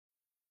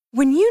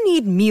When you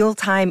need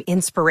mealtime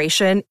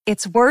inspiration,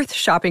 it's worth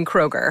shopping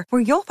Kroger,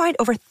 where you'll find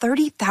over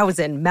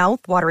 30,000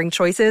 mouth-watering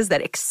choices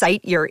that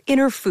excite your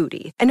inner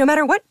foodie. And no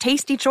matter what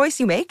tasty choice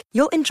you make,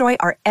 you'll enjoy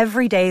our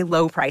everyday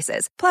low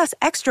prices, plus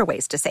extra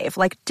ways to save,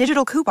 like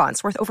digital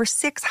coupons worth over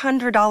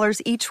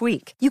 $600 each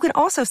week. You can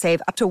also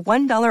save up to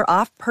 $1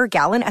 off per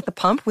gallon at the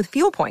pump with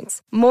fuel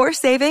points. More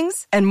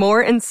savings and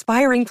more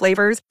inspiring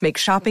flavors make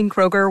shopping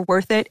Kroger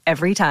worth it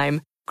every time.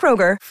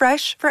 Kroger,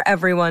 fresh for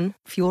everyone.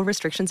 Fuel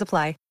restrictions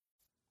apply.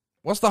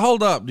 What's the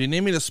holdup? Do you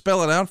need me to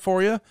spell it out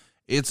for you?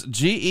 It's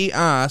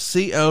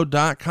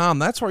GEICO.com.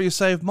 That's where you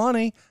save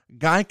money.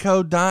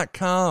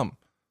 Geico.com.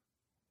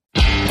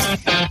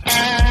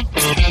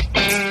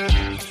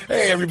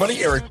 Hey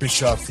everybody, Eric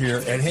Bischoff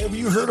here, and have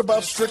you heard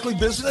about Strictly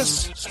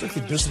Business?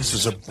 Strictly Business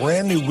is a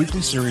brand new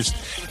weekly series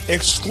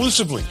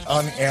exclusively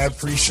on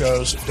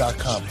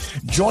adfreeshows.com.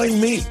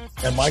 Join me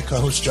and my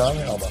co-host John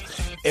Alma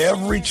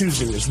every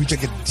Tuesday as we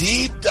take a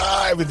deep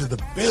dive into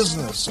the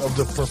business of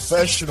the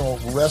professional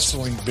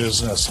wrestling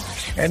business.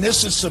 And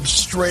this is some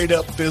straight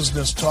up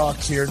business talk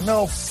here,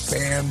 no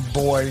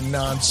fanboy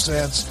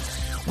nonsense.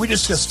 We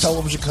discuss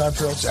television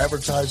contracts,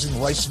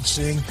 advertising,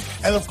 licensing,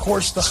 and of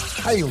course the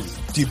highly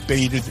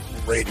debated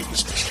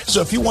ratings.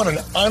 So if you want an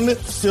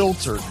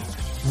unfiltered,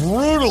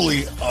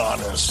 brutally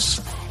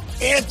honest,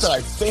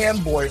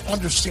 anti-fanboy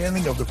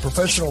understanding of the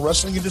professional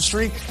wrestling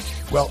industry,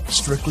 well,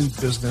 Strictly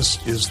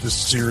Business is the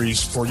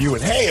series for you.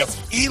 And hey, if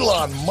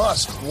Elon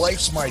Musk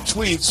likes my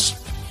tweets,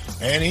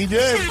 and he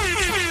did,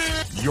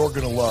 you're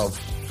going to love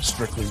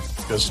Strictly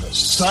Business.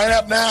 Sign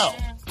up now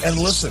and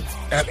listen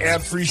at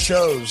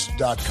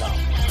adfreeshows.com.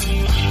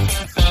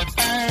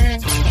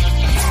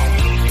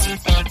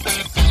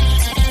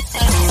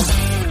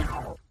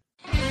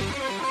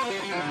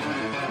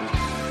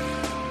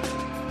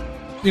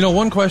 You know,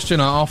 one question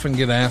I often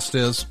get asked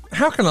is,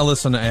 how can I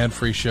listen to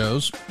ad-free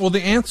shows? Well,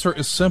 the answer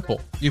is simple.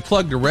 You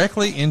plug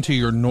directly into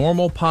your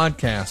normal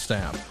podcast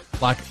app,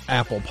 like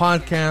Apple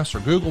Podcasts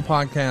or Google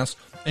Podcasts,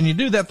 and you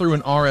do that through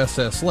an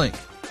RSS link.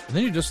 And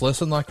then you just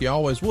listen like you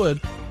always would,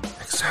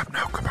 except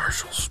no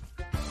commercials.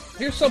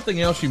 Here's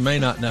something else you may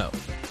not know.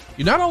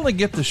 You not only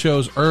get the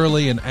shows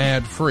early and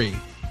ad-free,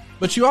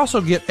 but you also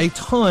get a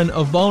ton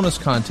of bonus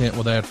content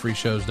with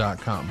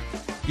adfreeshows.com.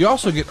 You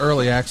also get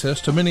early access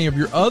to many of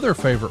your other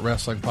favorite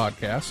wrestling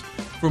podcasts,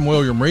 from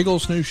William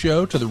Regal's new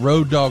show to the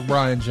Road Dogg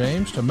Brian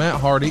James to Matt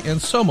Hardy and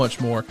so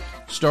much more,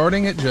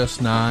 starting at just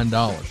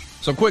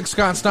 $9. Some quick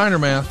Scott Steiner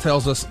math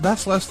tells us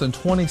that's less than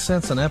 20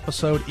 cents an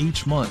episode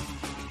each month.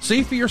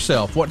 See for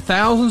yourself what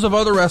thousands of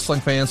other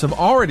wrestling fans have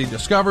already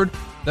discovered,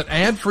 that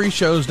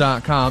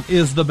adfreeshows.com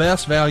is the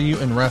best value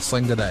in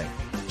wrestling today.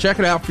 Check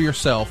it out for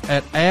yourself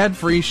at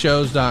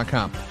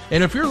adfreeshows.com.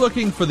 And if you're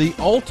looking for the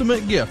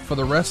ultimate gift for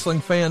the wrestling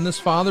fan this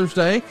Father's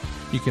Day,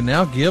 you can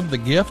now give the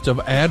gift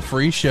of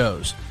ad-free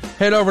shows.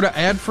 Head over to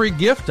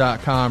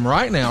adfreegift.com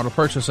right now to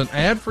purchase an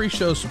ad-free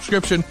show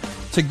subscription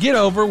to get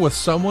over with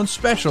someone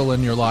special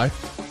in your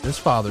life this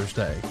Father's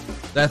Day.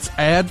 That's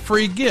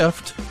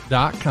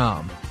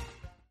adfreegift.com.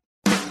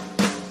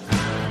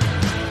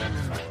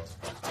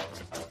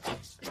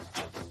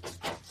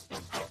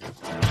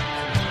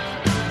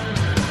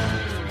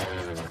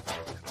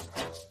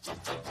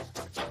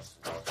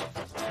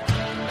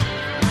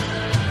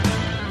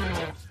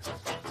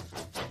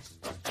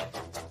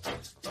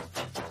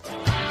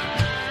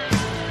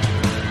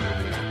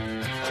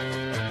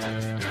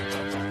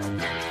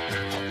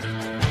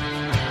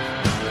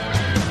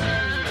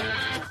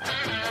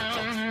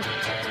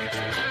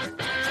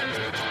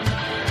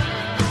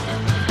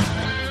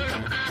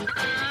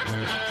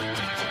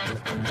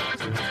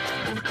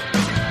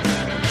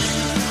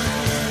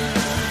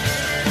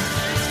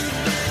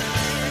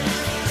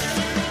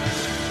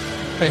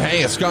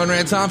 Hey, it's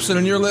Conrad Thompson,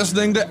 and you're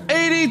listening to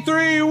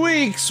 83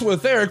 Weeks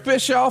with Eric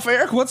Bischoff.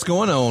 Eric, what's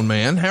going on,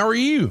 man? How are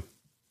you?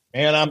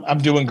 Man, I'm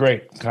doing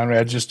great,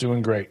 Conrad, just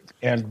doing great.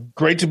 And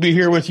great to be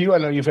here with you. I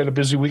know you've had a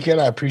busy weekend.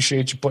 I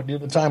appreciate you putting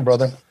in the time,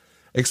 brother.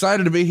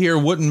 Excited to be here.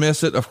 Wouldn't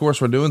miss it. Of course,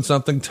 we're doing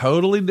something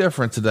totally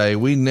different today.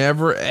 We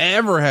never,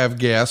 ever have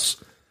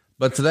guests,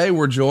 but today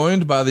we're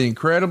joined by the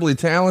incredibly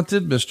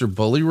talented Mr.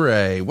 Bully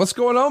Ray. What's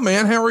going on,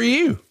 man? How are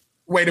you?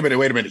 Wait a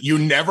minute. You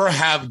never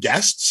have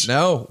guests?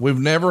 No, we've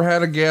never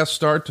had a guest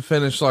start to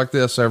finish like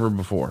this ever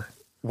before.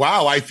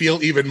 Wow, I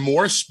feel even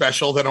more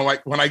special than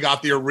when I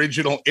got the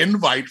original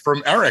invite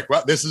from Eric.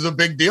 Well, this is a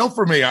big deal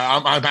for me.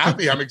 I'm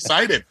happy. I'm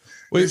excited.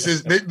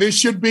 This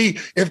should be,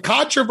 if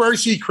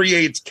controversy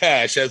creates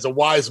cash, as a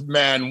wise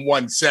man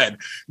once said,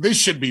 this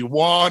should be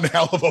one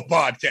hell of a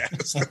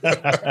podcast.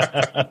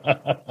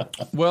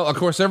 Well, of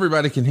course,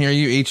 everybody can hear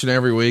you each and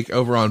every week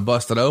over on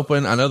Busted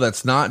Open. I know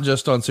that's not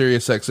just on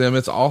SiriusXM.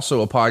 It's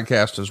also a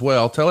podcast as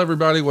well. Tell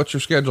everybody what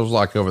your schedule's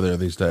like over there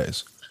these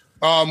days.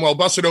 Well,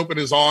 Busted Open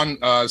is on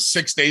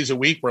 6 days a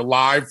week. We're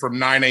live from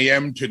 9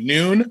 a.m. to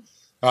noon.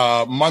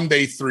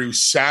 Monday through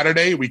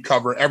Saturday, we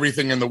cover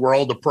everything in the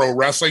world of pro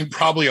wrestling,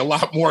 probably a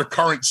lot more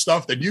current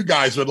stuff than you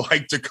guys would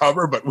like to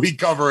cover, but we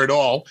cover it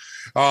all.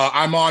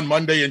 I'm on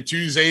Monday and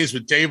Tuesdays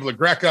with Dave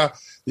LaGreca.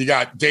 You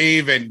got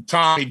Dave and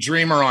Tommy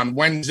Dreamer on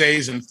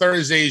Wednesdays and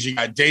Thursdays. You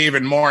got Dave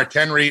and Mark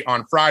Henry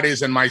on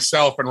Fridays, and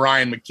myself and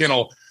Ryan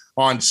McKinnell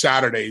on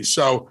Saturdays.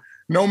 So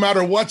no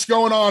matter what's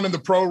going on in the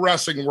pro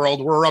wrestling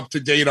world, we're up to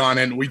date on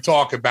it, and we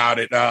talk about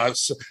it.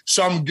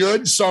 Some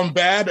good, some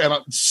bad, and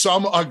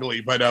some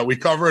ugly, but we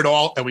cover it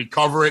all, and we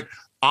cover it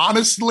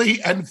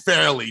honestly and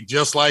fairly,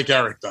 just like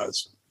Eric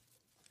does.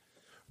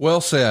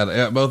 Well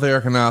said. Both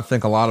Eric and I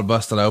think a lot of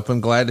Busted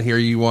Open. Glad to hear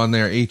you on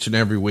there each and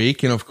every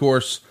week. And of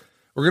course,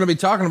 we're going to be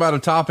talking about a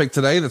topic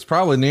today that's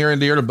probably near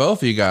and dear to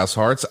both of you guys'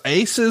 hearts,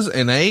 aces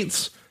and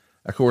eights.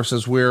 Of course,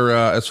 as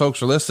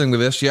folks are listening to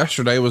this,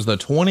 yesterday was the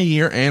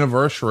 20-year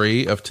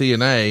anniversary of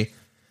TNA.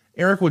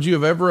 Eric, would you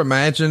have ever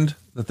imagined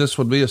that this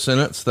would be a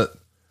sentence, that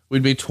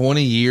we'd be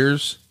 20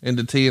 years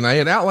into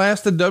TNA? It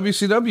outlasted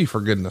WCW, for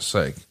goodness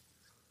sake.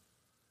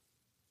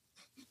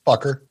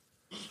 Fucker.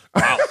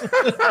 Wow.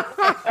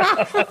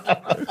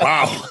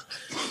 Wow.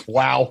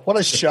 Wow. What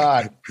a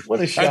shot.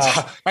 What a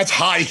shot. That's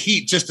high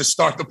heat just to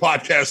start the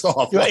podcast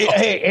off. Wow.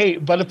 Hey,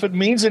 but if it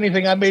means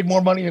anything, I made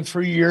more money in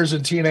 3 years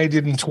than TNA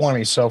did in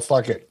 20. So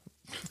fuck it.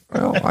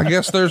 Well, I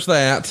guess there's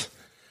that.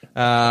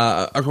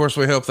 Of course,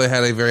 we hope they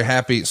had a very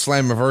happy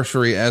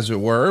Slammiversary, as it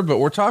were, but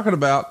we're talking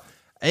about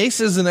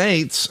aces and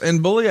eights.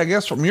 And Bully, I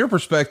guess from your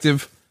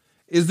perspective,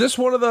 is this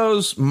one of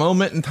those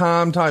moment in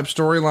time type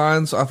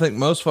storylines? I think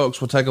most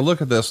folks will take a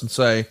look at this and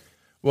say,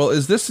 well,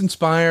 is this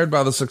inspired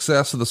by the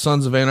success of the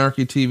Sons of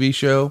Anarchy TV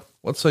show?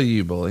 What say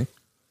you, Bully?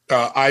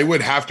 I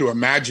would have to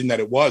imagine that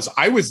it was.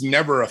 I was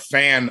never a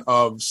fan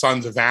of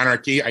Sons of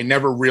Anarchy. I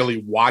never really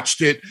watched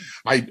it.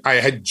 I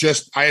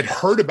had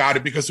heard about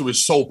it because it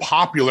was so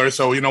popular.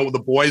 So,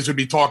 the boys would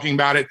be talking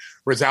about it,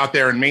 was out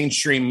there in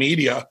mainstream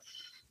media.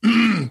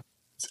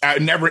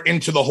 Never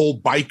into the whole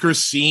biker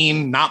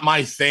scene. Not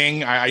my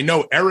thing. I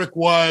know Eric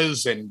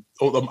was, and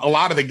a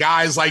lot of the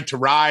guys like to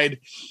ride.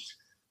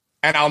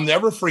 And I'll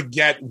never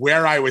forget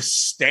where I was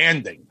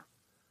standing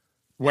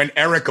when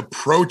Eric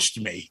approached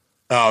me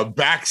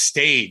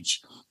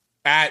backstage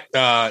at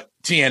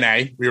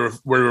TNA. We were,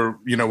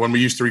 when we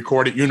used to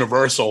record at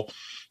Universal,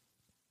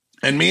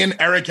 and me and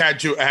Eric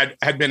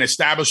had been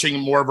establishing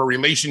more of a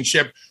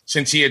relationship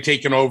since he had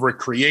taken over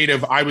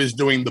creative. I was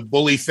doing the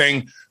Bully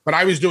thing, but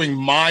I was doing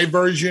my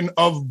version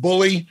of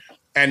Bully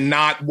and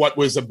not what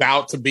was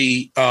about to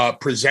be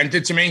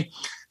presented to me.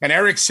 And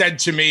Eric said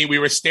to me, we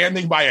were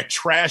standing by a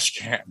trash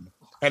can,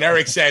 and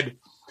Eric said,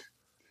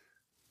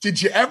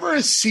 "Did you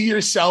ever see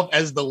yourself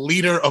as the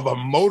leader of a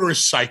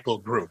motorcycle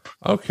group?"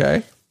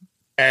 Okay.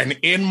 And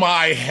in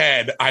my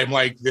head, I'm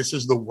like, this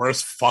is the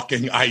worst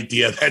fucking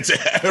idea that's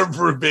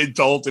ever been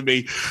told to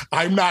me.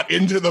 I'm not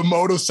into the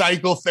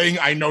motorcycle thing.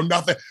 I know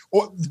nothing.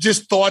 Or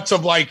just thoughts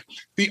of like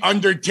the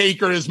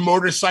Undertaker's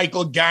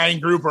motorcycle gang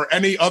group or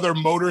any other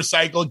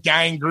motorcycle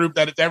gang group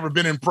that has ever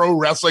been in pro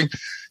wrestling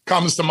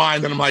comes to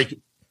mind. And I'm like,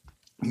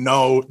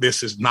 no,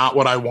 this is not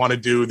what I want to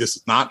do. This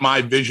is not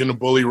my vision of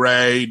Bully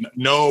Ray.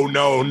 No.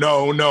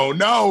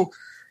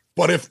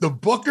 But if the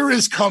booker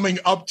is coming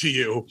up to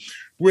you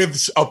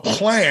with a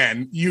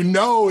plan,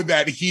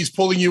 that he's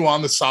pulling you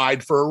on the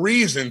side for a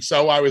reason.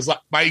 So I was like,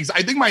 I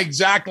think my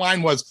exact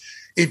line was,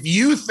 if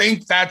you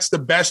think that's the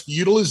best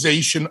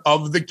utilization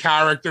of the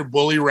character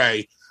Bully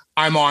Ray,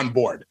 I'm on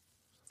board.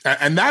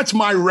 And that's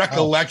my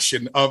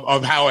recollection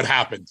of how it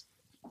happened.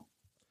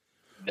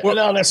 Well,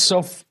 no, it's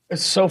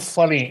so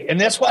funny.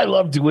 And that's why I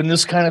love doing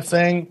this kind of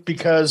thing,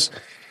 because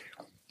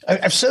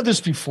I've said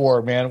this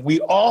before, man. We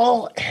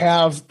all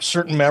have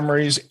certain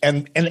memories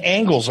and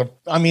angles.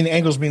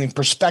 Angles meaning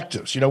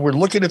perspectives. We're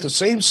looking at the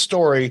same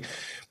story,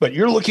 but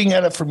you're looking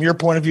at it from your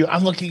point of view.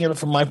 I'm looking at it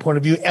from my point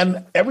of view.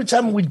 And every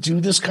time we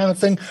do this kind of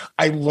thing,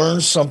 I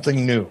learn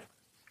something new,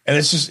 and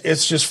it's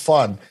just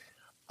fun.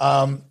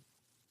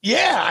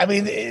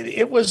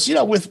 It was,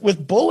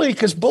 with Bully,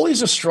 because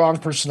Bully's a strong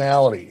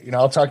personality.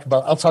 I'll talk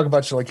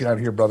about you like you're not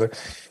here, brother.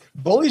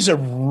 Bully's a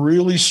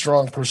really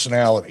strong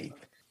personality.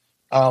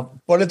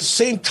 But at the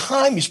same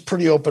time, he's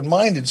pretty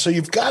open-minded. So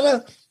you've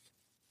got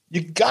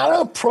to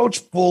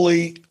approach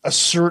Bully a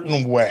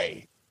certain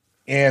way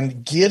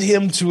and get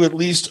him to at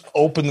least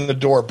open the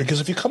door. Because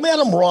if you come at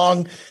him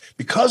wrong,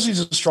 because he's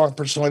a strong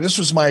personality, this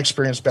was my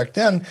experience back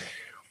then.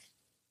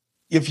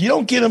 If you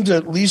don't get him to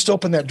at least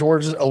open that door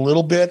a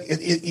little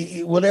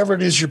bit, whatever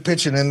it is you're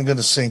pitching isn't going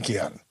to sink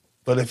in.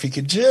 But if you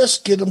could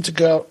just get him to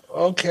go,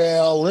 okay,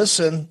 I'll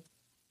listen.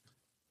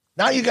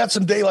 Now you got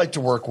some daylight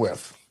to work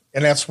with.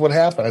 And that's what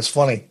happened. It's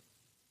funny.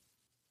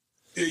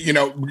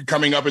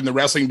 Coming up in the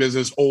wrestling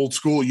business, old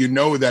school,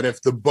 that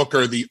if the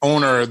booker, the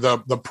owner,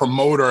 the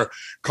promoter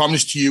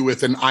comes to you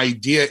with an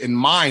idea in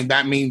mind,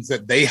 that means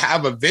that they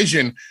have a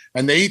vision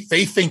and they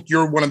think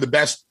you're one of the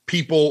best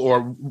people,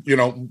 or,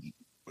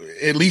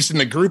 at least in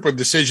the group of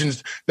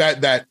decisions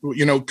that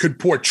could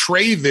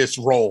portray this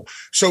role.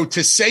 So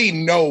to say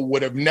no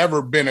would have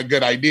never been a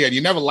good idea. And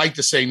you never like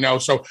to say no.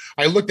 So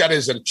I looked at it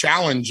as a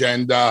challenge,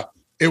 and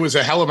it was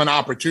a hell of an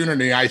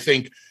opportunity. I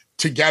think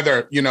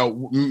together,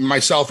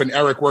 myself and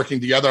Eric working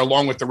together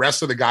along with the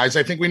rest of the guys,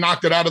 I think we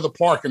knocked it out of the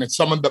park. And it's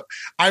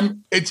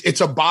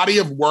it's a body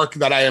of work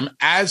that I am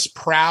as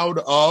proud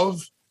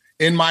of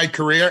in my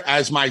career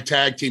as my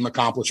tag team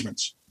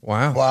accomplishments.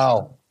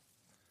 Wow.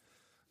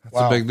 That's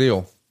a big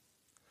deal.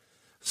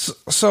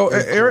 So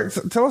Eric,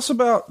 tell us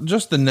about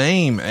just the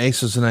name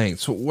Aces and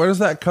Eights. Where does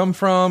that come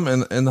from?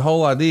 And the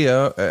whole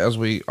idea, as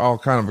we all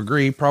kind of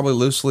agree, probably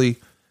loosely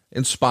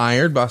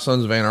inspired by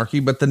Sons of Anarchy,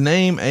 but the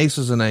name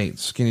Aces and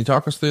Eights, can you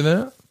talk us through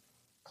that?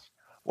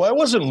 Well, I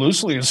wasn't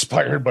loosely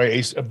inspired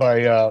by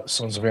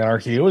Sons of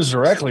Anarchy. It was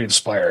directly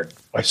inspired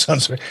by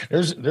Sons of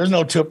Anarchy. There's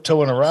no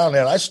tiptoeing around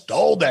that. I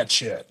stole that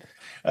shit.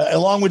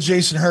 Along with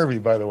Jason Hervey,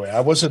 by the way.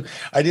 It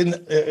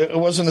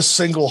wasn't a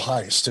single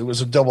heist. It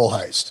was a double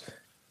heist.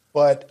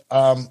 But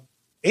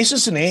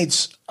Aces and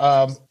Eights,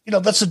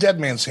 that's a dead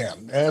man's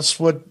hand. That's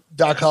what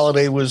Doc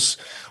Holliday was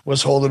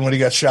holding when he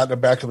got shot in the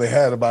back of the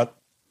head about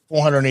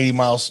 480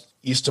 miles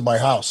east of my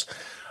house.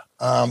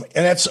 And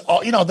that's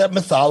all, that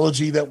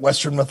mythology, that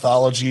Western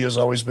mythology has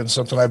always been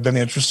something I've been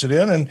interested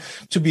in. And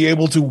to be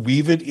able to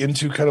weave it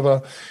into kind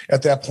of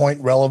at that point,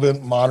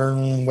 relevant,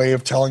 modern way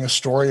of telling a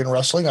story in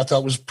wrestling, I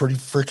thought was pretty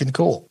freaking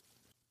cool.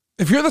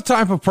 If you're the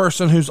type of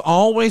person who's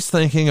always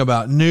thinking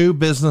about new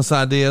business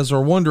ideas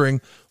or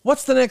wondering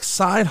what's the next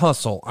side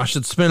hustle I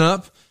should spin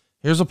up,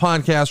 here's a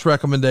podcast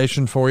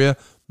recommendation for you.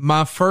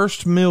 My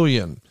First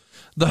Million.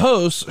 The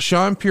hosts,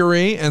 Sean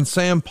Puri and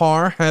Sam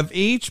Parr, have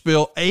each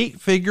built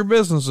 8-figure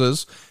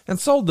businesses and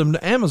sold them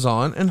to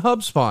Amazon and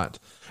HubSpot.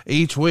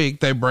 Each week,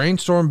 they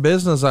brainstorm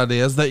business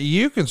ideas that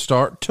you can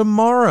start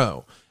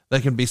tomorrow.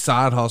 They can be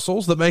side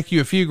hustles that make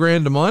you a few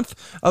grand a month,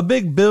 a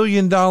big $1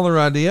 billion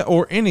idea,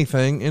 or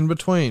anything in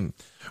between.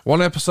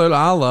 One episode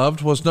I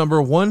loved was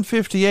number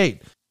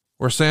 158,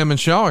 where Sam and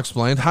Shaw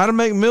explained how to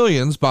make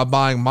millions by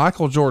buying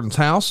Michael Jordan's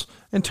house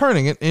and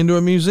turning it into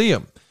a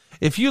museum.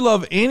 If you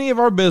love any of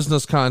our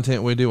business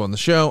content we do on the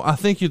show, I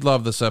think you'd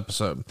love this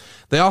episode.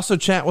 They also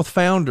chat with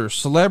founders,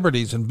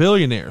 celebrities, and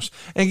billionaires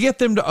and get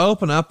them to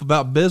open up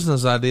about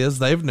business ideas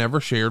they've never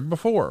shared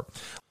before.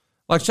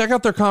 Like, check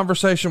out their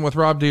conversation with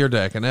Rob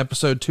Dyrdek in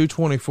episode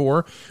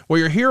 224, where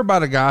you hear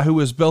about a guy who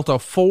has built a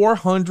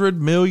 $400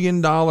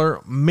 million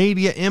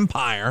media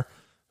empire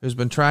who's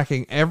been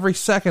tracking every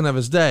second of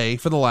his day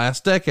for the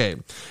last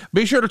decade.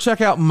 Be sure to check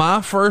out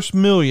My First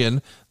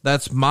Million.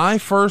 That's My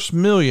First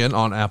Million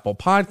on Apple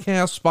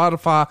Podcasts,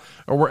 Spotify,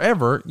 or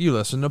wherever you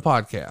listen to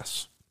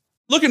podcasts.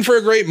 Looking for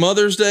a great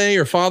Mother's Day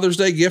or Father's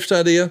Day gift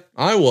idea?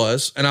 I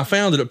was, and I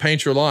found it at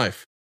Paint Your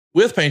Life.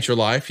 With Paint Your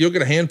Life, you'll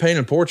get a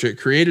hand-painted portrait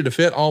created to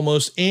fit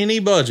almost any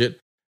budget,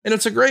 and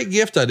it's a great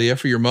gift idea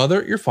for your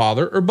mother, your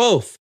father, or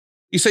both.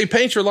 You see,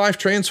 Paint Your Life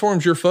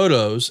transforms your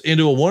photos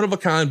into a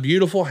one-of-a-kind,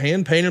 beautiful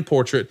hand-painted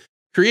portrait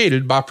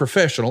created by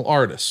professional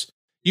artists.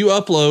 You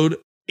upload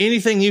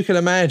anything you can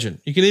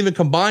imagine. You can even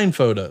combine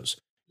photos.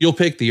 You'll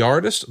pick the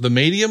artist, the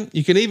medium.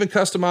 You can even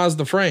customize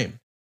the frame.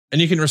 And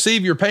you can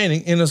receive your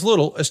painting in as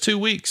little as 2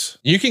 weeks.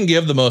 You can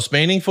give the most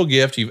meaningful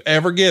gift you've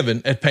ever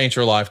given at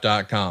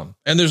paintyourlife.com.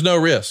 And there's no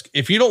risk.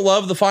 If you don't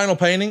love the final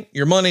painting,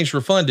 your money's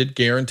refunded,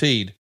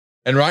 guaranteed.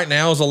 And right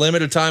now is a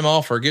limited time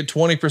offer. Get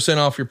 20%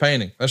 off your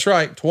painting. That's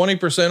right,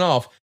 20%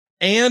 off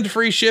and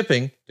free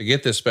shipping. To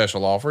get this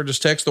special offer,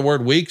 just text the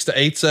word WEEKS to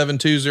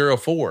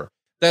 87204.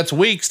 That's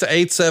WEEKS to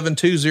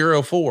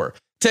 87204.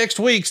 Text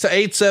WEEKS to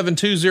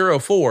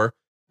 87204.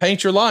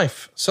 Paint Your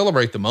Life.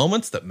 Celebrate the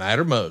moments that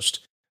matter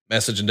most.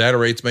 Message and data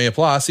rates may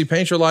apply. See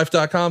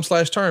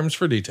paintyourlife.com/terms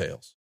for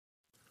details.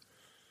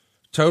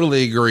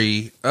 Totally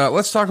agree.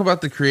 Let's talk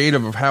about the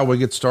creative of how we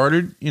get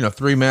started.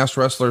 3 masked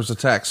wrestlers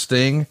attack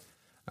Sting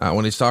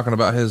when he's talking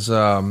about his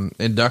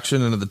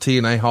induction into the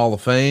TNA Hall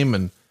of Fame.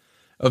 And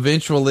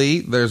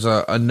eventually there's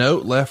a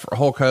note left for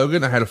Hulk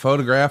Hogan. I had a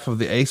photograph of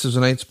the Aces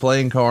and Eights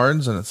playing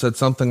cards, and it said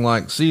something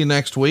like, "See you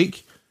next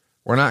week.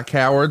 We're not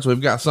cowards. We've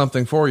got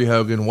something for you,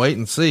 Hogan. Wait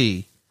and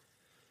see."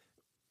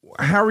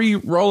 How are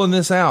you rolling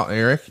this out,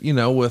 Eric?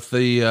 With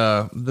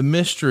the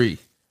mystery,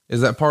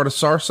 is that part of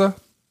Sarsa?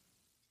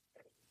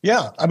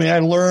 Yeah. I mean, I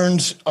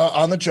learned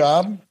on the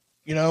job,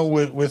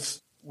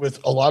 with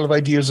a lot of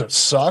ideas that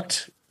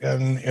sucked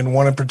and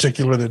one in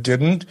particular that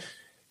didn't,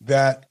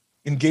 that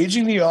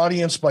engaging the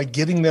audience by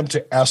getting them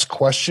to ask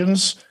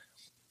questions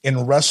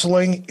in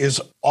wrestling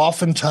is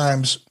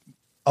oftentimes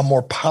a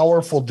more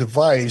powerful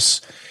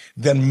device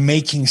than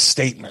making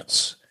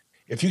statements.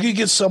 If you could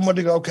get someone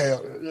to go, okay,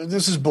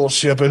 this is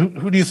bullshit, but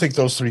who do you think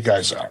those 3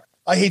 guys are?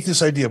 I hate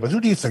this idea, but who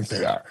do you think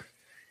they are?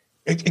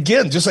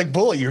 Again, just like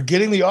Bully, you're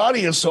getting the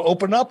audience to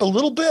open up a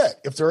little bit.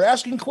 If they're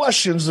asking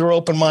questions, they're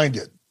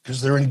open-minded because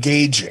they're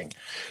engaging.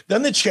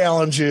 Then the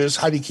challenge is,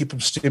 how do you keep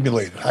them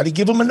stimulated? How do you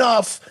give them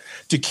enough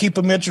to keep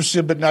them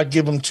interested, but not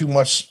give them too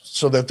much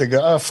so that they go,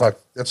 oh, fuck,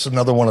 that's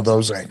another one of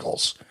those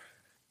angles.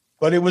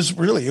 But it was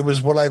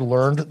what I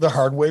learned the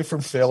hard way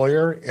from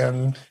failure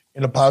and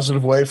in a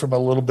positive way from a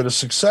little bit of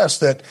success,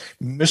 that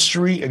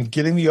mystery and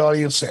getting the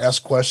audience to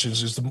ask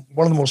questions is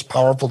one of the most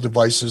powerful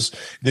devices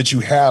that you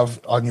have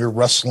on your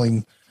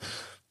wrestling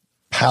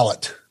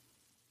palette.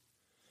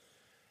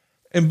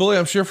 And Bully,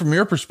 I'm sure from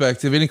your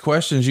perspective, any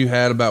questions you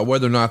had about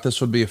whether or not this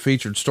would be a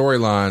featured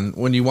storyline,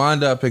 when you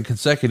wind up in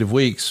consecutive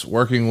weeks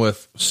working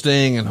with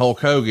Sting and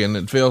Hulk Hogan,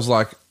 it feels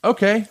like,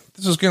 okay,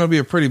 this is going to be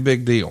a pretty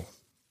big deal.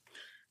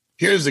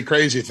 Here's the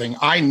crazy thing.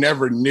 I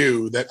never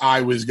knew that I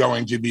was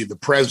going to be the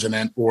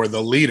president or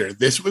the leader.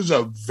 This was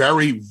a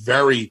very,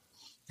 very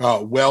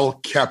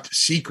well-kept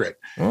secret.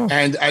 Oh.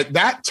 And at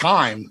that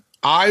time,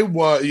 I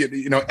was,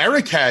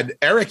 Eric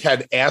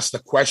had asked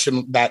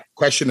that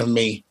question of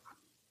me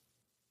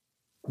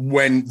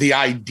when the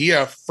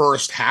idea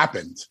first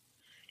happened.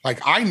 Like,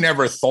 I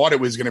never thought it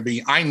was going to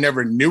be, I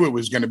never knew it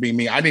was going to be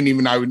me. I didn't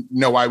even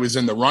know I was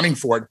in the running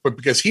for it, but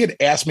because he had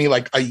asked me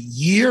like a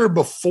year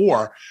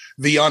before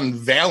the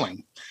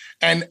unveiling.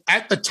 And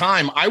at the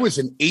time I was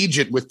an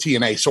agent with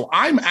TNA. So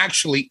I'm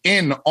actually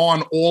in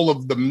on all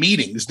of the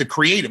meetings, the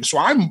creative. So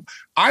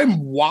I'm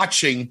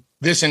watching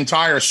this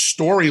entire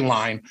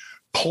storyline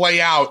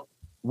play out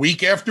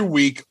week after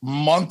week,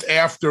 month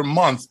after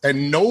month,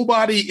 and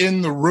nobody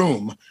in the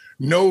room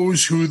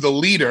knows who the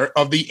leader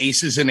of the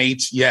Aces and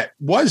Eights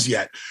was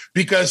yet,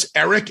 because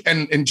Eric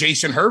and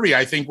Jason Hervey,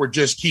 I think, were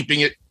just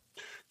keeping it,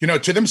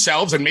 to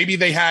themselves. And maybe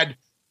they had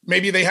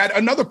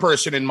another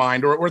person in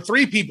mind or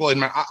three people in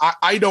mind.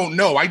 I don't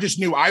know. I just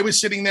knew I was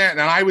sitting there and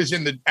I was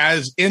in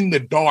the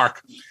dark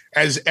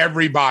as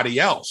everybody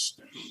else.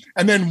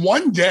 And then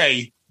one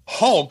day,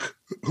 Hulk,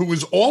 who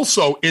was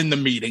also in the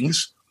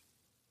meetings,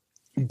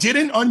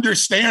 didn't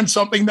understand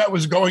something that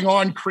was going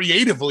on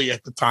creatively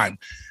at the time.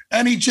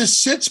 And he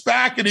just sits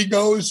back and he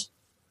goes,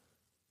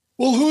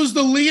 well, who's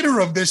the leader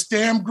of this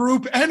damn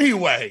group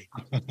anyway?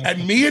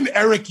 And me and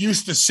Eric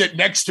used to sit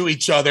next to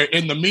each other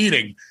in the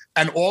meeting.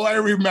 And all I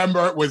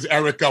remember was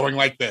Eric going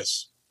like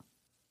this.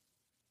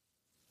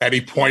 And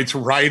he points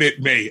right at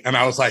me. And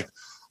I was like,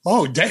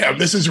 oh, damn,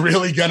 this is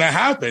really going to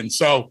happen.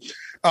 So,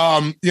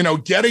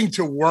 getting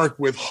to work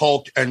with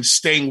Hulk and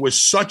Sting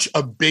was such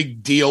a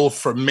big deal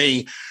for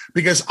me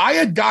because I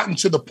had gotten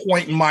to the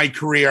point in my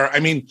career.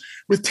 I mean,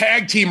 with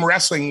tag team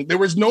wrestling, there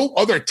was no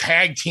other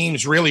tag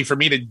teams really for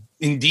me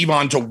in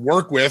Devon to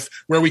work with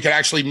where we could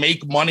actually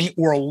make money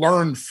or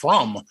learn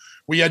from.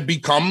 We had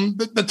become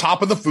the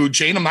top of the food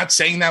chain. I'm not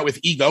saying that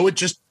with ego.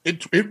 It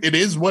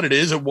is what it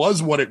is. It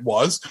was what it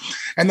was.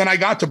 And then I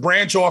got to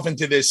branch off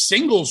into this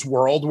singles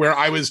world where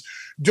I was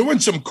doing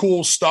some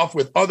cool stuff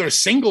with other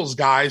singles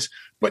guys,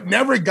 but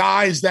never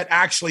guys that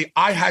actually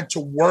I had to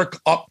work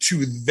up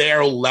to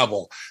their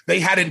level. They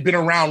hadn't been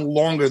around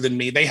longer than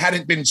me. They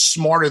hadn't been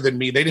smarter than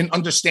me. They didn't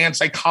understand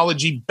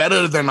psychology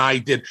better than I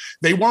did.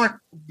 They weren't,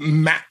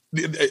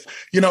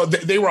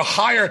 they were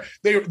higher.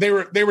 They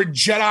were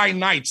Jedi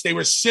Knights. They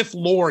were Sith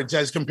Lords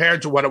as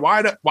compared to what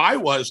I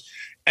was.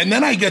 And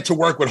then I get to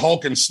work with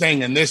Hulk and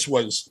Sting, and it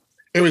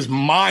was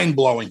mind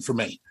blowing for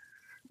me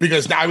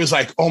because I was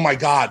like, oh my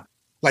God.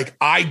 Like,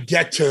 I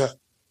get to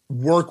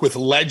work with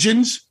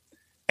legends.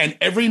 And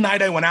every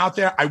night I went out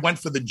there, I went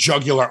for the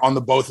jugular on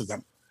the both of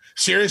them.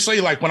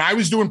 Seriously, like when I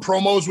was doing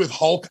promos with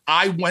Hulk,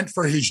 I went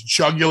for his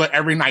jugular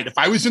every night. If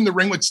I was in the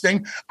ring with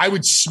Sting, I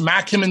would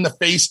smack him in the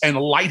face and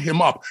light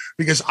him up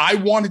because I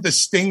wanted the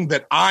Sting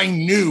that I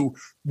knew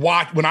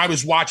when I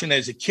was watching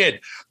as a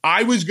kid.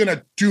 I was going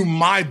to do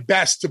my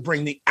best to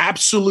bring the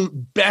absolute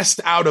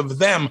best out of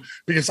them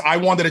because I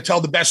wanted to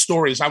tell the best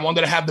stories. I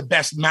wanted to have the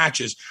best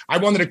matches. I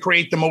wanted to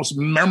create the most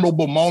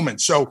memorable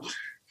moments. So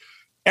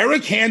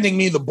Eric handing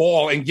me the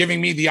ball and giving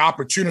me the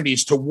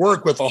opportunities to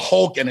work with a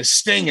Hulk and a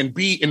Sting and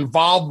be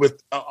involved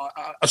with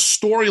a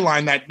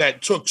storyline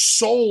that took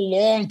so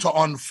long to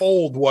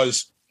unfold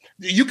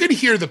you could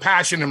hear the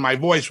passion in my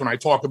voice when I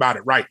talk about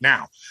it right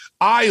now.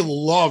 I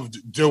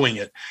loved doing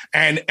it.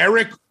 And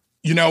Eric,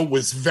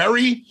 was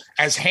very,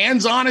 as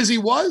hands-on as he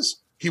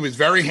was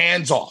very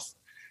hands-off.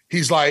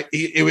 He's like,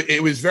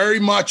 it was very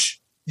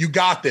much, you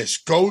got this,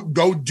 go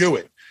do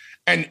it.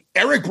 And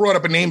Eric brought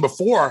up a name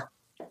before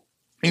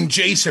in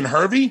Jason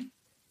Hervey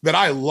that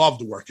I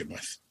loved working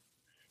with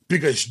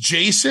because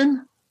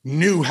Jason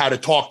knew how to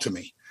talk to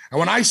me. And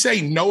when I say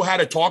know how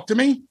to talk to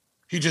me,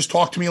 he just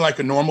talked to me like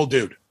a normal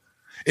dude.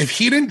 If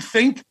he didn't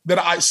think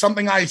that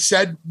something I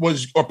said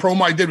was or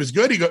promo I did was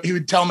good, he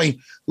would tell me,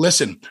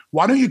 listen,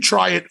 why don't you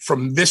try it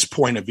from this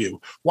point of view?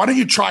 Why don't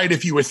you try it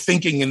if you were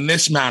thinking in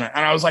this manner?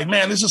 And I was like,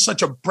 man, this is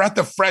such a breath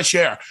of fresh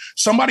air.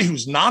 Somebody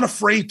who's not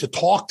afraid to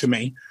talk to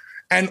me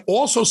and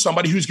also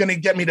somebody who's going to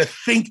get me to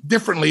think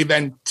differently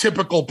than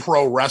typical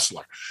pro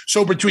wrestler.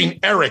 So between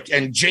Eric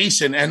and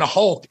Jason and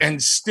Hulk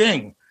and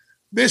Sting,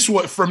 this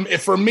was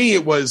for me,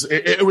 it was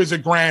a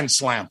grand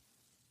slam.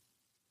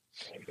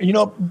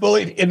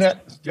 Bully,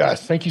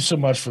 thank you so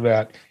much for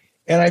that.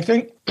 And I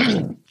think,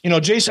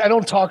 Jason, I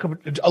don't talk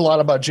a lot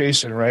about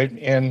Jason, right?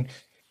 And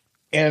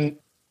in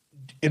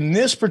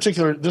this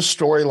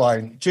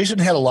storyline, Jason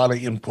had a lot of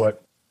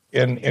input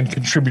and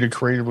contributed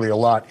creatively a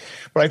lot.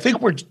 But I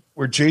think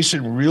where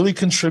Jason really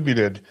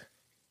contributed,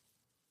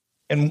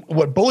 and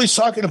what Bully's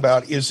talking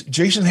about is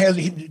Jason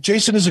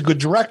is a good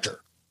director.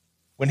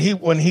 When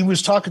he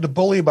was talking to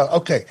Bully about,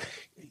 okay,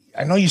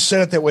 I know you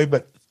said it that way,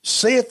 but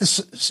say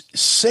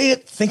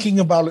it thinking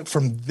about it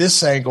from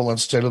this angle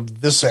instead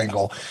of this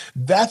angle.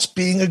 That's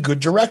being a good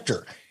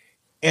director.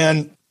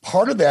 And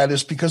part of that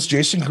is because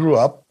Jason grew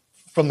up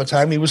from the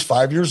time he was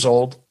 5 years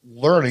old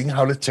learning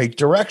how to take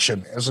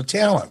direction as a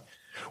talent.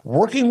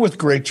 Working with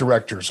great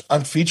directors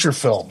on feature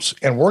films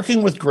and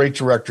working with great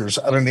directors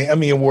on an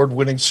Emmy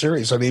Award-winning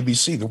series on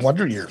ABC, The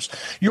Wonder Years.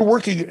 You're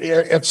working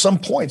at some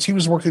points. He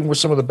was working with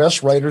some of the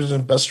best writers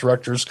and best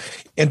directors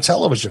in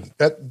television.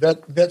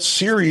 That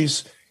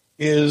series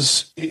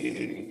is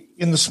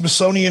in the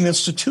Smithsonian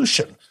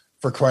Institution,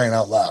 for crying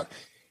out loud.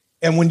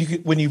 And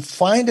when you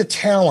find a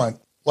talent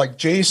like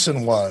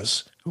Jason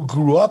was, who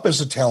grew up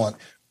as a talent,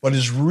 but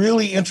is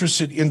really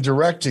interested in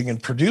directing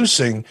and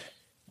producing,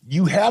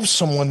 you have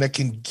someone that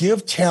can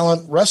give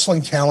talent,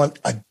 wrestling talent,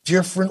 a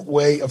different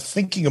way of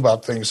thinking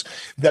about things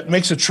that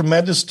makes a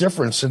tremendous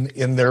difference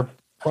in their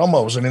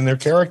promos and in their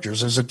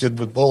characters, as it did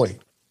with Bully.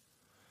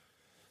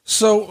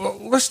 So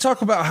let's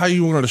talk about how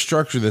you wanted to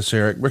structure this,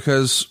 Eric,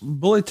 because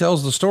Bully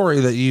tells the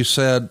story that you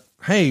said,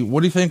 hey, what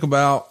do you think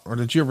about, or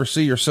did you ever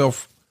see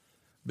yourself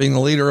being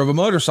the leader of a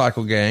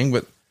motorcycle gang?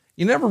 But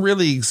you never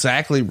really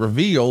exactly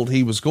revealed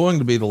he was going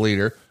to be the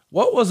leader.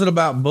 What was it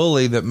about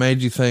Bully that made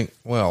you think,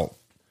 well,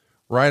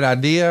 right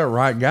idea,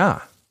 right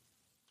guy?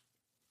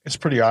 It's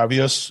pretty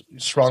obvious.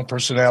 Strong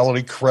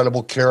personality,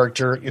 credible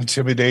character,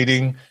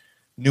 intimidating,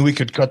 knew he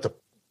could cut the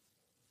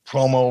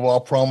promo of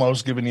all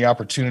promos, given the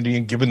opportunity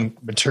and given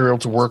material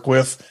to work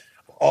with.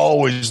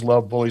 Always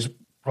loved Bully's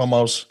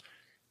promos.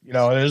 You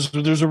know,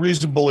 there's a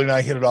reason Bully and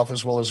I hit it off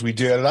as well as we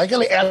did. And I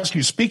got to ask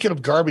you, speaking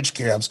of garbage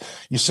cans,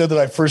 you said that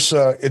I first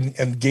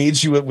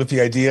engaged you with the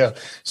idea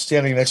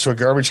standing next to a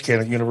garbage can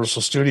at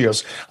Universal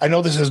Studios. I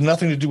know this has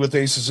nothing to do with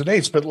Aces and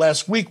Eights, but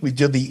last week we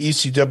did the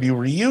ECW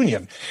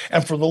reunion.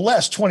 And for the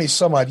last 20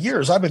 some odd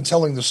years, I've been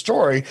telling the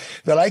story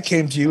that I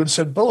came to you and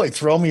said, Bully,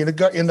 throw me in a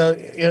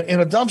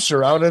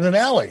dumpster out in an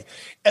alley.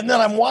 And then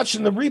I'm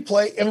watching the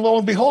replay, and lo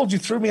and behold, you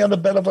threw me on the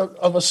bed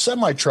of a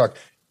semi-truck.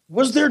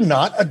 Was there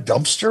not a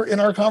dumpster in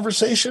our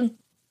conversation?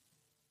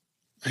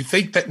 I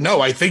think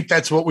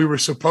that's what we were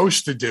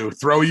supposed to do.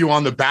 Throw you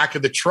on the back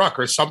of the truck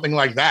or something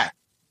like that.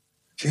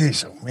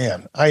 Jeez, oh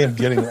man, I am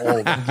getting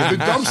old. The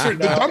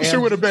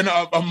dumpster would have been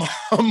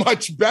a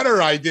much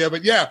better idea,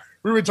 but yeah,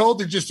 we were told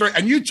to just throw,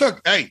 and you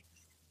took, hey,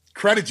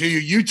 credit to you.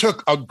 You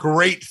took a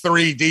great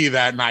 3D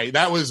that night.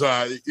 That was,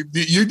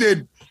 you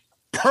did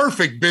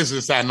perfect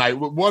business that night.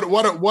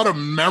 What a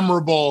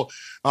memorable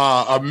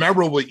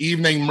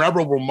evening,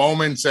 memorable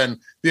moments, and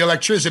the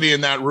electricity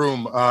in that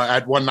room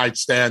at One Night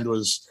Stand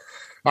was,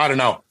 I don't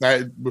know,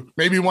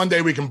 maybe one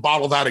day we can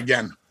bottle that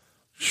again.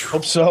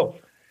 Hope so.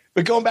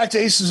 But going back to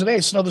Aces and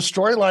Eights, the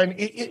storyline,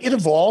 it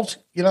evolved.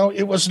 You know,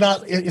 it's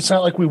not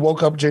like we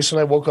woke up, Jason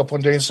and I woke up one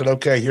day and said,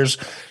 okay, here's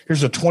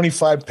a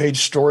 25-page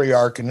story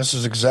arc, and this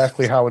is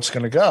exactly how it's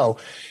going to go.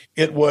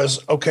 It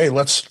was, okay,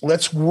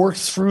 let's work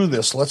through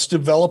this. Let's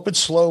develop it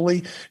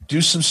slowly, do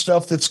some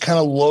stuff that's kind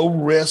of low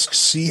risk,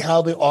 see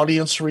how the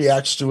audience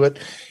reacts to it.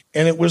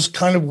 And it was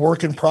kind of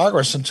work in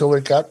progress until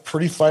it got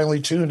pretty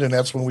finely tuned, and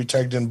that's when we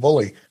tagged in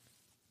Bully.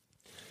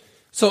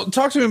 So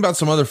talk to me about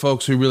some other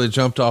folks who really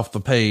jumped off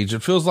the page.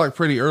 It feels like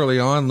pretty early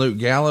on, Luke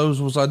Gallows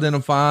was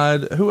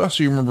identified. Who else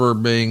do you remember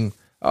being,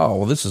 oh,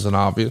 well, this is an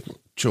obvious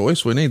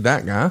choice. We need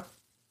that guy.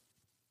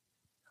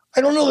 I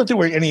don't know that there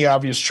were any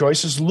obvious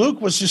choices. Luke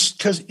was just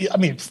because, I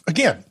mean,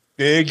 again,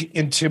 big,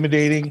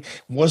 intimidating,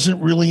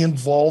 wasn't really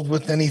involved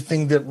with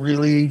anything that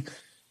really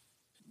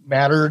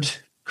mattered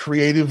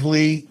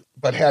creatively,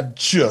 but had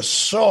just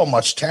so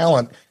much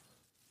talent.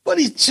 But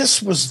he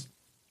just was,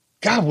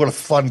 God, what a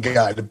fun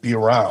guy to be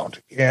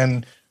around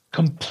and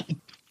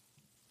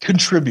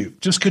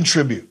contribute. Give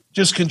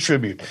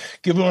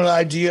him an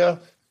idea,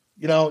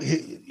 you know,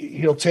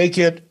 he'll take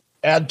it,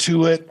 add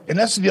to it. And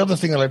that's the other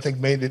thing that I think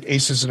made it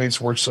Aces and Eights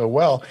work so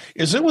well,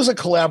 is it was a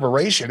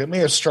collaboration. It may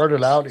have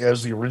started out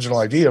as the original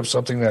idea of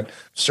something that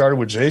started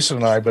with Jason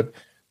and I, but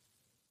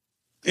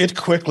it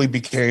quickly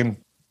became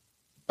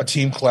a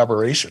team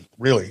collaboration,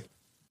 really.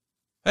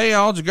 Hey,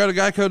 y'all, did you go to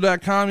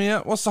Geico.com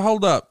yet? What's the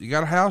hold up? You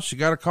got a house, you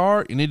got a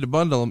car, you need to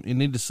bundle them, you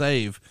need to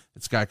save.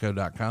 It's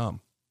Geico.com.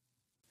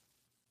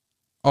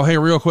 Oh, hey,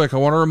 real quick, I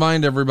want to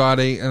remind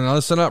everybody, and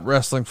listen up,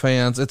 wrestling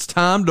fans, it's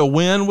time to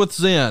win with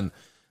Zen.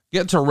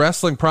 Get to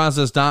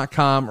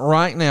WrestlingPrizes.com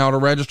right now to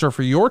register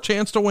for your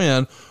chance to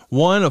win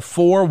one of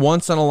 4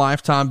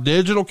 once-in-a-lifetime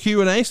digital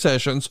Q&A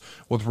sessions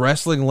with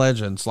wrestling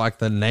legends like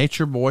the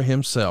Nature Boy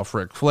himself,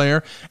 Ric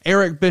Flair,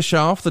 Eric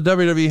Bischoff, the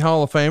WWE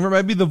Hall of Famer,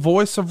 maybe the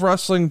voice of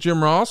wrestling,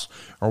 Jim Ross,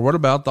 or what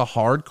about the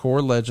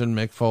hardcore legend,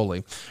 Mick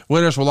Foley?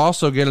 Winners will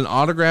also get an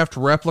autographed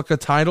replica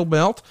title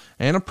belt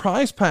and a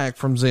prize pack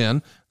from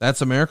Zen.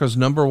 That's America's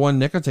 #1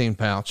 nicotine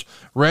pouch.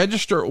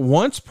 Register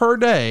once per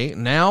day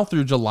now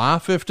through July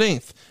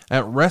 15th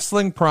at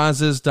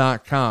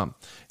WrestlingPrizes.com.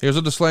 Here's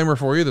a disclaimer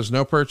for you. There's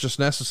no purchase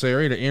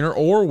necessary to enter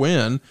or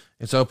win.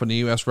 It's open to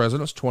U.S.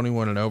 residents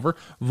 21 and over.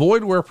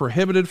 Void where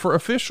prohibited. For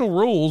official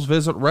rules,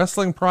 visit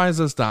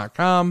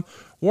WrestlingPrizes.com.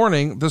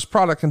 Warning, this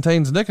product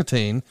contains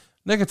nicotine.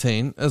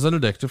 Nicotine is an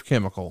addictive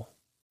chemical.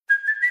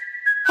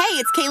 Hey,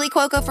 it's Kaylee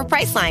Cuoco for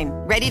Priceline.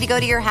 Ready to go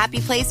to your happy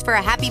place for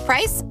a happy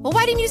price? Well,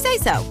 why didn't you say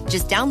so?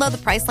 Just download the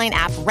Priceline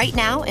app right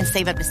now and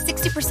save up to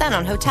 60%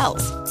 on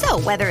hotels. So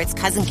whether it's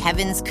Cousin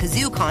Kevin's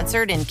Kazoo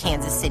Concert in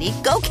Kansas City,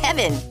 go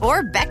Kevin,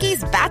 or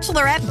Becky's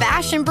Bachelorette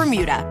Bash in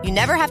Bermuda, you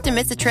never have to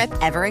miss a trip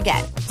ever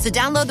again. So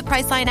download the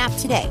Priceline app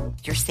today.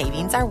 Your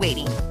savings are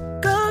waiting.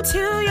 Go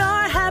to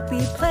your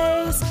happy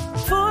place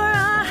for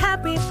a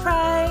happy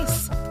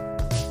price.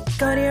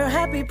 Go to your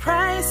happy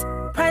price,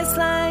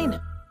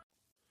 Priceline.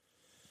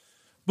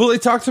 Bully,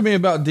 talk to me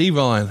about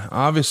Devon.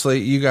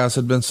 Obviously, you guys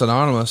had been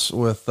synonymous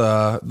with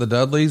the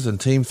Dudleys and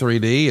Team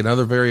 3D and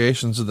other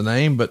variations of the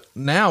name, but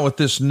now with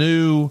this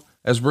new,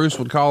 as Bruce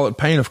would call it,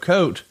 paint of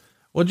coat,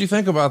 what did you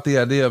think about the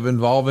idea of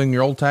involving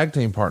your old tag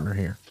team partner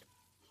here?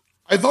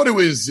 I thought it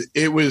was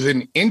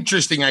an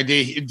interesting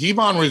idea.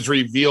 Devon was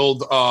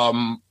revealed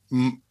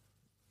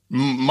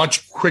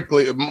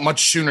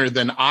much sooner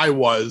than I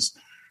was.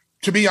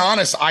 To be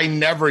honest, I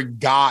never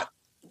got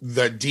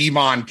the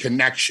Devon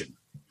connection.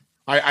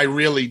 I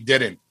really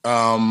didn't.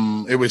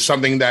 It was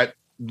something that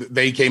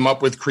they came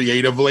up with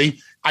creatively.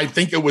 I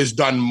think it was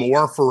done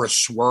more for a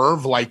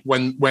swerve. Like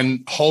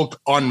when Hulk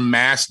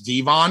unmasked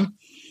Devon,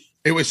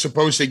 it was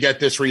supposed to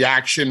get this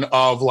reaction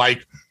of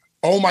like,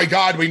 oh my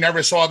God, we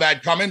never saw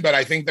that coming. But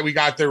I think that we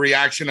got the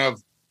reaction of,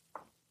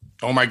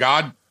 oh my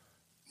God,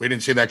 we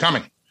didn't see that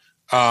coming.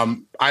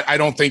 I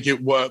don't think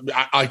it was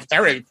like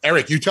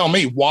Eric, you tell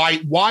me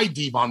why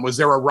Devon? Was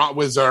there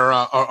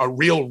a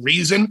real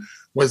reason?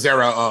 Was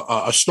there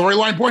a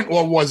storyline point,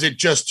 or was it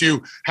just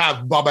to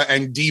have Bubba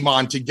and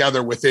Devon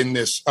together within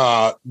this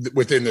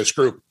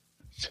group?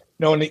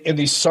 No, in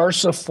the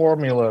Sarsa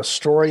formula,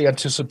 story,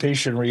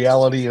 anticipation,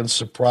 reality, and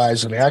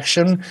surprise and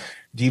action,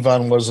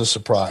 Devon was a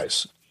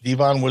surprise.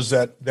 Devon was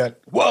that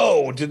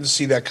whoa, didn't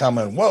see that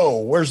coming. Whoa,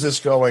 where's this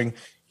going?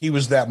 He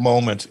was that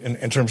moment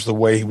in terms of the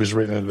way he was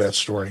written into that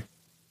story.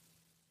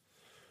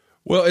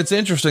 Well, it's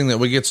interesting that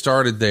we get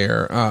started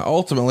there.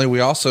 Ultimately, we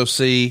also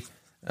see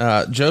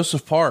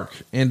Joseph Park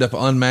end up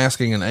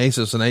unmasking an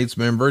Aces and Eights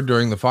member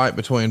during the fight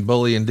between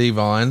Bully and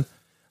Devon,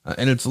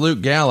 and it's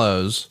Luke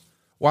Gallows.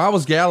 Why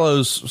was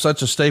Gallows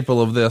such a staple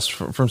of this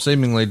from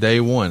seemingly day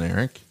one,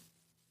 Eric?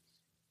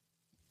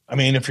 I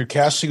mean, if you're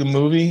casting a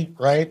movie,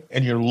 right,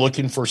 and you're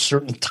looking for a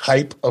certain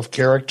type of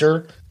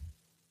character,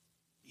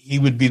 he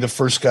would be the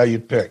first guy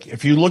you'd pick.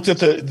 If you looked at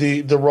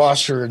the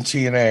roster in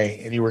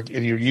TNA and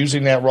you're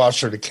using that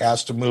roster to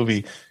cast a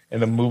movie,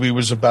 and the movie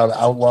was about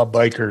outlaw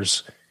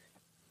bikers,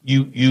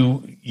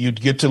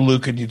 you'd get to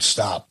Luke and you'd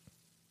stop.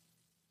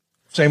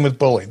 Same with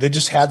Bully. They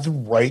just had the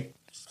right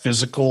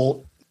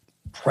physical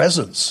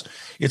presence.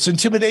 It's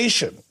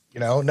intimidation. You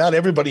know, not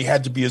everybody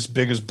had to be as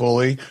big as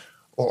Bully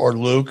or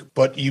Luke,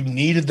 but you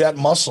needed that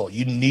muscle.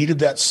 You needed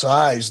that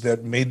size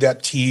that made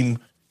that team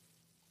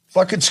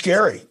fucking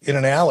scary in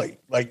an alley.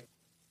 Like,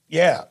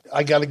 yeah,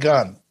 I got a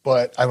gun,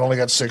 but I've only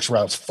got 6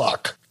 rounds.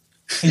 Fuck.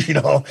 You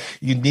know,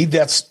 you need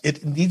that.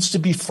 It needs to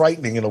be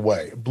frightening in a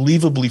way,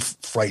 believably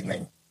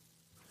frightening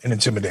and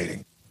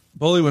intimidating.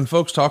 Bully, when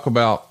folks talk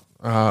about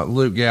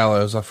Luke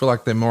Gallows, I feel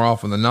like they more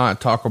often than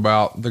not talk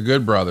about the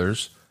Good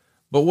Brothers.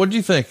 But what do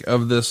you think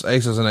of this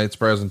Aces and Eights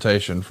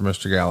presentation for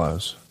Mr.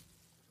 Gallows?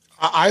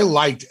 I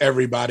liked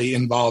everybody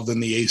involved in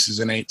the Aces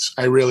and Eights.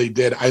 I really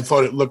did. I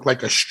thought it looked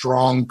like a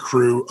strong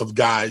crew of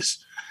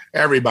guys.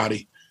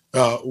 Everybody,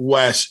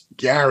 Wes,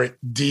 Garrett,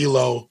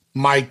 D'Lo,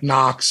 Mike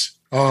Knox,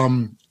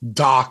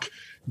 Doc,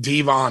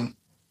 Devon,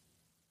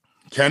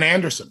 Ken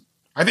Anderson.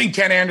 I think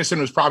Ken Anderson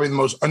was probably the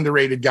most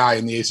underrated guy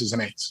in the Aces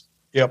and Eights.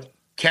 Yep.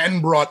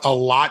 Ken brought a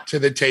lot to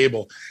the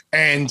table.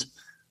 And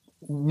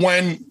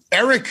when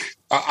Eric,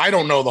 I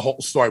don't know the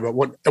whole story, but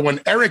when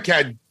Eric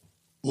had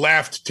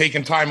left,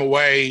 taken time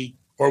away,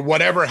 or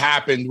whatever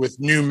happened with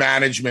new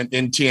management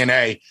in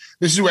TNA,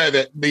 this is where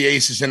the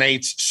Aces and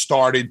Eights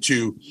started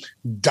to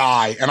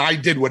die. And I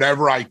did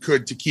whatever I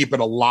could to keep it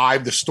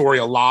alive, the story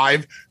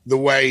alive, the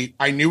way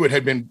I knew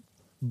it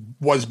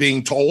was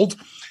being told.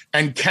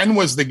 And Ken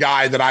was the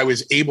guy that I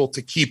was able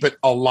to keep it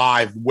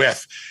alive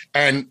with.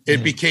 And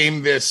it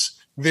became this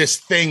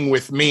thing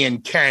with me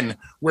and Ken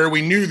where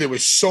we knew there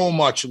was so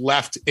much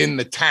left in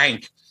the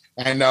tank.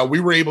 And we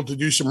were able to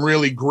do some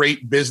really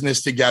great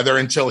business together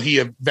until he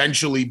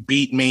eventually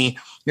beat me,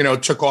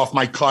 took off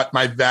my cut,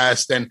 my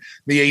vest, and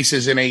the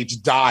Aces and Eights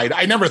died.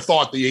 I never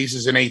thought the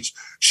Aces and Eights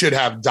should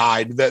have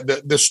died.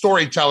 The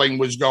storytelling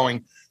was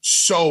going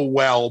so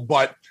well,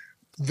 but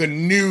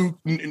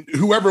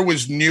whoever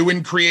was new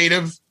and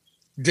creative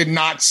did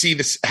not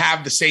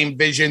have the same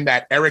vision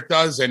that Eric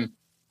does. And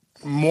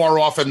more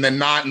often than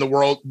not in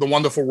the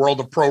wonderful world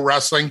of pro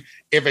wrestling,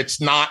 if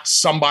it's not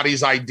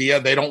somebody's idea,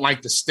 they don't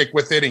like to stick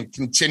with it and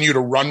continue to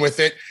run with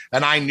it.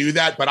 And I knew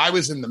that, but I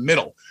was in the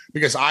middle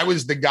because I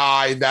was the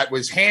guy that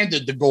was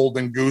handed the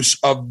golden goose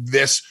of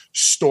this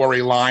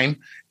storyline.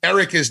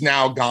 Eric is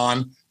now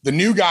gone. The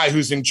new guy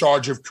who's in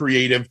charge of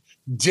creative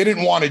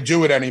didn't want to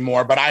do it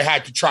anymore, but I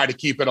had to try to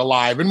keep it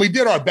alive. And we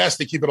did our best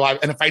to keep it alive.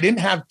 And if I didn't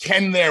have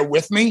Ken there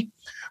with me,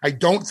 I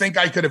don't think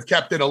I could have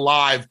kept it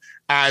alive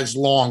as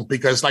long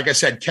because, like I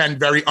said, Ken,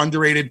 very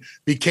underrated,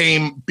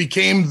 became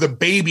the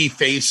baby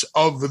face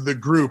of the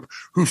group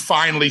who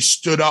finally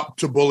stood up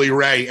to Bully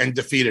Ray and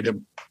defeated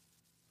him.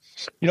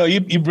 You know,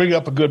 you bring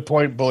up a good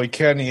point, Bully.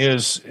 Ken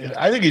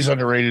I think he's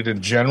underrated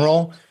in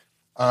general.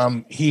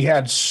 He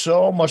had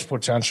so much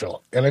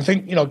potential. And I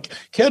think,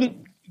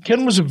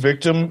 Ken was a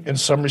victim in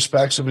some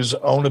respects of his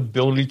own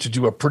ability to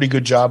do a pretty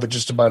good job at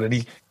just about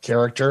any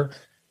character.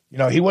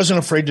 He wasn't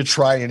afraid to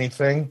try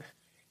anything.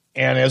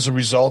 And as a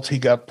result, he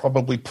got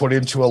probably put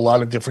into a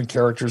lot of different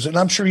characters. And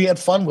I'm sure he had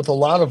fun with a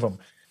lot of them.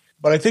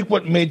 But I think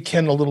what made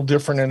Ken a little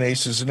different in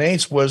Aces and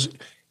Eights was,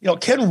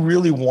 Ken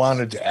really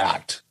wanted to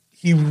act.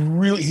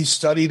 He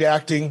studied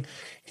acting.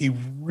 He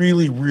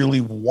really,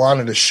 really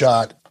wanted a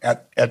shot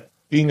at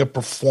being a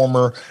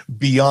performer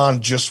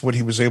beyond just what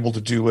he was able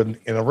to do in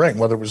a ring,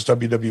 whether it was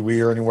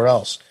WWE or anywhere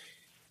else.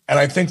 And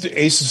I think the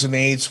Aces and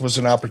Eights was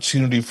an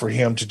opportunity for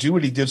him to do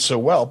what he did so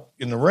well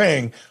in the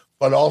ring,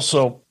 but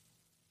also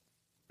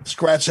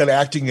scratch that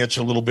acting itch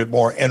a little bit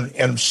more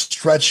and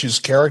stretch his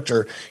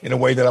character in a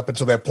way that up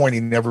until that point, he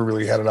never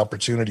really had an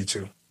opportunity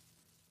to.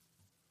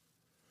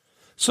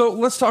 So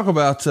let's talk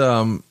about,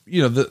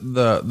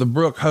 the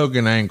Brooke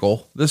Hogan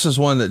angle. This is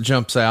one that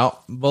jumps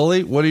out.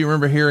 Bully, what do you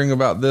remember hearing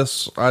about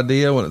this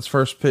idea when it's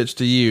first pitched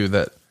to you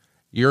that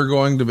you're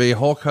going to be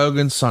Hulk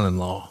Hogan's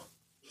son-in-law?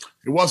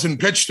 It wasn't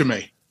pitched to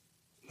me.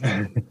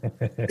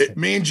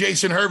 Me and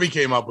Jason Hervey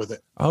came up with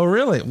it. Oh,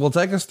 really? Well,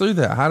 take us through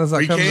that. How does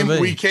that come to be?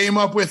 We came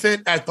up with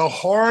it at the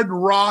Hard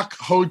Rock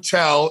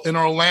Hotel in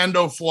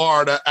Orlando,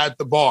 Florida at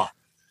the bar.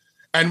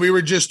 And we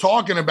were just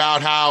talking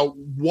about how,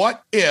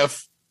 what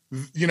if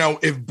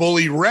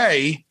Bully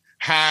Ray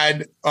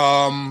had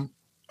a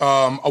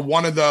member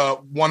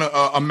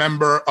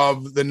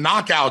of the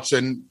Knockouts,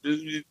 and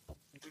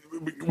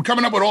we're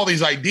coming up with all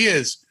these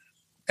ideas.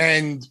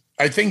 And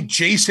I think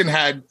Jason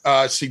had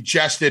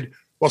suggested,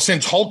 well,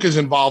 since Hulk is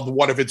involved,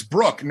 what if it's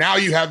Brooke? Now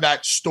you have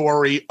that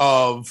story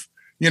of,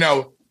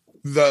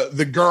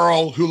 the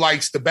girl who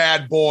likes the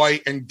bad boy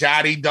and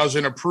daddy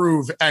doesn't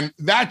approve. And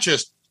that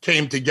just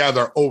came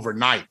together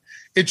overnight.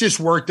 It just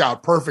worked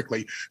out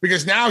perfectly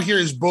because now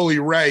here's Bully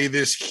Ray,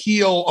 this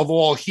heel of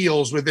all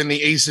heels within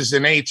the Aces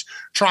and Eights,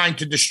 trying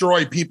to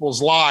destroy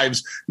people's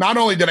lives. Not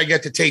only did I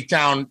get to take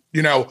down,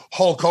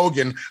 Hulk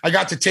Hogan, I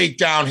got to take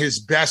down his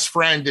best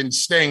friend in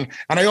Sting.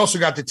 And I also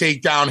got to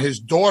take down his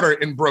daughter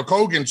in Brooke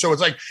Hogan. So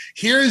it's like,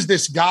 here's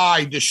this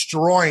guy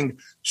destroying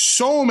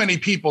so many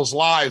people's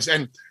lives.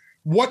 And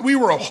what we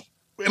were,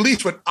 at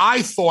least what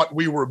I thought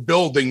we were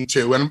building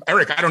to, and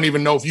Eric, I don't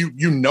even know if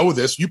you know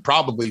this, you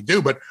probably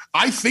do, but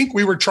I think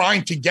we were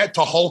trying to get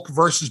to Hulk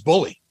versus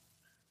Bully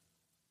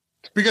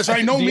because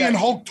I know me and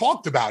Hulk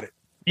talked about it.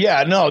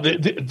 Yeah, no,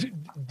 the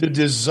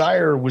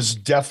desire was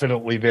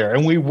definitely there,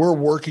 and we were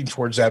working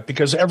towards that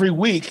because every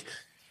week,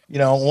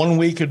 1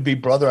 week could be,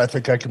 brother, I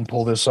think I can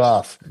pull this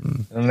off,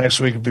 and the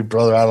next week would be,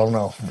 brother, I don't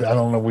know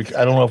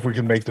if we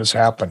can make this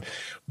happen.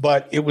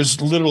 But it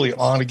was literally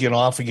on again,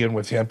 off again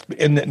with him.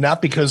 And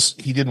not because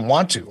he didn't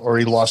want to or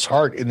he lost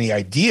heart in the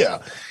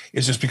idea.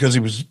 It's just because he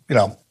was,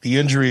 the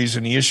injuries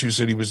and the issues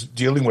that he was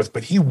dealing with.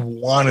 But he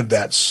wanted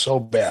that so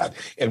bad.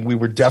 And we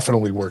were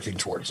definitely working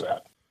towards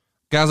that.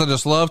 Guys, I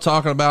just love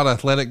talking about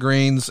Athletic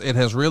Greens. It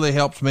has really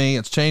helped me.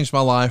 It's changed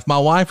my life. My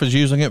wife was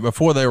using it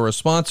before they were a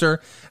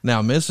sponsor.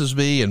 Now Mrs.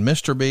 B and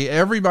Mr. B,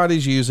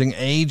 everybody's using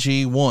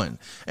AG1.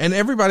 And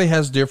everybody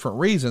has different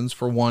reasons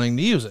for wanting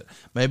to use it.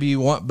 Maybe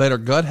you want better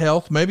gut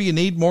health. Maybe you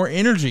need more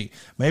energy.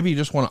 Maybe you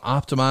just want to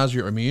optimize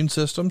your immune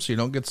system so you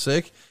don't get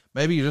sick.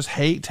 Maybe you just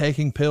hate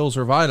taking pills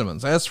or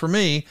vitamins. As for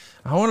me,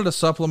 I wanted a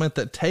supplement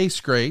that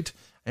tastes great,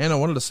 and I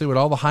wanted to see what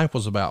all the hype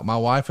was about. My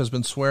wife has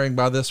been swearing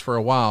by this for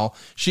a while.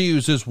 She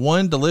uses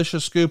one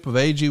delicious scoop of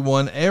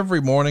AG1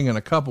 every morning in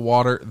a cup of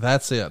water.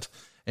 That's it.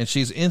 And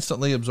she's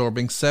instantly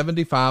absorbing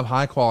 75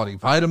 high-quality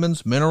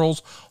vitamins,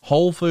 minerals,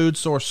 whole food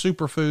source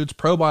superfoods,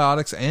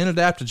 probiotics, and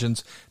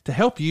adaptogens to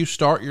help you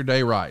start your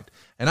day right.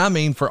 And I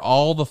mean for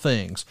all the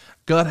things: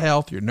 gut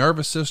health, your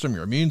nervous system,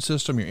 your immune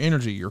system, your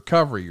energy, your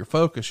recovery, your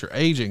focus, your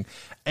aging.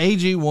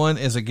 AG1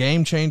 is a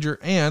game changer,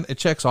 and it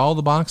checks all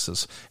the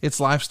boxes.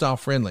 It's lifestyle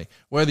friendly.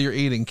 Whether you're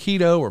eating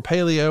keto or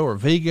paleo or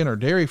vegan or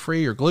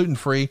dairy-free or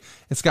gluten-free,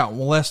 it's got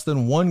less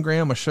than 1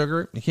 gram of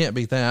sugar. You can't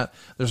beat that.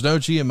 There's no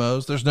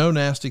GMOs. There's no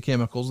nasty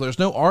chemicals. There's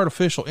no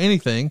artificial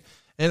anything.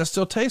 And it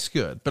still tastes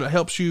good, but it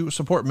helps you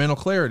support mental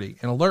clarity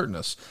and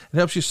alertness. It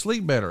helps you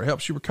sleep better. It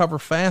helps you recover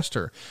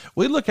faster.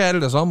 We look at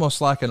it as almost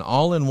like an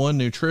all-in-one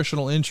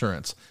nutritional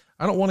insurance.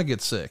 I don't want to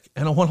get sick,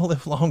 and I want to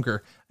live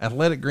longer.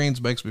 Athletic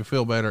Greens makes me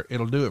feel better.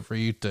 It'll do it for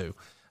you too.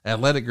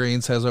 Athletic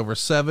Greens has over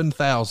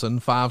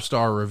 7,000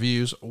 5-star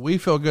reviews. We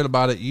feel good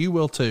about it. You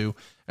will too.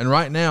 And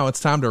right now,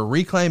 it's time to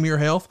reclaim your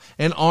health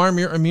and arm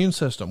your immune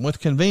system with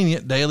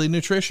convenient daily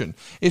nutrition.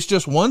 It's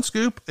just 1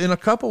 scoop in a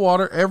cup of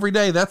water every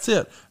day. That's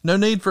it. No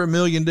need for a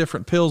million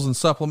different pills and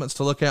supplements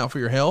to look out for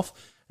your health.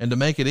 And to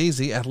make it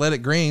easy,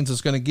 Athletic Greens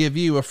is going to give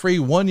you a free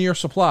 1-year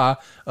supply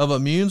of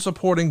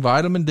immune-supporting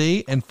vitamin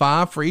D and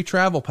 5 free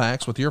travel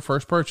packs with your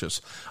first purchase.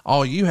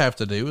 All you have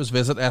to do is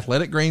visit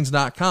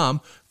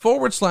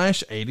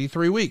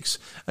athleticgreens.com/83 weeks.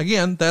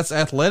 Again, that's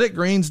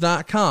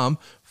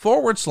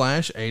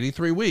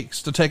athleticgreens.com/83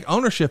 weeks to take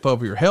ownership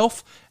over your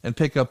health and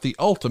pick up the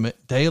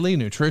ultimate daily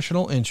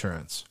nutritional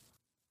insurance.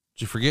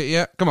 Did you forget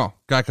yet? Come on,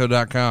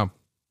 Geico.com.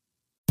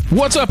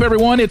 What's up,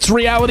 everyone? It's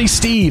Reality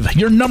Steve,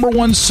 your number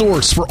one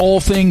source for all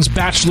things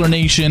Bachelor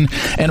Nation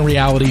and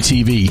reality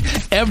TV.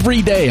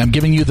 Every day, I'm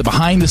giving you the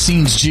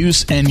behind-the-scenes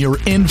juice and your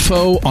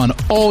info on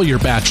all your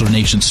Bachelor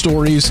Nation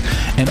stories,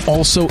 and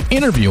also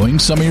interviewing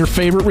some of your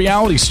favorite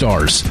reality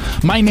stars.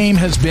 My name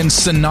has been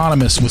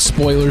synonymous with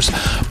spoilers,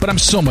 but I'm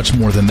so much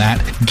more than that.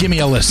 Give me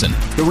a listen.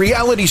 The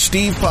Reality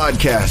Steve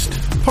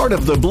Podcast, part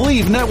of the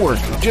Believe Network.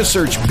 Just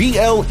search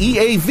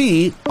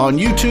BLEAV on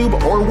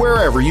YouTube or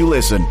wherever you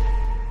listen.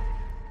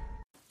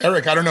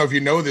 Eric, I don't know if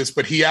you know this,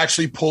 but he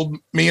actually pulled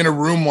me in a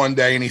room one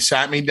day and he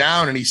sat me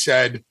down and he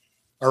said,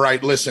 all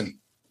right, listen,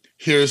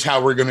 here's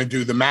how we're going to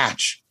do the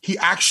match. He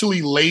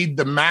actually laid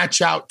the match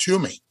out to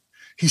me.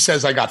 He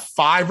says, I got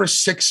 5 or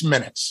 6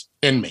 minutes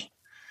in me.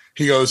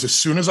 He goes, as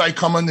soon as I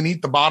come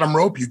underneath the bottom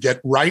rope, you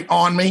get right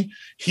on me.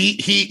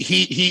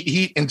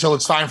 He, until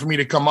it's time for me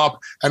to come up,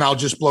 and I'll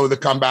just blow the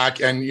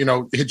comeback and,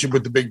 hit you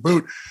with the big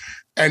boot.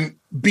 And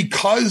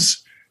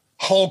because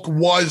Hulk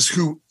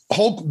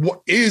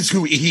is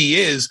who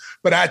he is,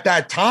 but at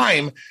that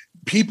time,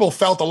 people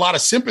felt a lot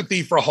of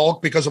sympathy for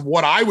Hulk because of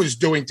what I was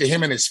doing to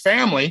him and his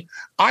family.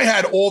 I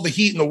had all the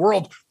heat in the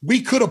world.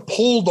 We could have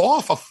pulled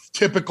off a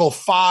typical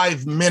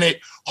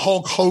 5-minute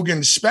Hulk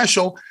Hogan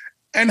special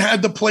and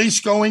had the place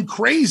going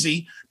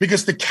crazy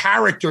because the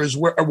characters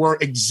were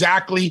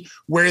exactly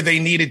where they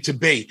needed to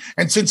be.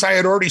 And since I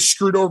had already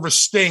screwed over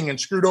Sting and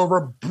screwed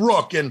over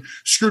Brooke and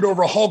screwed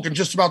over Hulk and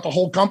just about the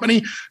whole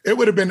company, it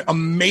would have been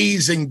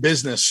amazing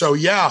business. So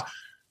yeah,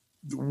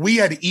 we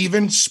had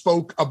even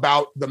spoke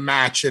about the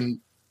match, and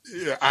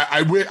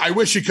I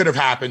wish it could have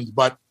happened,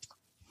 but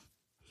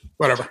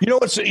whatever.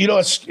 What's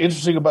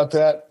interesting about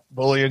that,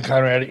 Bully and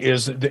Conrad,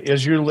 is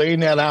as you're laying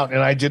that out,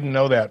 and I didn't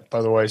know that,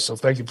 by the way, so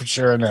thank you for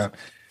sharing that.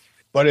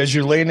 But as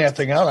you're laying that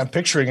thing out, I'm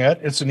picturing it.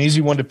 It's an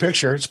easy one to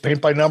picture. It's paint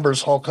by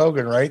numbers, Hulk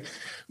Hogan, right?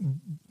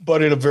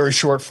 But in a very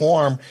short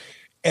form.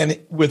 And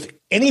with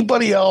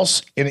anybody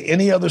else in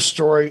any other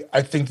story,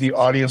 I think the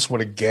audience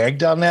would have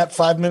gagged on that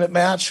 5-minute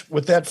match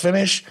with that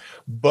finish.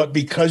 But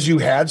because you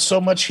had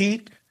so much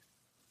heat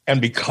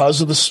and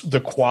because of the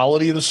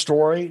quality of the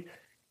story,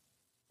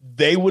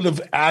 they would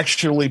have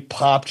actually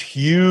popped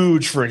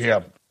huge for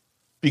him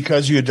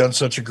because you had done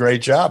such a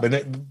great job.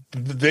 And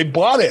they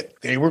bought it.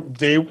 They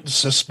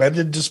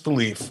suspended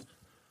disbelief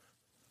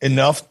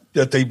enough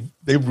that they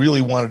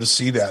really wanted to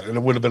see that, and it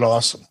would have been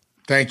awesome.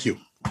 Thank you.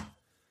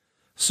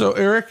 So,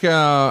 Eric,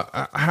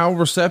 how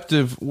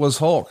receptive was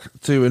Hulk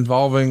to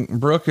involving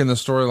Brooke in the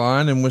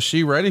storyline, and was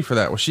she ready for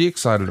that? Was she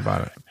excited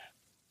about it?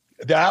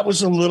 That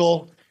was a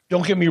little,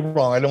 don't get me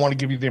wrong, I don't want to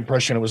give you the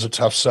impression it was a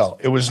tough sell.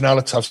 It was not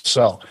a tough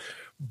sell,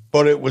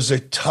 but it was a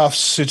tough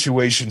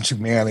situation to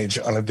manage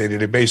on a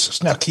day-to-day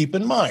basis. Now, keep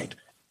in mind,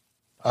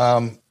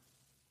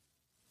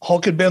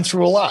 Hulk had been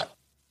through a lot.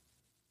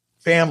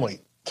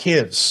 Family,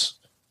 kids,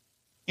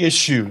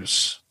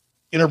 issues,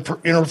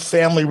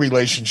 inter-family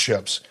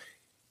relationships.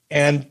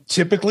 And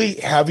typically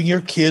having your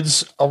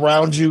kids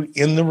around you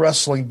in the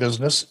wrestling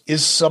business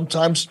is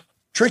sometimes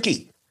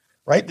tricky,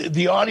 right?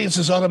 The audience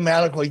is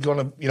automatically going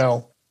to,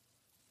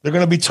 they're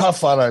going to be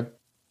tough on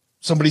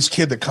somebody's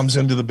kid that comes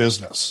into the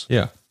business.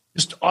 Yeah.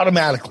 Just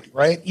automatically,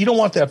 right? You don't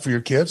want that for your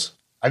kids.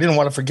 I didn't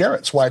want it for Garrett.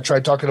 That's why I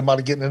tried talking about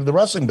it getting into the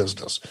wrestling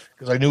business,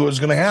 because I knew it was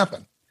going to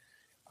happen.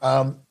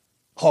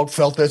 Hulk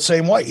felt that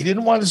same way. He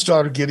didn't want his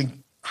daughter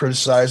getting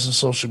criticized on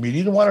social media.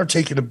 He didn't want her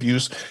taking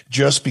abuse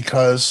just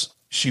because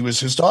she was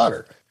his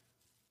daughter,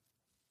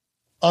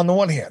 on the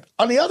one hand.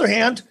 On the other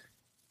hand,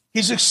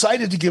 he's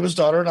excited to give his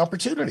daughter an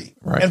opportunity.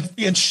 Right.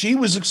 And she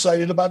was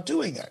excited about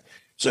doing it.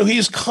 So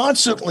he's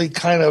constantly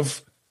kind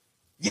of,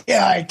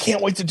 I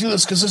can't wait to do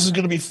this because this is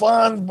going to be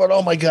fun. But,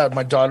 oh, my God,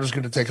 my daughter's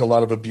going to take a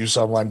lot of abuse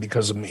online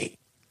because of me.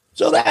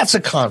 So that's a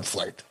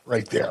conflict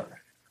right there.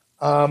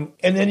 And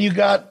then you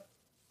got,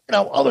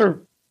 other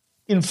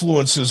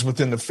influences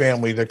within the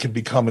family that could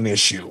become an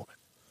issue.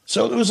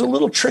 So it was a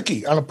little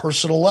tricky on a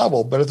personal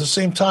level, but at the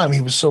same time,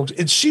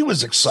 she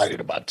was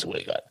excited about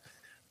doing it.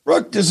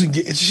 Brooke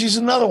she's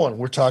another one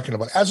we're talking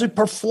about. As a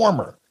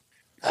performer,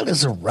 not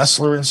as a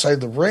wrestler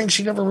inside the ring,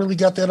 she never really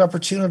got that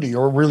opportunity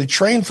or really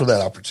trained for that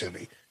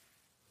opportunity.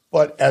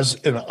 But as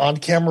an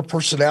on-camera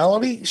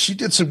personality, she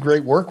did some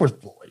great work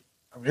with Bully.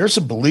 I mean, there's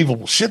some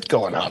believable shit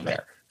going on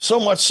there. So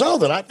much so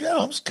that I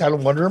was kind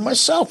of wondering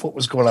myself what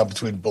was going on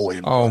between Bully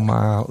and Brooke.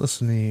 My,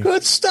 listen to you.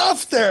 Good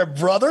stuff there,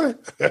 brother.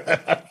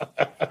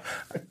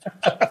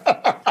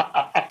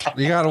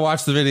 You got to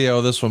watch the video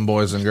of this one,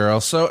 boys and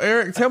girls. So,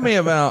 Eric, tell me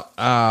about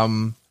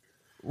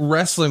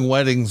wrestling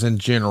weddings in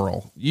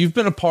general. You've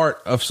been a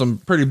part of some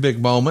pretty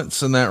big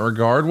moments in that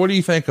regard. What do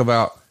you think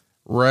about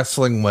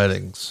wrestling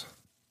weddings?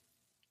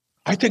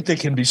 I think they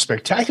can be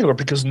spectacular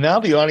because now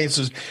the audience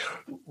is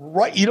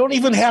right. You don't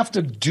even have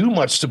to do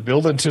much to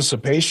build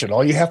anticipation.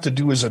 All you have to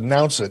do is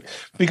announce it,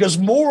 because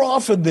more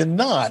often than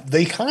not,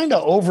 they kind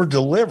of over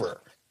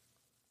deliver.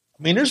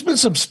 I mean, there's been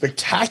some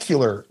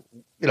spectacular,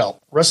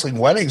 wrestling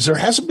weddings. There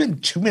hasn't been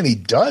too many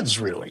duds,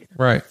 really.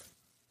 Right.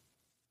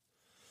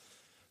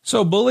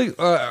 So Bully,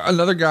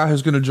 another guy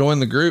who's going to join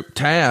the group,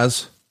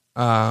 Taz.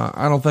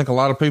 I don't think a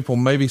lot of people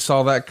maybe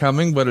saw that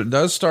coming, but it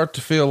does start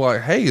to feel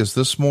like, hey, is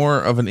this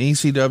more of an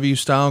ECW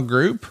style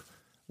group?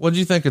 What did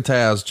you think of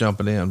Taz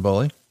jumping in,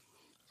 Bully?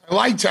 I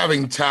liked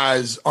having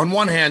Taz. On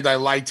one hand, I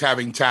liked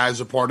having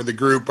Taz a part of the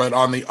group, but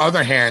on the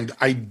other hand,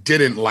 I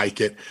didn't like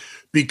it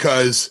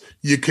because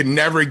you could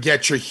never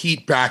get your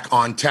heat back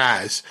on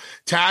Taz.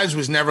 Taz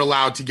was never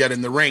allowed to get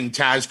in the ring.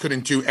 Taz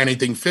couldn't do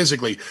anything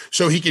physically.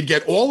 So he could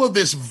get all of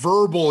this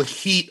verbal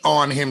heat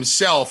on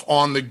himself,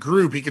 on the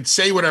group. He could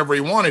say whatever he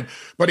wanted,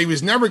 but he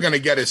was never going to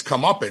get his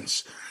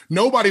comeuppance.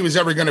 Nobody was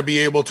ever going to be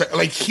able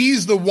to,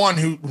 he's the one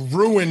who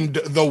ruined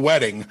the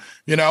wedding.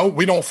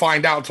 We don't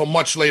find out until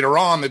much later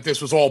on that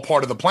this was all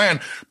part of the plan,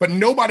 but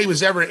nobody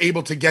was ever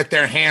able to get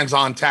their hands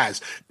on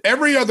Taz.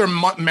 Every other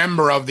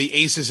member of the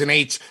Aces and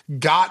Eights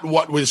got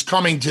what was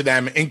coming to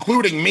them,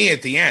 including me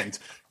at the end.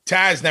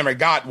 Taz never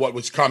got what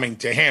was coming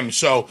to him.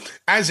 So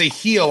as a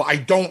heel, I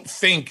don't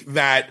think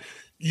that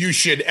you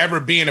should ever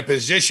be in a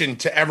position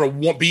to ever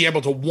be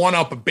able to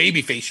one-up a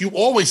babyface. You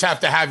always have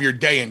to have your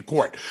day in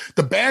court.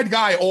 The bad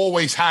guy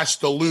always has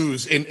to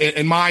lose,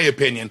 in my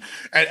opinion.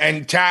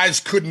 And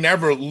Taz could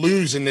never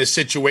lose in this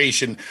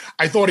situation.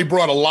 I thought he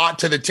brought a lot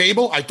to the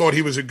table. I thought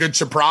he was a good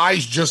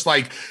surprise, just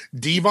like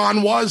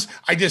Devon was.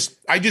 I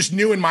just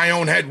knew in my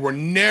own head we're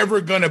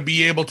never going to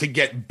be able to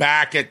get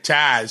back at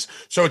Taz.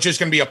 So it's just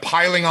going to be a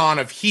piling on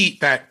of heat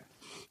that,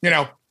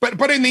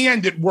 But in the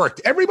end, it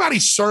worked. Everybody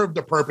served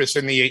a purpose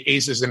in the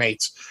Aces and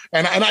Eights,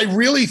 and I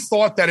really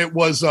thought that it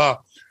was a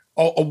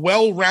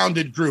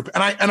well-rounded group.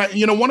 And I,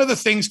 one of the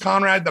things,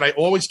 Conrad, that I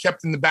always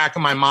kept in the back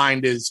of my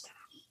mind is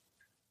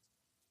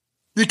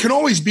there can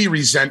always be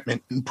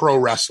resentment in pro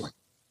wrestling.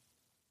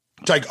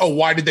 It's like, oh,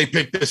 why did they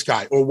pick this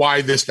guy, or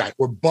why this guy,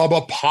 or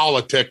Bubba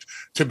politicked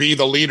to be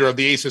the leader of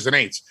the Aces and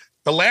Eights.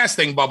 The last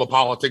thing Bubba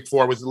politicked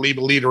for was the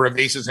leader of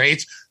Aces and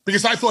Eights,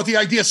 because I thought the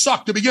idea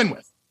sucked to begin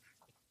with,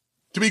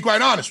 to be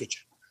quite honest with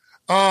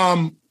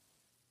you.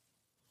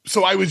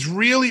 So I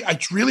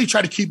really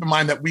try to keep in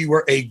mind that we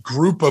were a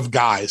group of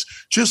guys,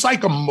 just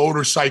like a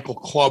motorcycle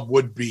club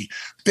would be.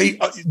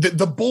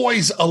 The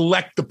boys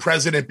elect the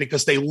president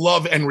because they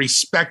love and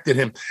respected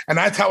him. And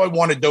that's how I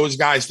wanted those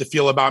guys to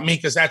feel about me,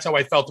 because that's how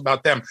I felt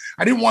about them.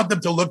 I didn't want them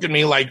to look at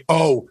me like,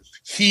 oh,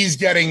 he's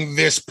getting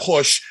this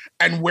push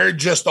and we're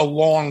just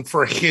along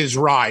for his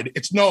ride.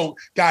 It's no,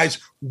 guys,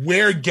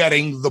 we're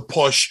getting the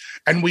push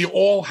and we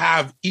all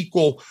have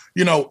equal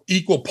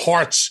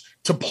parts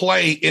to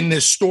play in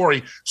this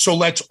story. So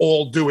let's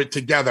all do it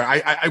together.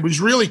 I was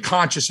really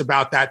conscious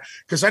about that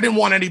because I didn't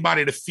want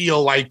anybody to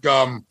feel like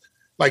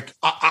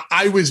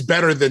I was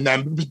better than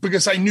them,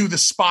 because I knew the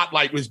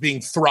spotlight was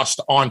being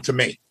thrust onto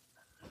me.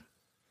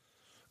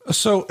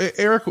 So,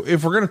 Eric,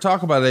 if we're going to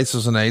talk about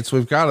Aces and Eights,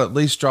 we've got to at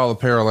least draw the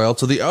parallel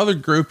to the other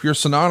group you're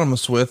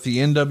synonymous with, the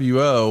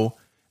NWO.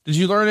 Did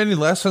you learn any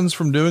lessons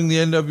from doing the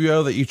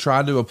NWO that you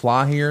tried to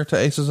apply here to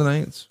Aces and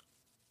Eights?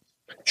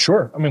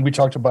 Sure. I mean, we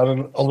talked about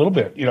it a little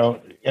bit.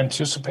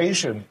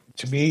 Anticipation.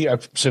 To me,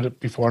 I've said it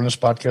before on this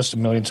podcast a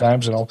million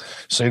times, and I'll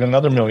say it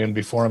another million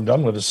before I'm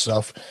done with this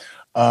stuff.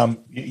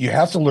 You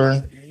have to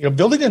learn,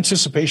 building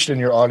anticipation in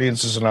your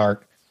audience is an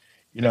art.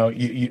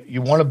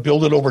 You want to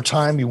build it over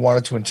time. You want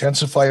it to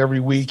intensify every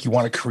week. You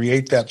want to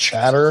create that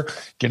chatter,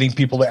 getting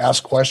people to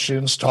ask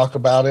questions, talk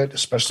about it,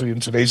 especially in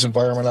today's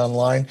environment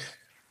online.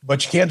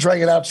 But you can't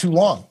drag it out too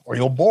long or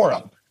you'll bore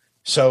them.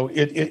 So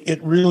it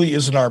really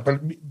is an art.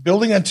 But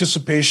building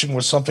anticipation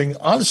was something,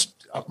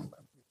 honest.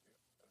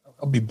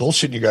 I'll be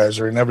bullshitting you guys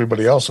or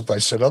everybody else if I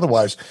said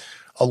otherwise.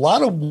 A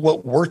lot of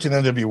what worked in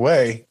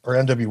NWA, or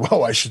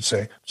NWO, I should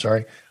say,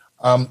 sorry,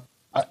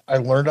 I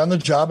learned on the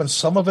job, and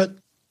some of it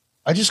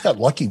I just got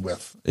lucky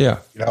with. Yeah.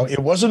 It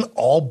wasn't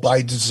all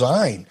by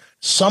design.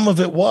 Some of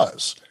it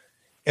was.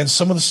 And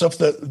some of the stuff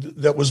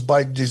that was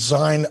by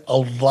design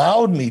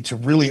allowed me to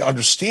really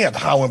understand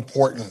how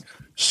important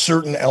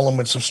certain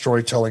elements of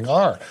storytelling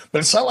are. But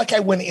it's not like I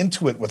went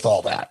into it with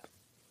all that.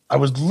 I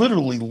was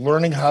literally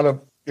learning how to,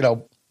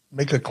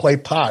 make a clay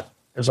pot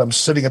as I'm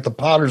sitting at the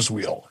potter's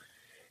wheel.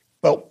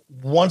 But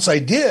once I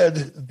did,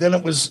 then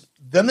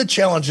the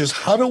challenge is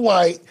how do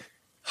I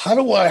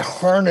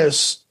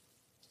harness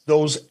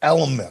those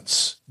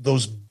elements,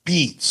 those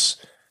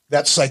beats,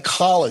 that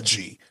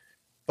psychology,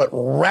 but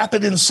wrap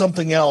it in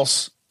something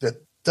else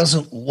that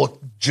doesn't look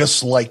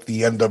just like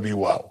the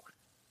NWO.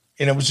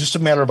 And it was just a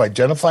matter of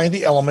identifying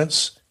the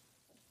elements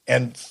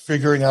and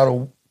figuring out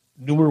a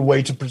newer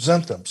way to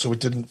present them so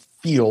it didn't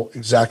feel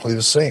exactly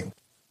the same.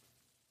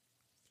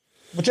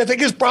 Which I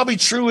think is probably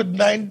true in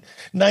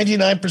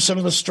 99%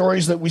 of the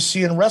stories that we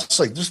see in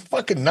wrestling. There's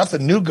fucking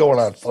nothing new going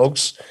on,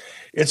 folks.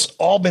 It's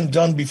all been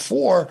done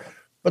before.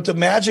 But the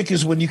magic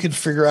is when you can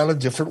figure out a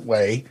different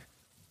way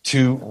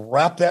to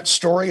wrap that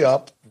story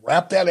up,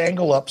 wrap that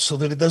angle up so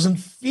that it doesn't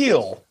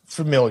feel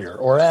familiar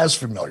or as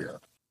familiar.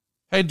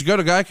 Hey, did you go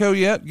to Geico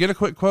yet? Get a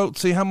quick quote,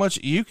 see how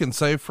much you can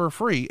save for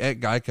free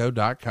at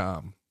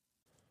geico.com.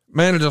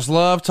 Man, I just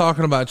love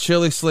talking about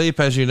Chili Sleep.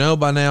 As you know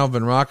by now, I've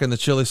been rocking the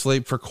Chili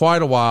Sleep for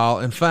quite a while.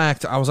 In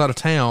fact, I was out of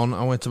town.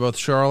 I went to both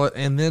Charlotte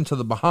and then to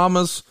the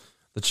Bahamas.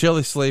 The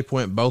Chili Sleep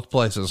went both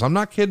places. I'm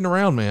not kidding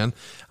around, man.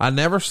 I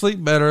never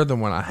sleep better than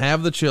when I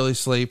have the Chili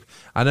Sleep.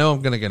 I know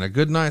I'm going to get a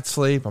good night's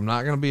sleep. I'm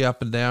not going to be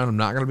up and down. I'm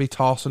not going to be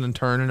tossing and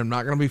turning. I'm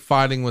not going to be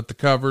fighting with the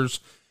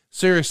covers.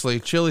 Seriously,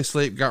 Chili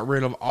Sleep got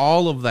rid of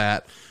all of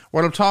that.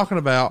 What I'm talking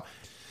about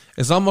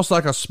is almost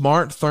like a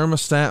smart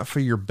thermostat for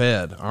your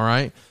bed, all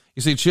right?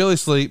 You see, Chili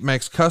Sleep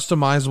makes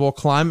customizable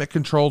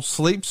climate-controlled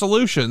sleep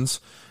solutions,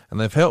 and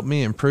they've helped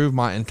me improve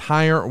my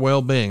entire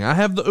well-being. I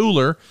have the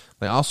Ooler.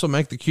 They also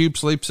make the Cube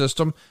Sleep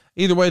System.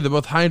 Either way, they're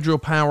both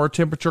hydro-powered,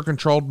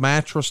 temperature-controlled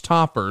mattress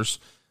toppers.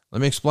 Let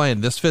me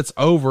explain. This fits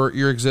over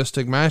your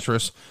existing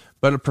mattress,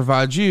 but it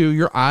provides you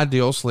your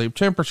ideal sleep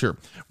temperature.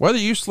 Whether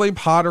you sleep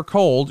hot or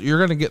cold, you're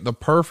going to get the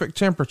perfect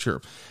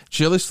temperature.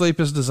 Chili Sleep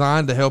is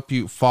designed to help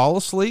you fall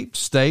asleep,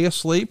 stay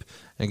asleep,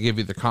 and give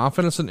you the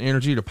confidence and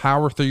energy to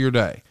power through your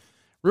day.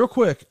 Real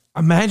quick,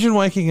 imagine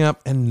waking up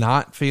and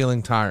not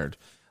feeling tired.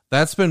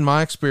 That's been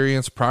my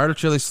experience prior to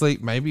Chili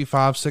Sleep, maybe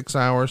 5-6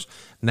 hours.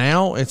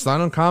 Now it's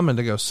not uncommon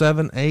to go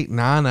 7, 8,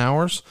 9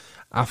 hours.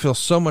 I feel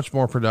so much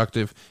more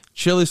productive.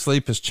 Chili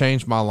Sleep has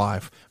changed my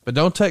life, but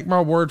don't take my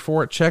word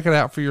for it. Check it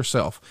out for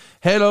yourself.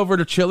 Head over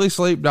to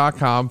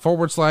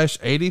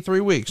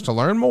chilisleep.com/83 weeks to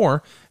learn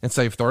more and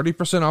save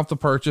 30% off the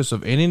purchase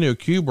of any new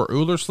Cube or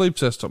Ooler sleep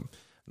system.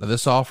 Now,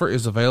 this offer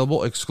is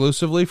available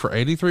exclusively for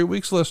 83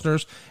 weeks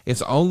listeners.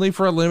 It's only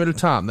for a limited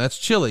time. That's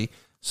Chili,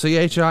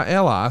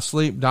 CHILI,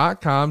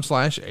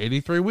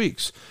 sleep.com/83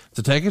 weeks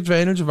to take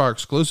advantage of our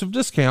exclusive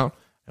discount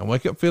and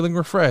wake up feeling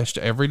refreshed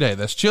every day.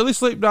 That's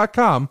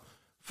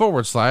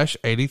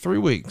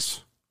chilisleep.com/83 weeks.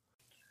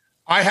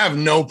 I have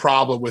no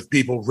problem with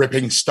people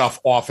ripping stuff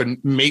off but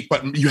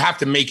you have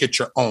to make it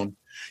your own.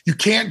 You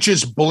can't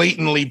just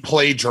blatantly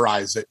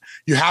plagiarize it.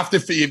 You have to,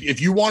 if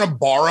you want to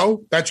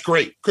borrow, that's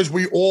great, because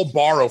we all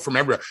borrow from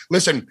everywhere.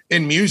 Listen,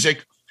 in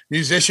music,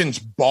 musicians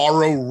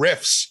borrow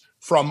riffs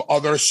from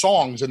other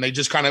songs and they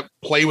just kind of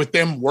play with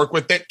them, work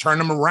with it, turn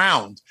them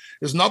around.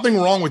 There's nothing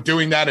wrong with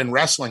doing that in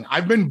wrestling.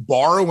 I've been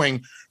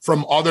borrowing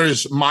from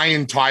others my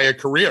entire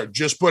career,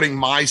 just putting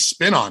my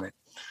spin on it.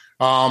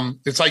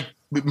 It's like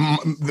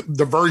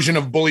the version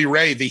of Bully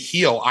Ray, the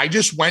heel. I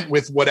just went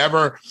with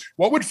whatever.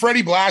 What would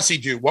Freddie Blassie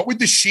do? What would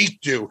the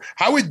Sheik do?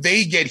 How would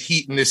they get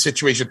heat in this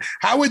situation?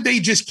 How would they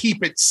just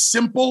keep it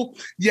simple,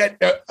 yet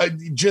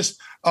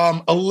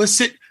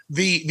elicit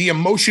the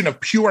emotion of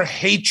pure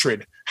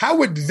hatred? How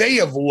would they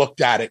have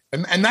looked at it?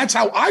 And that's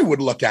how I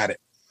would look at it.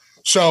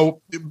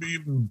 So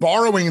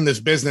borrowing in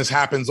this business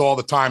happens all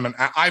the time, and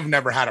I've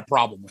never had a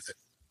problem with it.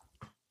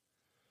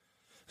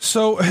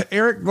 So,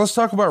 Eric, let's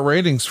talk about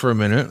ratings for a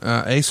minute.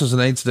 Aces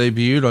and Eights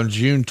debuted on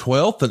June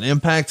 12th, and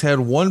Impact had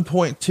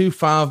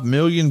 1.25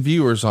 million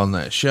viewers on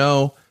that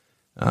show.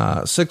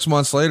 6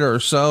 months later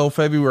or so,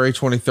 February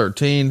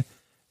 2013,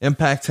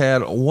 Impact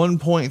had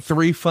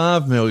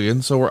 1.35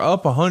 million. So we're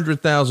up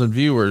 100,000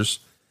 viewers.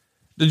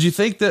 Did you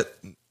think that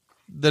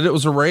it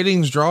was a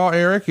ratings draw,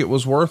 Eric? It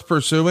was worth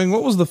pursuing?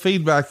 What was the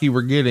feedback you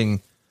were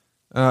getting,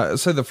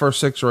 say the first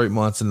 6 or 8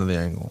 months into the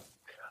angle?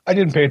 I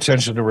didn't pay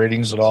attention to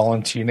ratings at all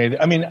on TNA.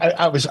 I mean,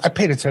 I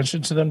paid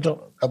attention to them.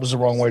 That was the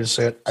wrong way to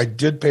say it. I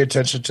did pay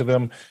attention to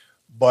them,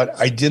 but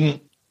I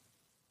didn't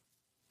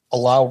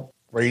allow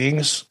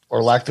ratings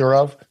or lack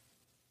thereof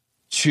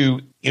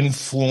to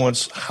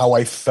influence how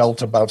I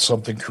felt about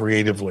something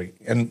creatively.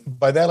 And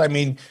by that, I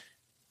mean,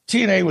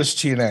 TNA was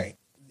TNA.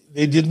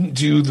 They didn't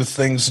do the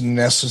things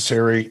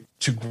necessary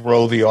to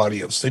grow the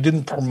audience. They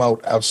didn't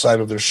promote outside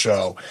of their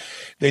show.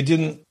 They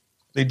didn't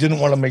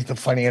want to make the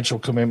financial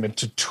commitment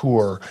to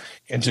tour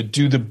and to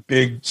do the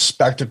big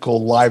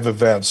spectacle live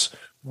events,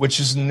 which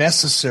is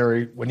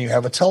necessary when you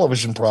have a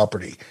television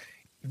property.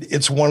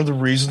 It's one of the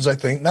reasons, I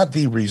think, not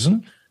the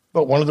reason,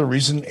 but one of the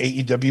reasons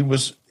AEW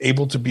was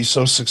able to be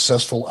so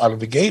successful out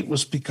of the gate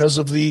was because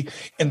of the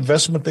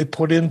investment they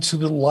put into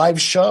the live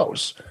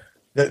shows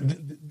that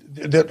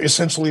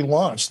essentially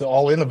launched. The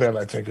All In event,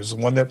 I think, is the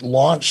one that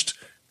launched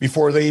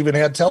before they even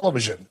had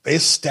television. They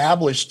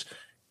established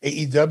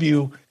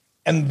AEW,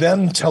 and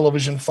then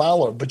television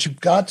followed. But you've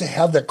got to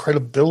have that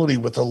credibility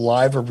with a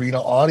live arena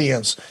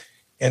audience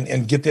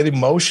and get that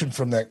emotion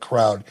from that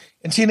crowd.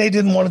 And TNA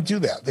didn't want to do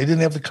that. They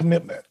didn't have the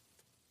commitment.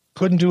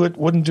 Couldn't do it,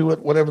 wouldn't do it,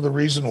 whatever the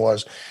reason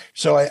was.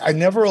 So I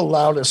never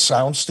allowed a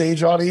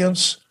soundstage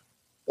audience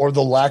or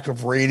the lack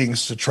of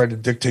ratings to try to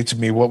dictate to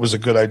me what was a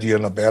good idea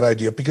and a bad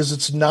idea, because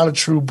it's not a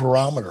true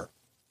barometer.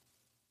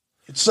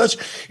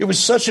 It was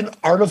such an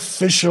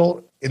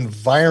artificial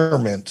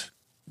environment,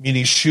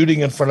 meaning shooting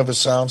in front of a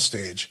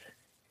soundstage.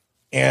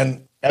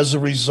 And As a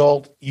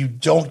result, you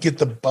don't get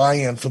the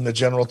buy-in from the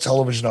general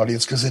television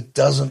audience because it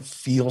doesn't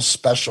feel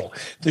special.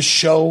 The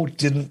show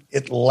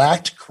it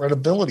lacked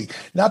credibility,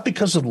 not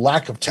because of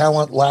lack of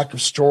talent, lack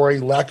of story,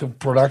 lack of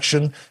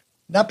production,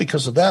 not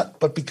because of that,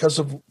 but because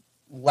of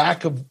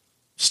lack of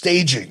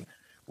staging,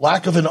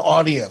 lack of an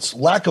audience,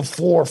 lack of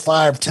 4,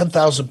 5,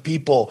 10,000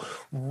 people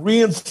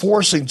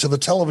reinforcing to the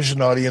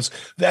television audience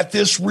that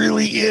this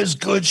really is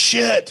good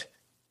shit.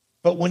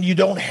 But when you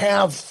don't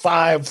have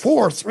 5,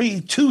 4, 3,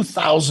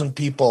 2,000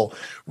 people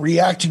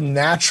reacting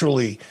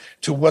naturally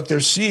to what they're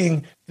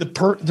seeing,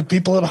 the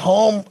people at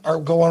home are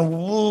going,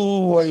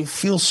 "Ooh, I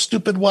feel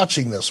stupid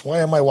watching this. Why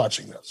am I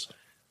watching this?"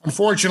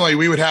 Unfortunately,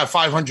 we would have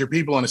 500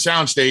 people on a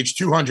soundstage.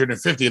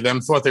 250 of them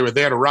thought they were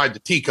there to ride the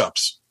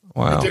teacups.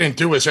 Wow. It didn't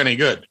do us any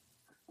good.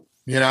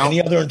 You know,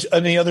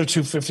 any other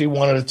 250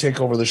 wanted to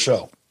take over the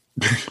show.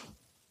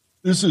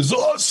 This is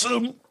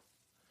awesome.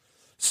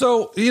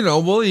 So,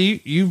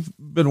 Willie, you've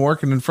been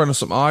working in front of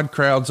some odd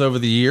crowds over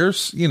the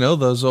years,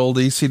 those old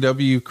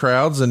ECW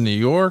crowds in New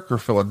York or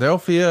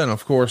Philadelphia. And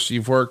of course,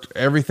 you've worked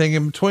everything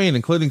in between,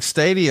 including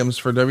stadiums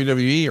for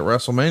WWE at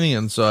WrestleMania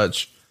and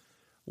such.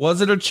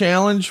 Was it a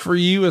challenge for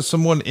you as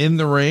someone in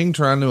the ring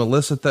trying to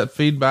elicit that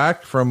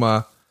feedback from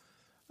a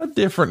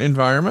different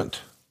environment?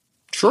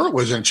 Sure, it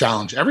was a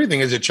challenge. Everything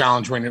is a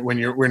challenge when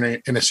you're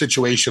in a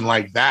situation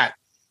like that.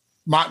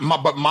 But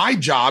my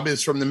job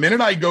is from the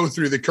minute I go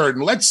through the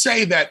curtain, let's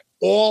say there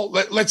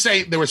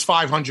was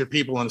 500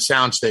 people on the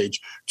soundstage,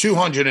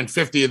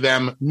 250 of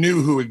them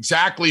knew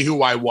exactly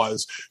who I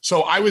was.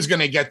 So I was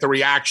going to get the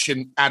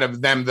reaction out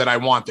of them that I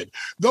wanted.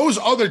 Those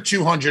other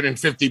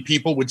 250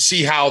 people would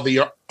see how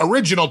the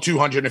original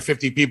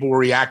 250 people were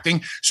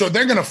reacting. So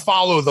they're going to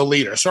follow the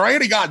leader. So I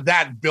already got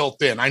that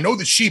built in. I know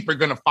the sheep are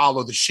going to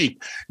follow the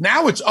sheep.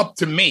 Now it's up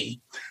to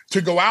me to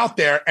go out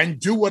there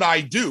and do what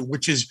I do,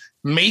 which is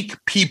make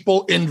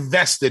people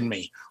invest in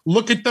me,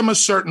 look at them a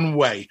certain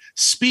way,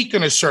 speak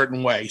in a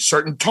certain way,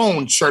 certain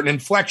tone, certain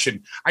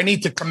inflection. I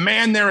need to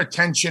command their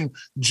attention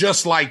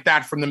just like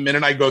that from the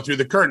minute I go through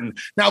the curtain.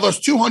 Now, those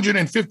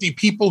 250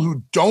 people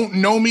who don't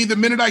know me the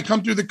minute I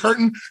come through the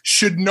curtain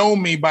should know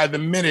me by the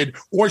minute,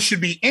 or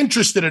should be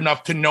interested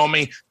enough to know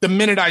me the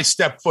minute I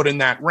step foot in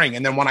that ring.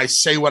 And then when I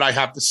say what I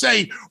have to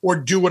say or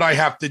do what I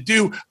have to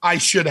do, I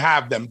should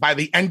have them. By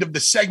the end of the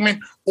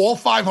segment, all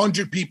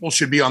 500 people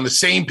should be on the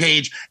same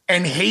page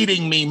and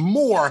hating me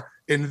more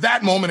in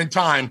that moment in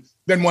time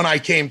than when I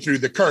came through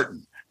the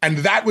curtain. And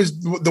that was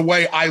the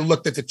way I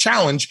looked at the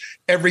challenge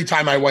every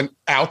time I went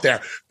out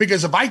there.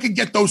 Because if I could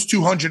get those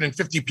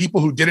 250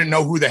 people who didn't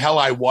know who the hell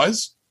I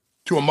was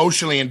to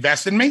emotionally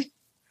invest in me,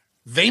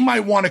 they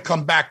might want to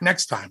come back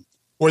next time.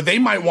 Or they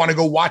might want to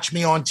go watch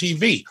me on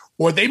TV.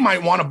 Or they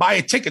might want to buy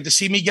a ticket to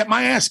see me get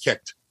my ass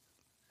kicked.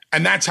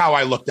 And that's how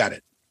I looked at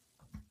it.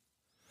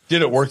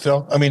 Did it work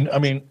though? I've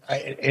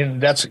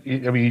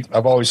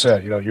always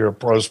said, you're a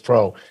pro's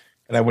pro,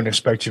 and I wouldn't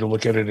expect you to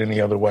look at it any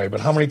other way.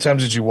 But how many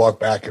times did you walk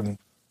back and,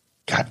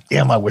 God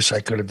damn, I wish I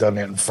could have done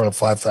that in front of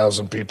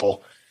 5,000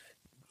 people?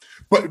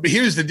 But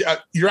here's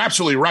you're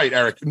absolutely right,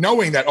 Eric.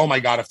 Knowing that, oh my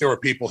God, if there were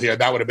people here,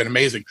 that would have been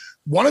amazing.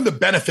 One of the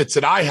benefits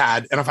that I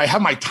had, and if I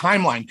have my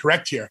timeline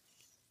correct here,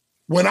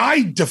 when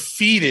I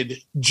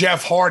defeated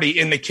Jeff Hardy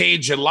in the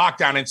cage at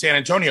Lockdown in San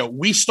Antonio,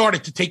 we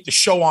started to take the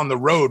show on the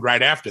road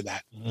right after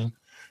that. Mm-hmm.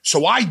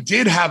 So I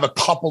did have a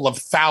couple of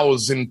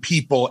thousand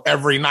people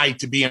every night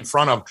to be in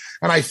front of.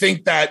 And I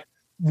think that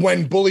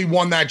when Bully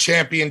won that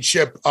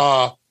championship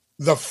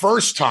the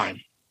first time,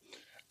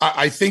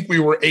 I think we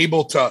were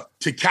able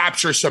to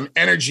capture some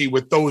energy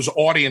with those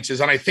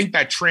audiences. And I think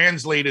that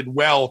translated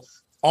well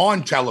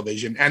on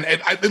television. And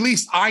at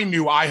least I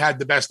knew I had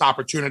the best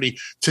opportunity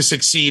to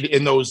succeed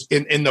in those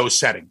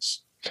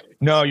settings.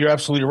 No, you're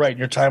absolutely right.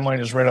 Your timeline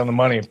is right on the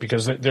money,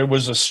 because there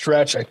was a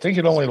stretch. I think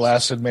it only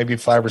lasted maybe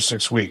 5 or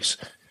 6 weeks.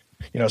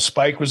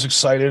 Spike was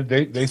excited.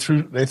 They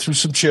threw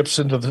some chips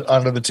onto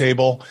the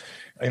table.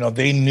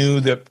 They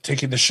knew that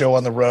taking the show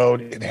on the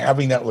road and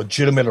having that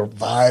legitimate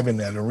vibe and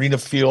that arena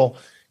feel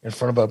in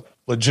front of a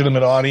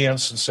legitimate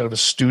audience instead of a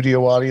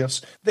studio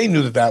audience, they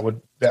knew that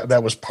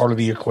was part of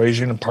the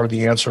equation and part of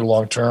the answer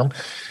long term.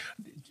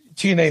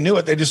 TNA knew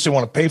it. They just didn't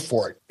want to pay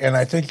for it. And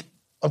I think,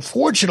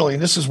 unfortunately,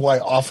 and this is why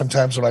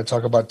oftentimes when I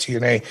talk about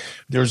TNA,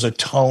 there's a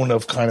tone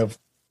of kind of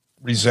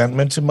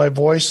resentment in my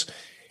voice.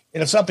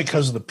 And it's not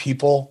because of the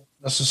people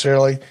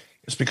necessarily.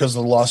 It's because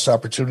of the lost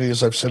opportunity,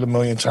 as I've said a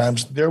million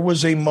times. There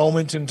was a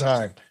moment in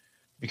time,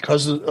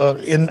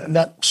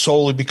 not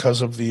solely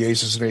because of the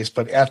Aces and Eights,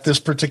 but at this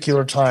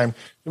particular time,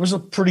 there was a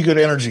pretty good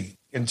energy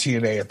in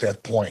TNA at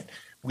that point.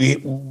 We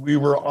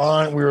were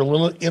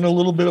in a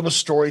little bit of a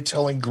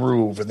storytelling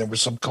groove, and there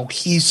was some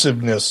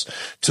cohesiveness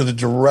to the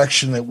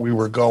direction that we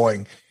were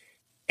going,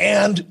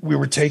 and we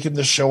were taking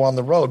the show on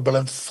the road. But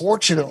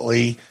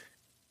unfortunately,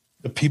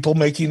 the people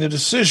making the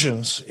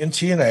decisions in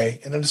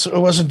TNA, and it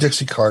wasn't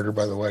Dixie Carter,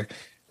 by the way,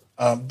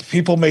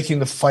 people making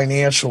the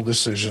financial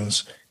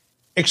decisions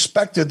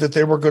expected that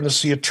they were going to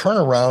see a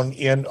turnaround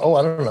in,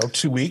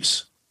 2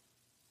 weeks.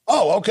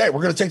 Oh, okay,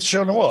 we're going to take the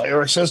show on the road.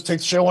 Eric says take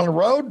the show on the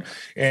road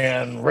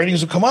and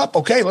ratings will come up.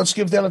 Okay, let's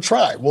give that a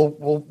try.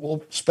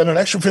 We'll spend an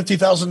extra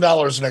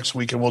 $50,000 next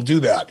week and we'll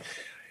do that.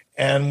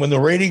 And when the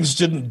ratings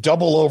didn't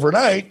double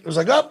overnight, it was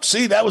like, oh,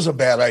 see, that was a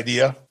bad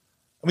idea.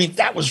 I mean,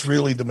 that was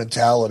really the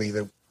mentality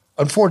that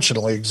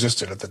unfortunately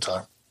existed at the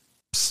time.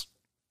 Psst.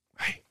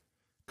 Hey,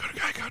 go to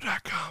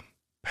geico.com.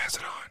 Pass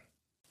it on.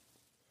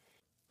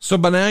 So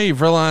by now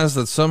you've realized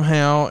that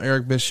somehow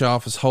Eric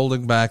Bischoff is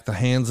holding back the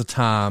hands of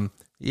time.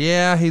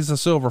 Yeah, he's a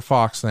silver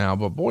fox now,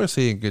 but boy, is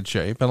he in good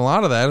shape. And a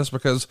lot of that is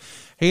because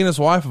he and his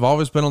wife have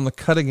always been on the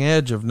cutting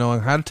edge of knowing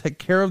how to take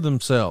care of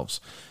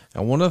themselves.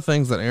 And one of the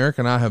things that Eric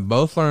and I have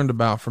both learned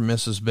about from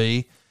Mrs.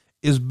 B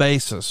is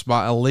Basis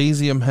by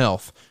Elysium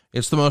Health.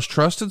 It's the most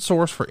trusted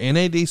source for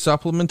NAD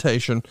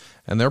supplementation,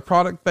 and their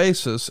product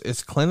Basis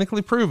is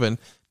clinically proven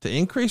to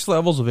increase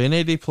levels of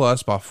NAD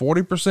plus by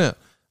 40%,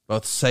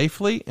 both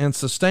safely and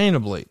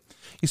sustainably.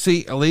 You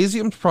see,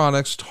 Elysium's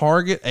products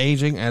target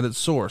aging at its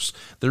source.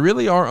 They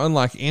really are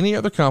unlike any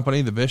other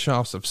company the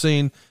Bischoffs have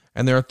seen,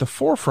 and they're at the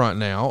forefront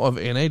now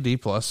of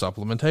NAD plus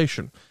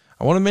supplementation.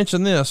 I want to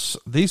mention this.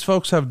 These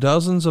folks have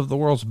dozens of the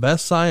world's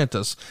best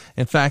scientists.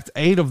 In fact,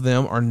 8 of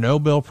them are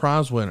Nobel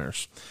Prize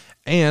winners.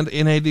 And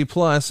NAD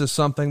plus is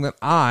something that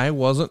I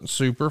wasn't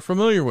super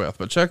familiar with.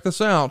 But check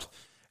this out.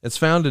 It's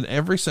found in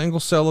every single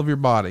cell of your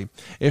body.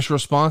 It's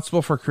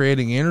responsible for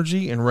creating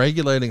energy and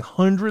regulating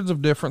hundreds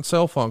of different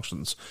cell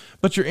functions.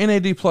 But your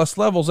NAD plus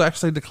levels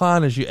actually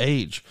decline as you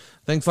age.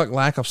 Things like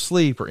lack of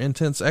sleep or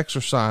intense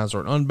exercise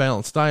or an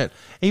unbalanced diet,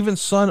 even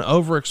sun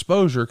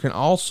overexposure can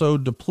also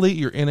deplete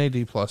your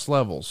NAD plus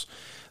levels.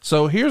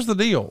 So here's the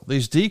deal.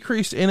 These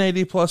decreased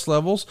NAD plus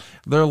levels,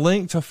 they're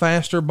linked to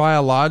faster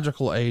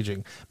biological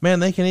aging. Man,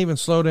 they can even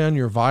slow down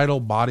your vital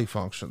body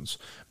functions.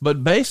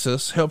 But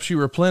Basis helps you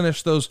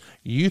replenish those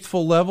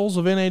youthful levels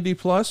of NAD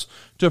plus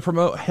to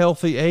promote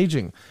healthy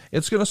aging.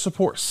 It's going to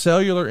support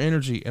cellular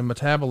energy and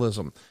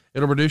metabolism.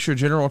 It'll reduce your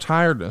general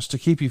tiredness to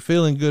keep you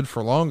feeling good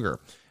for longer.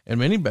 And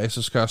many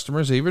Basis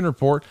customers even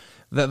report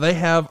that they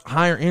have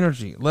higher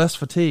energy, less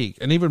fatigue,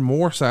 and even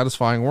more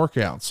satisfying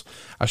workouts.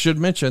 I should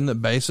mention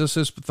that Basis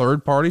is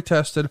third-party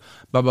tested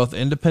by both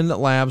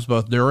independent labs,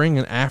 both during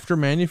and after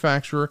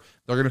manufacture.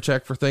 They're going to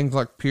check for things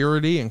like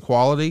purity and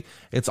quality.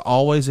 It's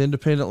always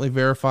independently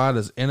verified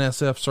as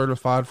NSF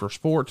certified for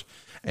sport.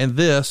 And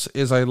this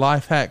is a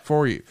life hack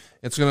for you.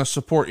 It's going to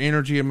support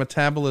energy and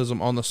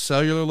metabolism on the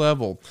cellular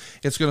level.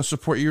 It's going to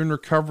support you in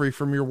recovery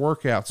from your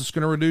workouts. It's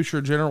going to reduce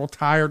your general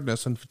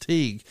tiredness and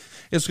fatigue.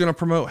 It's going to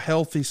promote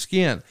healthy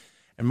skin.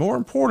 And more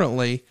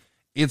importantly,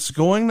 it's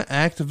going to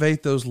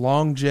activate those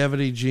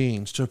longevity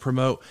genes to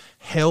promote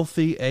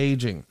healthy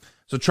aging.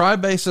 So try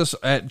Basis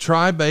at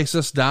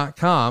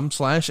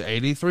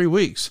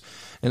trybasis.com/83weeks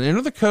and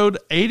enter the code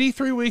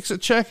 83weeks at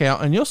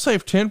checkout, and you'll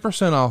save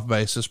 10% off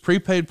Basis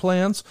prepaid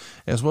plans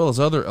as well as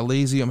other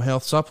Elysium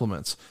Health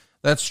supplements.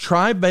 That's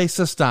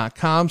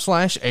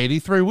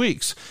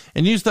trybasis.com/83weeks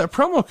and use that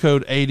promo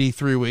code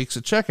 83weeks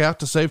at checkout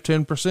to save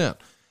 10%.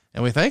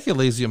 And we thank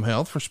Elysium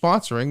Health for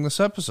sponsoring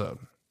this episode.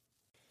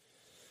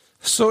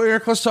 So,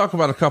 Eric, let's talk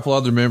about a couple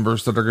other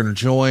members that are going to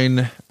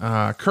join.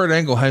 Kurt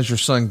Angle has your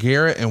son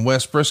Garrett and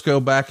Wes Briscoe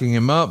backing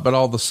him up, but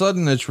all of a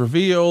sudden it's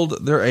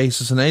revealed they're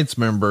Aces and Eights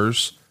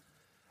members.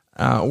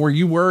 Were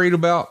you worried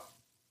about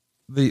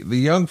the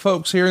young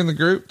folks here in the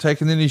group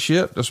taking any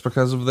shit just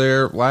because of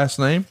their last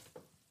name?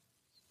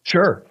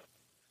 Sure.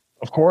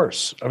 Of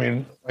course. I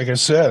mean, like I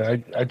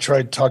said, I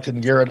tried talking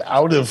Garrett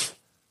out of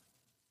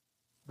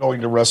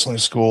going to wrestling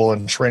school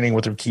and training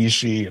with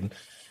Rikishi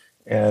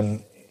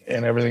and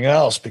everything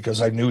else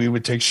because I knew he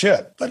would take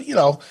shit. But, you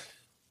know,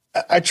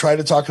 I tried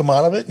to talk him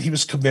out of it. He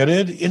was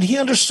committed and he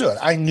understood.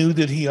 I knew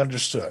that he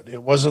understood.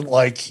 It wasn't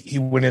like he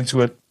went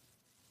into it,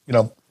 you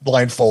know,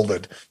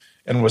 blindfolded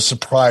and was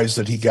surprised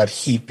that he got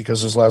heat because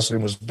his last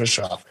name was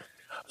Bischoff.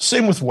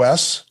 Same with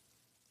Wes.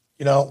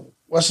 You know,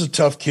 Wes is a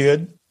tough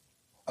kid.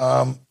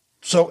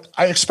 So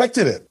I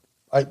expected it.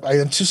 I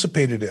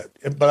anticipated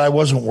it, but I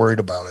wasn't worried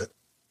about it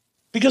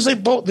because they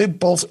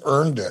both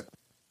earned it.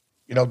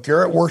 You know,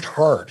 Garrett worked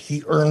hard.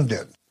 He earned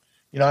it.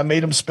 You know, I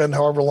made him spend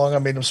however long I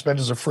made him spend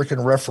as a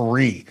freaking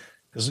referee.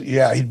 Because,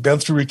 yeah, he'd been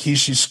through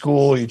Rikishi's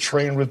school. He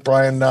trained with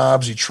Brian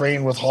Knobbs. He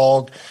trained with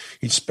Hulk.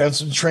 He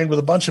trained with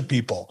a bunch of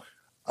people.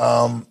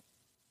 But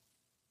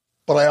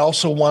I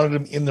also wanted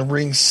him in the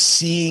ring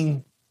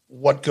seeing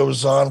what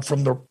goes on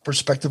from the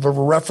perspective of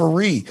a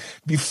referee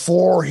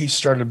before he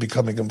started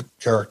becoming a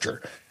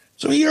character.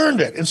 So he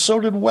earned it, and so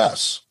did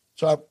Wes.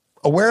 So I'm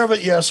aware of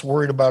it, yes.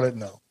 Worried about it,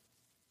 no.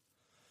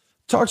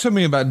 Talk to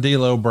me about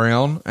D'Lo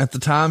Brown. At the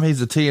time,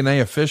 he's a TNA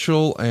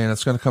official, and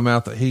it's going to come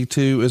out that he,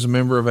 too, is a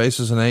member of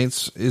Aces and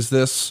Eights. Is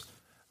this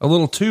a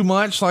little too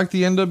much like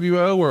the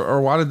NWO,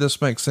 or why did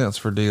this make sense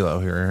for D'Lo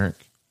here, Eric?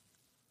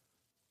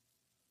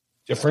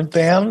 Different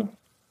than?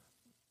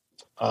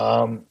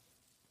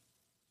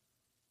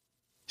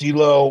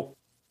 D'Lo,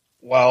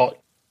 while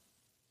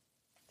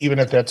even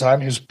at that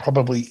time, his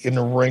probably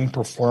in-ring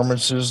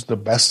performances, the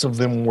best of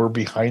them were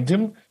behind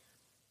him.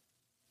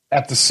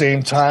 At the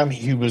same time,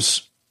 he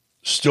was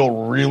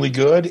still really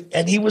good,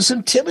 and he was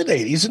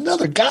intimidating. He's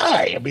another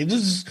guy. I mean,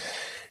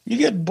 you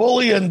get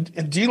Bully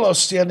and D'Lo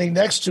standing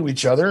next to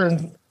each other,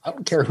 and I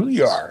don't care who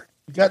you are.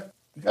 You got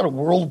a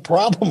world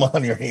problem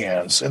on your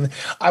hands, and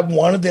I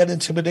wanted that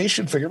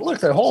intimidation figure. Look,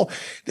 the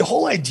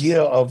whole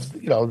idea of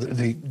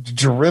the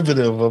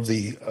derivative of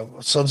the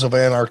Sons of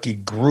Anarchy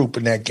group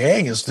and that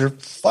gang is they're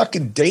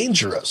fucking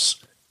dangerous.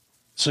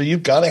 So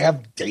you've got to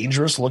have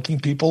dangerous looking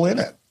people in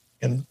it,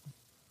 and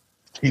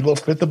D'Lo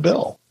fit the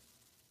bill.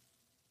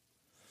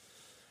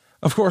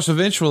 Of course,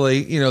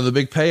 eventually, the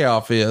big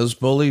payoff is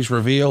Bully's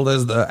revealed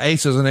as the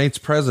Aces and Eights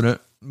president.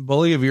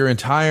 Bully, of your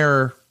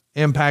entire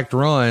Impact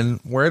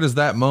run, where does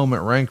that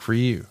moment rank for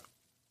you?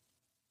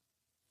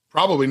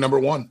 Probably number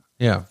one.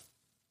 Yeah.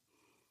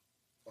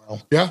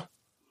 Well, yeah.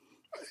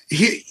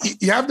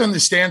 You have to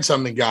understand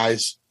something,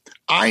 guys.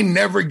 I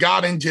never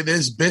got into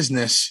this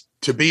business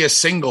to be a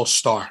single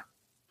star.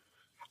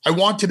 I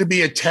wanted to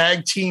be a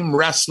tag team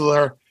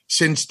wrestler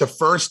since the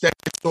first day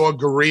I saw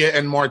Gurria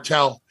and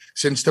Martel.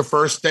 Since the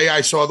first day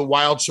I saw the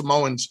Wild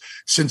Samoans,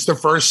 since the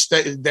first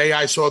day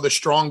I saw the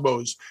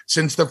Strongbows,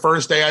 since the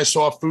first day I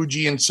saw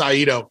Fuji and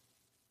Saito,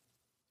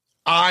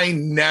 I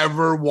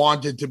never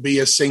wanted to be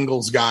a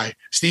singles guy.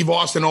 Steve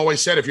Austin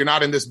always said, if you're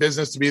not in this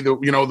business to be the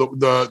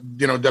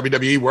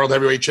WWE World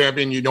Heavyweight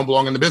Champion, you don't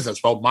belong in the business.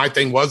 Well, my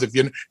thing was, if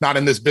you're not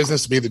in this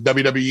business to be the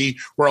WWE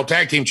World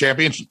Tag Team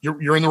Champion,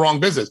 you're in the wrong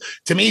business.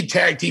 To me,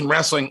 tag team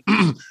wrestling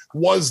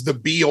was the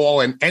be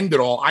all and end it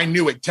all. I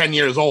knew at 10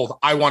 years old,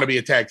 I want to be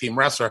a tag team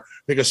wrestler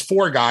because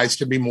 4 guys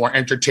can be more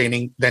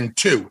entertaining than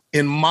 2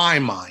 in my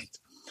mind.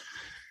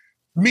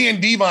 Me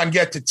and Devon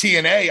get to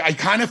TNA. I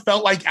kind of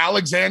felt like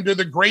Alexander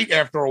the Great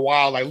after a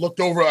while. I looked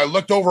over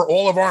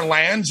all of our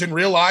lands and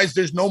realized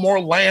there's no more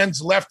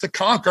lands left to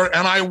conquer,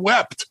 and I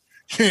wept.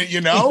 There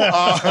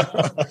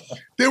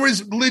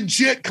was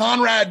legit,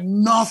 Conrad,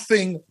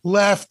 nothing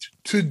left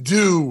to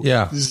do.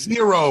 Yeah.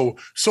 0.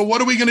 So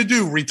what are we going to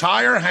do?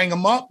 Retire? Hang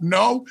him up?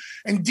 No.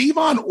 And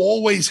Devon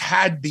always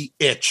had the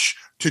itch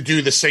to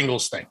do the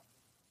singles thing.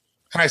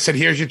 And I said,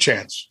 here's your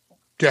chance.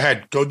 Go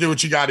ahead. Go do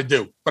what you got to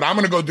do. But I'm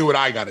going to go do what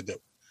I got to do.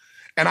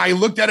 And I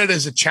looked at it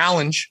as a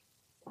challenge,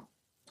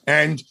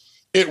 and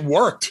it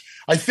worked.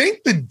 I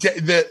think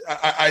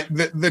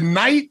the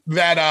night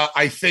that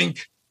I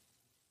think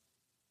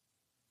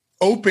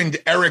opened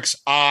Eric's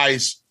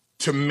eyes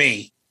to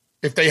me,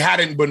 if they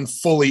hadn't been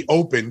fully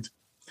opened,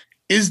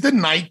 is the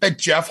night that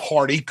Jeff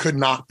Hardy could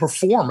not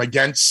perform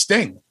against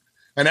Sting.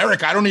 And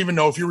Eric, I don't even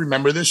know if you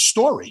remember this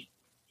story.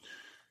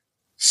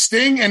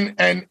 Sting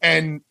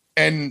and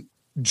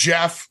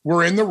Jeff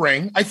were in the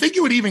ring. I think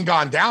you had even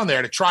gone down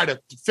there to try to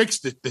fix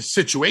the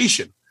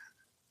situation,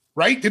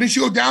 right? Didn't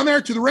you go down there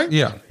to the ring?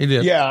 Yeah, he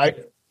did. Yeah.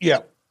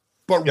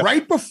 But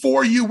right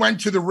before you went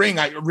to the ring,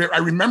 I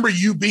remember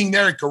you being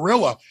there at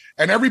Gorilla,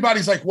 and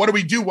everybody's like, what do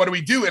we do? What do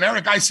we do? And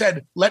Eric, I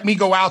said, let me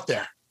go out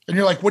there. And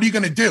you're like, what are you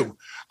going to do?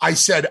 I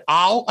said,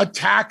 I'll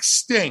attack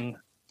Sting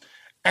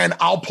and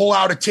I'll pull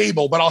out a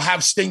table, but I'll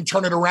have Sting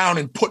turn it around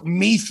and put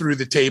me through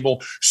the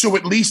table. So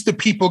at least the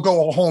people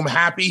go home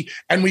happy,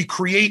 and we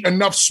create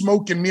enough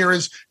smoke and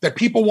mirrors that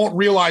people won't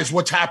realize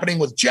what's happening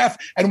with Jeff,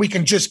 and we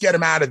can just get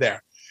him out of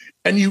there.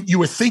 And you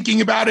were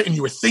thinking about it, and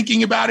you were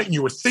thinking about it, and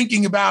you were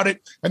thinking about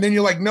it. And then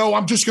you're like, no,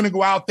 I'm just going to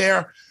go out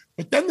there.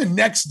 But then the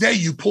next day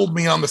you pulled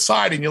me on the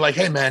side and you're like,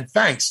 hey man,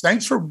 thanks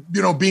for,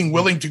 being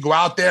willing to go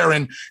out there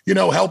and,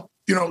 help,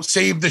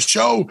 save the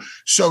show,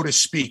 so to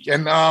speak.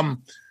 And,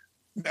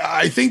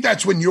 I think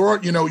that's when your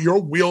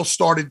wheel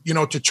started,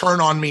 to turn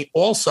on me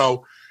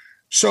also.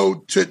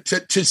 So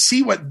to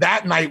see what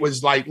that night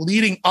was like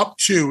leading up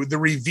to the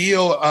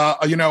reveal,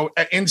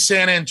 in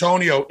San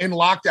Antonio in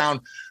lockdown,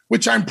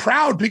 which I'm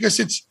proud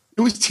because it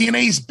was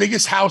TNA's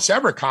biggest house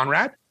ever,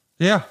 Conrad.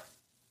 Yeah.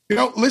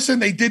 Listen,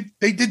 they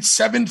did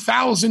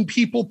 7,000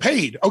 people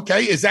paid.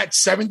 Okay. Is that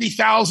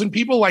 70,000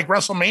 people like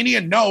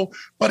WrestleMania? No,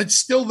 but it's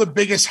still the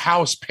biggest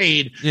house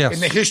paid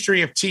in the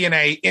history of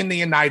TNA in the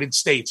United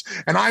States.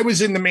 And I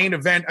was in the main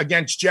event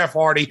against Jeff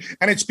Hardy,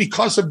 and it's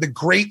because of the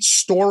great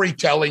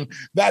storytelling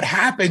that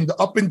happened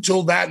up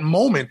until that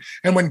moment.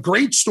 And when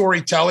great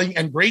storytelling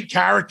and great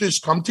characters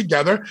come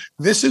together,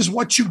 this is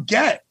what you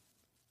get.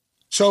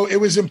 So it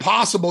was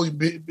impossible,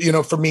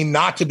 for me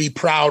not to be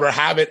proud or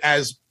have it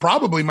as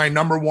probably my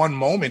number one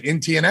moment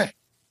in TNA.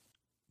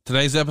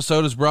 Today's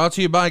episode is brought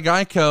to you by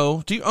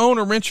Geico. Do you own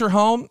or rent your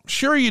home?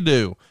 Sure you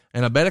do.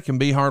 And I bet it can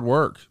be hard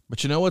work.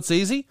 But you know what's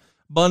easy?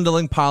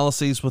 Bundling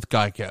policies with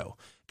Geico.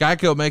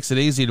 Geico makes it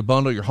easy to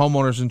bundle your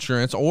homeowner's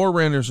insurance or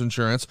renter's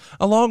insurance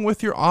along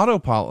with your auto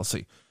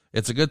policy.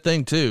 It's a good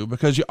thing, too,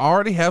 because you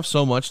already have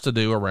so much to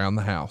do around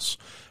the house.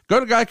 Go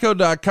to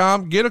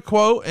geico.com, get a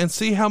quote, and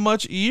see how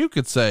much you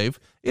could save.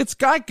 It's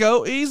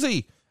Geico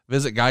easy.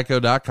 Visit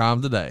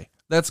geico.com today.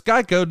 That's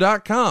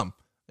geico.com.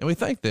 And we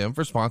thank them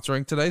for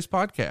sponsoring today's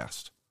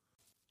podcast.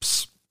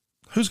 Psst.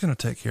 Who's going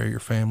to take care of your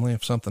family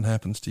if something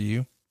happens to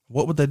you?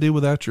 What would they do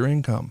without your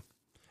income?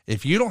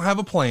 If you don't have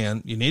a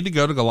plan, you need to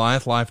go to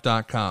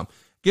goliathlife.com.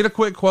 Get a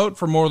quick quote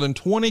for more than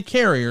 20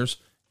 carriers.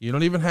 You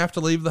don't even have to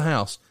leave the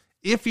house.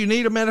 If you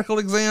need a medical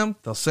exam,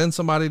 they'll send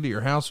somebody to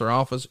your house or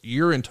office.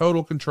 You're in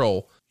total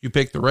control. You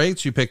pick the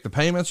rates, you pick the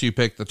payments, you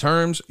pick the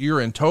terms.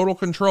 You're in total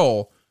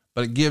control,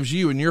 but it gives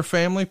you and your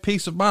family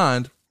peace of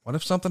mind. What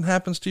if something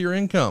happens to your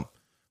income?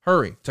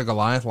 Hurry to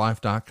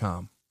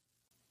GoliathLife.com.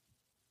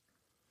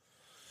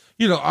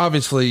 You know,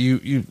 obviously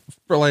you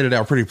laid it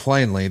out pretty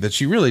plainly that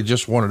you really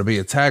just wanted to be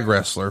a tag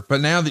wrestler, but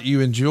now that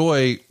you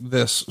enjoy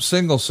this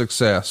single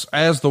success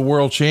as the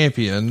world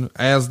champion,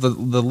 as the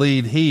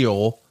lead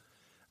heel,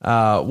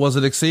 was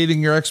it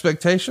exceeding your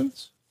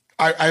expectations?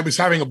 I was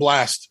having a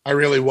blast. I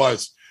really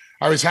was.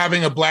 I was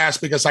having a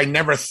blast because I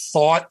never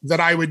thought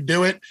that I would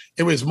do it.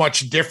 It was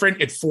much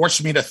different. It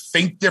forced me to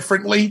think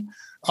differently,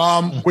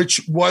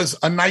 which was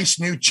a nice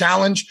new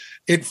challenge.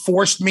 It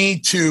forced me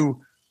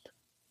to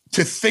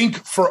think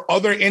for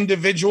other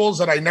individuals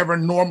that I never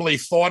normally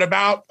thought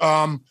about.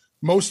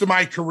 Most of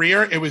my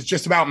career, it was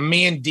just about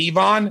me and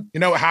Devon. You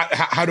know,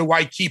 how do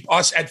I keep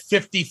us at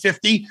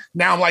 50-50?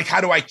 Now I'm like,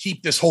 how do I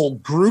keep this whole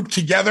group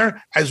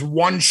together as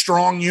one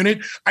strong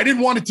unit? I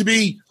didn't want it to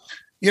be,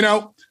 you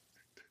know,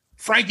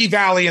 Frankie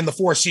Valli and the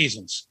Four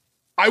Seasons.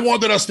 I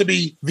wanted us to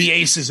be the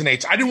Aces and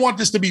Eights. I didn't want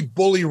this to be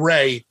Bully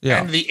Ray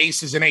and the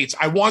Aces and Eights.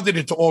 I wanted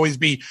it to always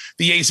be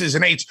the Aces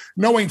and Eights,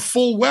 knowing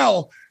full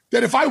well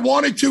that if I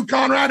wanted to,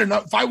 Conrad, and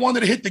if I wanted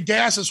to hit the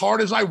gas as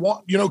hard as I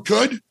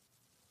could,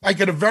 I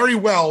could have very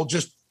well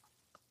just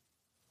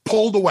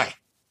pulled away.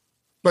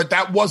 But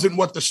that wasn't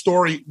what the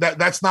story,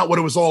 that's not what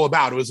it was all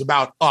about. It was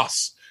about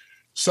us.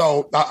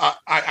 So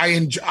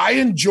I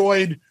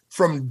enjoyed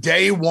from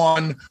day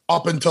one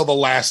up until the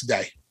last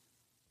day.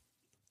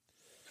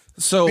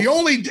 So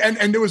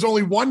and there was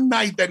only one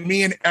night that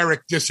me and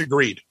Eric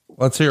disagreed.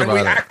 Let's hear about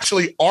it. We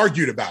actually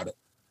argued about it.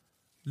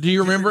 Do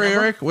you remember,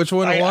 Eric, which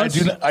one it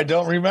was? I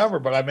don't remember,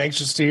 but I'm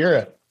anxious to hear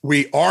it.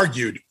 We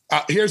argued.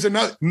 Here's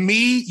another.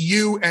 Me,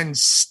 you, and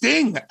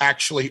Sting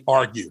actually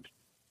argued.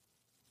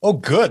 Oh,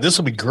 good. This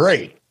will be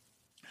great.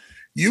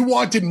 You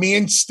wanted me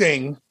and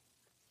Sting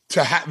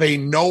to have a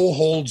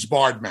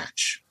no-holds-barred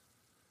match.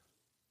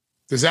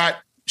 Does that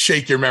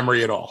shake your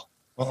memory at all?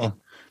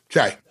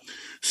 Okay.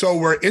 So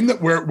we're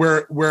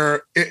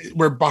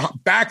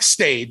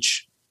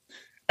backstage.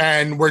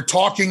 And we're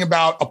talking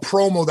about a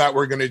promo that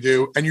we're going to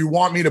do, and you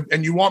want me to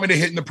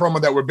hit in the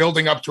promo that we're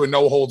building up to a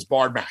no holds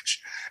barred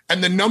match.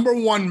 And the number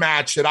one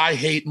match that I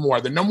hate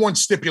more, the number one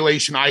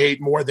stipulation I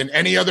hate more than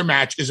any other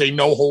match is a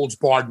no holds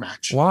barred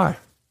match. Why?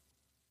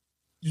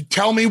 You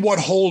tell me what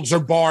holds are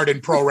barred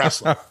in pro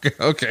wrestling.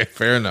 Okay,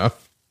 fair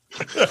enough.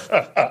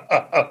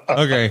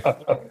 Okay,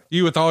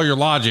 you with all your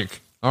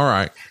logic. All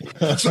right.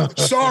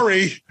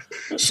 Sorry.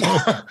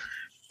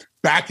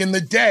 Back in the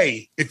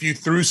day, if you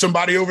threw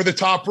somebody over the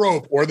top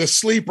rope or the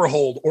sleeper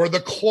hold or the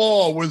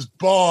claw was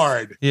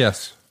barred,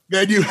 yes,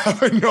 then you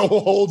have a no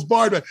holds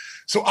barred.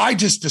 So I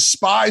just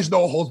despise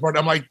no holds barred.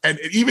 I'm like, and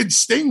even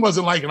Sting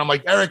wasn't like it. I'm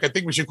like, Eric, I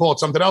think we should call it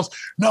something else.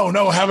 No,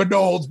 have a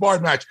no holds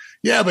barred match.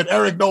 Yeah, but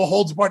Eric, no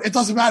holds barred. It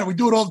doesn't matter. We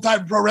do it all the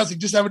time in pro wrestling.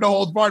 Just have a no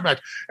holds barred match.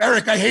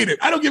 Eric, I hate it.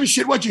 I don't give a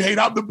shit what you hate.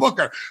 I'm the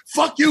booker.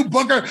 Fuck you,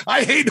 booker.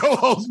 I hate no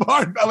holds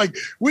barred. Like,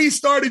 we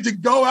started to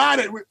go at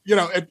it,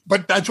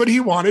 but that's what he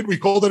wanted. We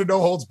called it a no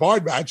holds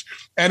barred match,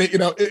 and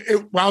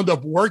it wound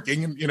up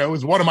working. And it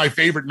was one of my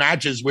favorite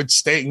matches with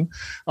Sting.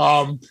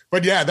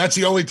 But yeah, that's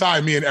the only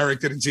time me and Eric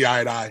didn't see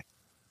eye to eye.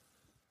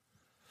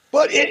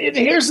 But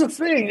here's the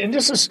thing, and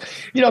this is,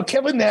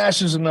 Kevin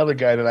Nash is another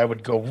guy that I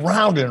would go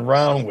round and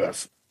round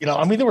with.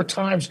 There were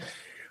times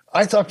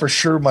I thought for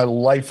sure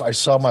I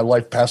saw my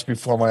life pass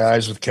before my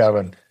eyes with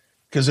Kevin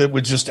because it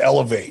would just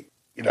elevate,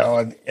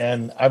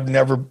 and I've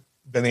never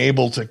been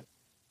able to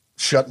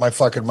shut my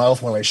fucking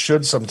mouth when I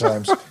should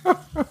sometimes.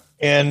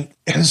 and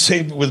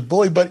same with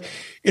Bully, but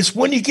it's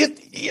when you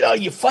get,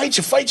 you fight,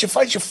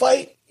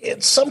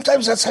 and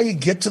sometimes that's how you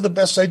get to the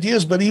best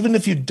ideas. But even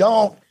if you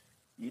don't,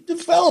 you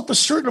develop a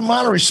certain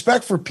amount of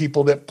respect for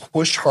people that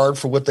push hard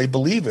for what they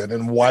believe in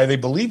and why they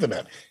believe in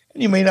it.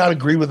 And you may not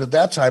agree with it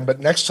that time, but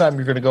next time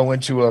you're going to go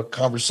into a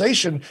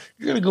conversation,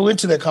 you're going to go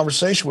into that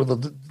conversation with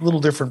a little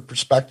different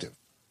perspective.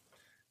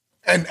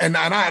 And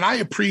I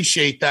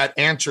appreciate that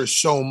answer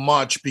so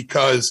much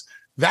because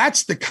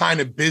that's the kind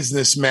of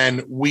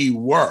businessmen we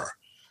were.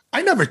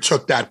 I never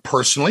took that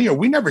personally, or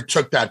we never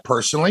took that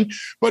personally,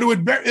 but it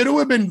would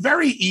have been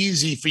very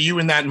easy for you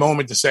in that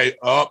moment to say,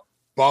 oh,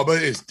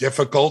 Bubba is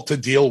difficult to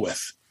deal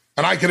with.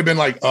 And I could have been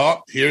like,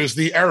 oh, here's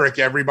the Eric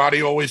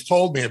everybody always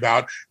told me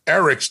about.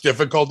 Eric's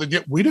difficult to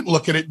deal. We didn't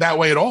look at it that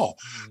way at all.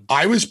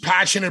 I was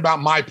passionate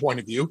about my point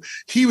of view.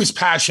 He was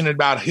passionate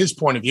about his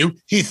point of view.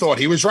 He thought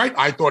he was right.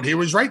 I thought he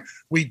was right.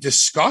 We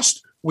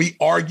discussed, we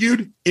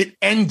argued, it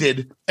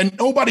ended, and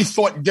nobody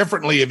thought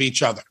differently of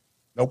each other.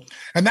 Nope.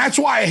 And that's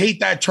why I hate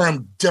that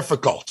term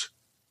difficult.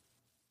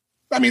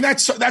 I mean,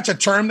 that's a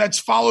term that's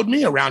followed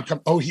me around.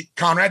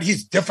 Conrad,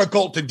 he's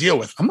difficult to deal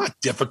with. I'm not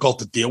difficult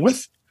to deal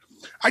with.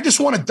 I just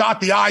want to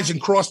dot the I's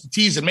and cross the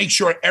T's and make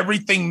sure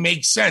everything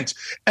makes sense.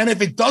 And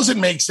if it doesn't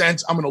make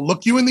sense, I'm going to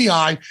look you in the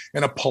eye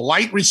in a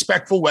polite,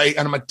 respectful way, and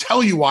I'm going to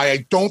tell you why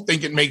I don't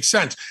think it makes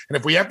sense. And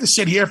if we have to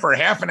sit here for a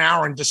half an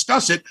hour and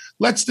discuss it,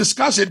 let's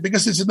discuss it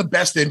because it's in the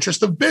best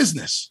interest of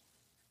business.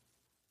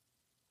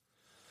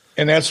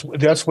 And that's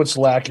what's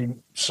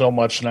lacking so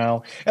much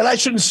now. And I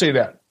shouldn't say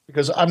that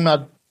because I'm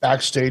not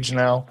backstage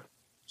now,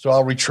 so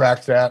I'll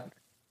retract that.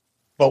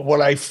 But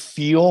what I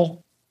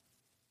feel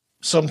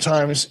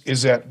sometimes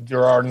is that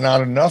there are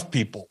not enough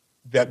people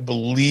that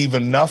believe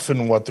enough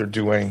in what they're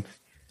doing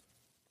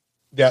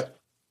that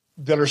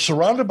are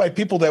surrounded by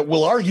people that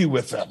will argue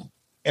with them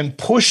and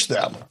push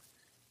them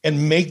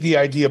and make the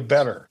idea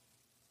better.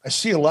 I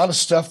see a lot of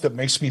stuff that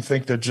makes me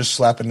think they're just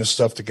slapping this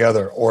stuff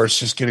together or it's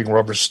just getting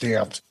rubber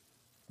stamped.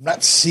 I'm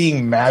not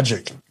seeing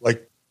magic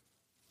like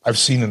I've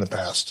seen in the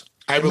past.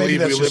 I believe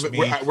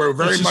we're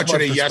very much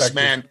in a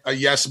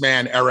yes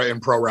man era in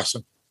pro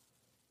wrestling.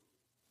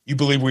 You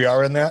believe we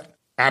are in that?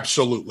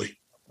 Absolutely.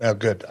 Oh,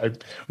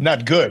 good.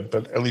 Not good,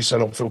 but at least I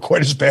don't feel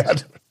quite as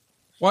bad.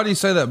 Why do you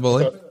say that,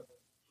 Bully?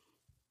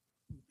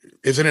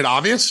 Isn't it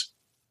obvious?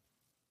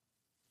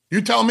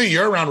 You tell me.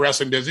 You're around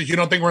wrestling business. You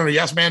don't think we're in a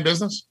yes man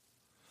business?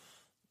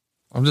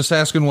 I'm just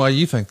asking why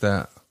you think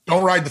that.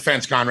 Don't ride the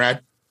fence,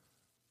 Conrad.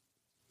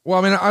 Well,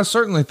 I mean, I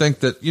certainly think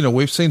that,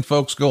 we've seen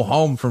folks go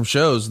home from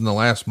shows in the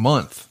last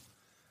month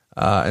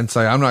and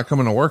say, I'm not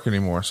coming to work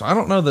anymore. So I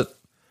don't know that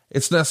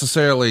it's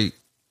necessarily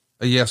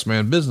a yes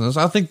man business.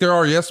 I think there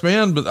are yes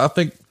men, but I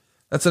think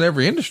that's in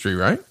every industry,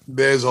 right?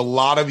 There's a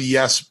lot of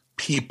yes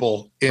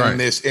people in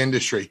this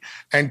industry,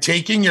 and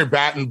taking your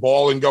bat and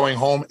ball and going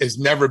home has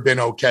never been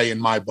okay in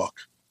my book.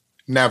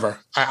 Never.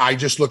 I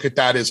just look at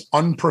that as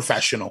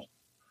unprofessional.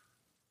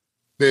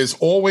 There's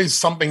always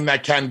something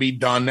that can be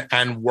done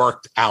and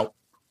worked out.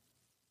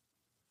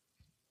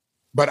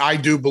 But I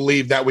do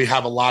believe that we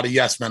have a lot of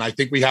yes men. I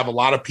think we have a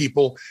lot of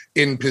people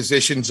in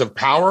positions of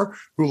power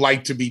who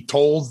like to be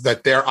told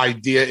that their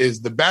idea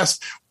is the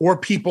best, or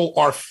people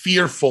are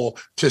fearful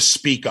to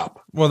speak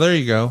up. Well, there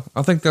you go.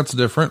 I think that's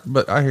different,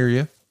 but I hear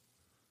you.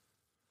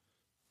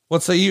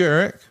 What say you,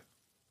 Eric?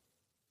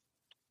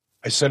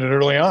 I said it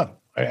early on.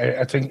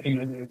 I think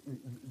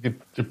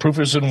the proof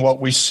is in what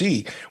we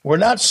see. We're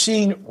not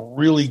seeing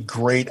really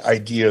great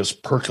ideas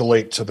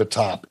percolate to the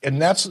top. And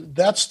that's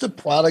the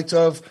product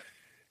of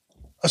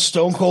a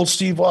Stone Cold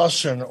Steve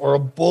Austin or a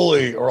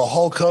Bully or a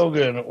Hulk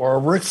Hogan or a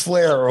Ric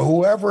Flair or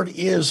whoever it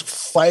is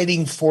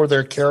fighting for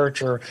their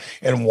character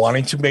and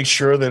wanting to make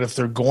sure that if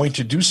they're going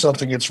to do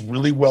something, it's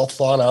really well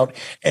thought out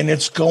and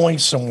it's going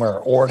somewhere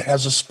or it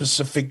has a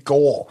specific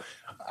goal.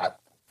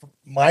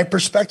 My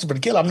perspective, but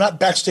again, I'm not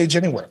backstage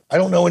anywhere. I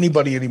don't know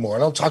anybody anymore. I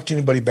don't talk to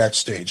anybody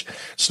backstage.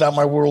 It's not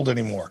my world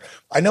anymore.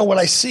 I know what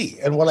I see,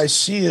 and what I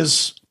see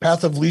is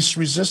path of least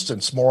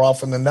resistance more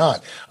often than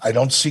not. I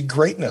don't see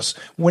greatness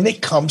when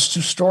it comes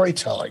to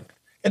storytelling.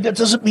 And that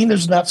doesn't mean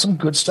there's not some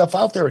good stuff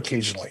out there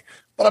occasionally,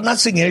 but I'm not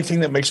seeing anything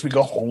that makes me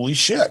go, holy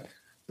shit.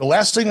 The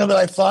last thing that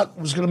I thought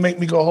was going to make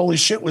me go, holy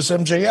shit, was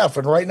MJF.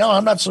 And right now,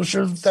 I'm not so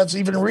sure if that's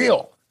even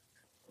real.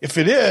 If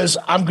it is,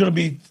 I'm going to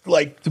be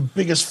like the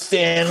biggest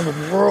fan in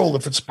the world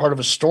if it's part of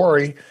a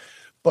story.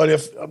 But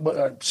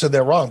I said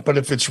that wrong. But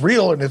if it's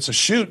real and it's a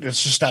shoot and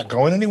it's just not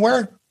going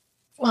anywhere,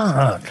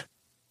 fuck.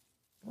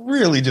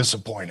 Really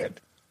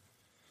disappointed.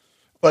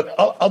 But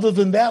other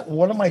than that,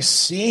 what am I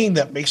seeing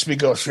that makes me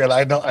go, shit,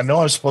 I know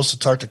I'm supposed to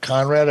talk to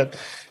Conrad at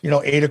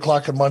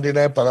 8:00 on Monday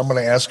night, but I'm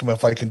going to ask him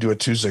if I can do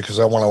it Tuesday because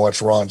I want to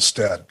watch Raw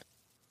instead.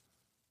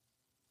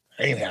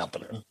 Ain't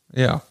happening.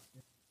 Yeah.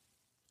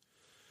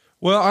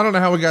 Well, I don't know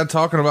how we got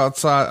talking about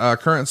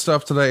current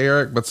stuff today,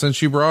 Eric, but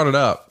since you brought it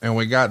up and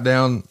we got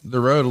down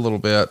the road a little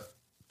bit,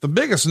 the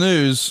biggest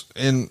news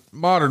in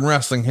modern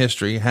wrestling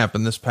history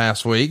happened this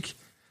past week,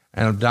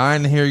 and I'm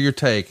dying to hear your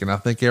take, and I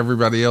think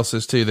everybody else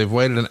is too. They've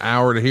waited an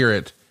hour to hear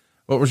it.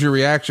 What was your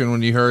reaction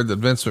when you heard that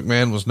Vince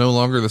McMahon was no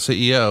longer the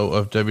CEO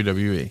of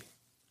WWE?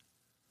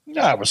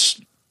 Yeah, I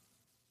was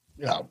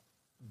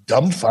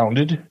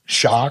dumbfounded,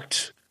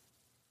 shocked.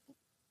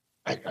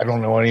 I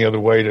don't know any other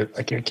way to.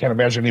 I can't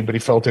imagine anybody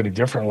felt any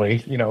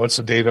differently. It's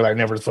a day that I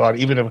never thought.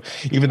 Even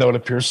though it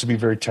appears to be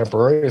very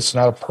temporary, it's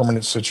not a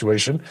permanent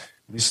situation.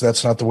 At least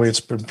that's not the way it's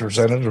been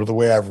presented or the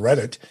way I've read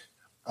it.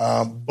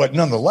 But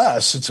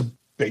nonetheless, it's a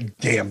big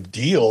damn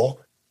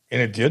deal,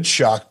 and it did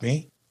shock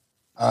me.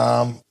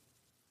 I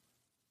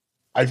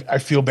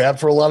feel bad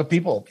for a lot of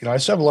people. I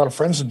still have a lot of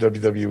friends in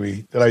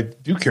WWE that I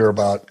do care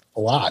about a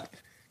lot,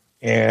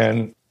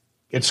 and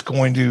it's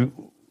going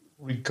to,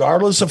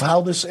 regardless of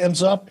how this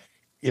ends up,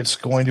 it's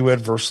going to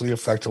adversely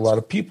affect a lot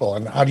of people.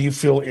 And how do you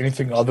feel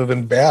anything other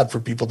than bad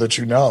for people that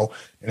you know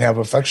and have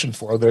affection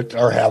for that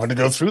are having to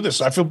go through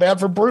this? I feel bad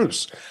for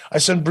Bruce. I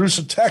sent Bruce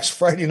a text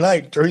Friday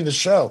night during the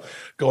show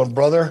going,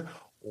 brother,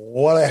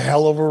 what a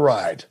hell of a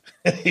ride.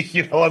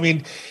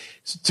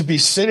 To be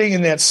sitting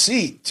in that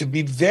seat, to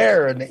be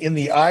there and in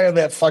the eye of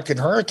that fucking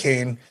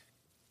hurricane,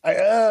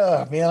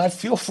 I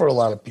feel for a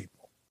lot of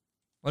people.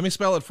 Let me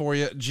spell it for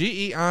you.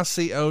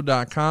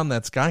 GEICO.com.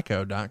 That's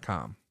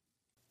Geico.com.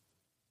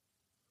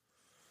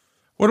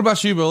 What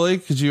about you, Billy?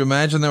 Could you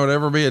imagine there would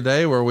ever be a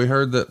day where we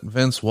heard that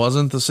Vince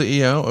wasn't the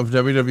CEO of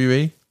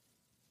WWE?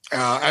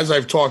 As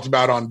I've talked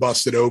about on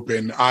Busted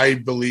Open, I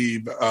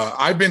believe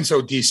I've been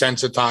so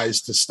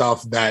desensitized to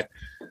stuff that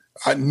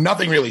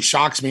nothing really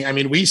shocks me. I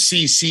mean, we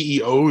see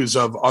CEOs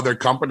of other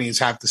companies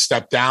have to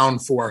step down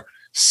for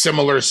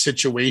similar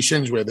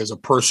situations where there's a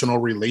personal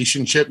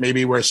relationship,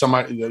 maybe where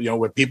somebody,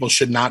 where people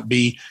should not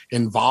be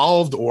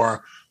involved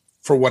or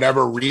for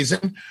whatever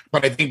reason.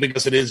 But I think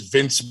because it is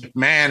Vince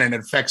McMahon and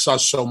it affects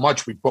us so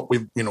much,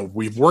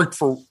 we've worked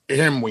for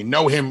him. We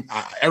know him.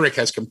 Eric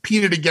has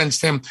competed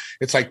against him.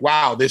 It's like,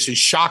 wow, this is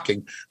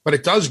shocking, but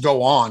it does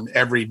go on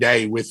every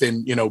day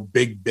within,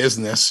 big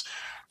business.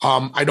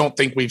 I don't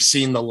think we've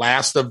seen the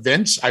last of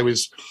Vince. I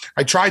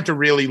tried to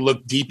really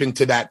look deep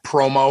into that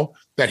promo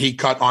that he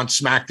cut on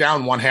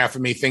SmackDown. One half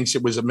of me thinks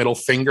it was a middle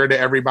finger to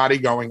everybody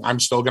going, I'm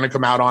still going to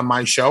come out on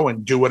my show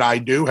and do what I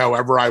do,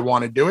 however I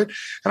want to do it.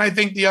 And I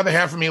think the other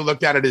half of me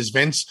looked at it as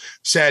Vince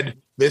said,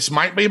 this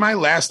might be my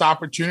last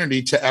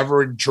opportunity to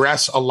ever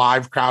address a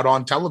live crowd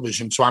on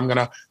television. So I'm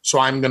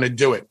going to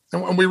do it.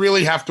 And we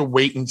really have to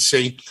wait and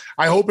see.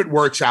 I hope it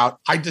works out.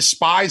 I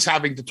despise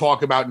having to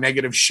talk about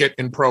negative shit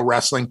in pro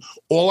wrestling.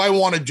 All I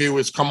want to do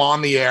is come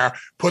on the air,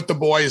 put the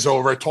boys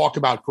over, talk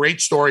about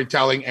great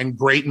storytelling and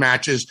great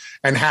matches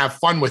and have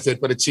fun with it.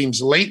 But it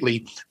seems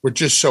lately we're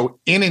just so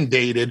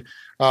inundated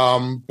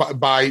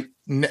by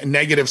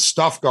negative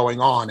stuff going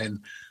on. And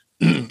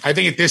I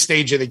think at this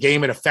stage of the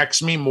game, it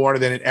affects me more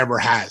than it ever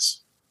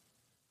has.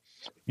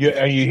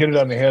 Yeah, you hit it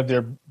on the head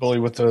there, Billy,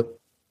 with the,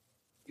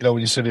 when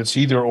you said it's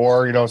either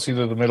or, it's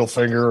either the middle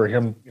finger or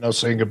him,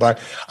 saying goodbye.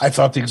 I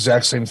thought the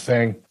exact same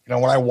thing.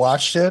 When I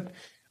watched it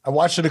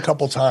a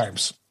couple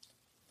times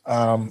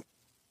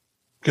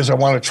because I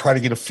want to try to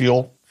get a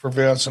feel for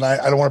Vince. And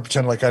I don't want to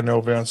pretend like I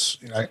know Vince.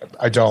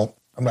 I don't.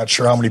 I'm not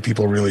sure how many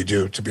people really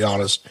do, to be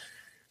honest.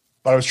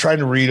 But I was trying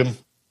to read him.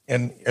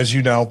 And as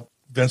you know,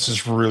 Vince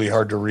is really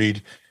hard to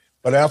read.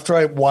 But after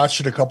I watched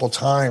it a couple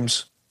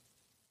times,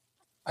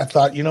 I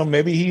thought,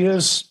 maybe he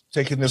is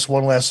taking this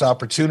one last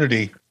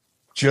opportunity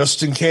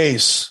just in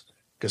case,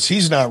 because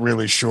he's not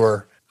really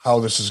sure how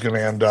this is going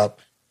to end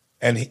up.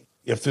 And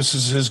if this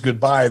is his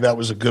goodbye, that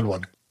was a good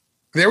one.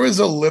 There was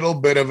a little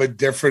bit of a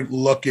different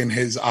look in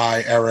his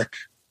eye, Eric.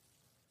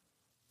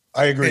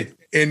 I agree.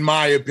 In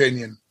my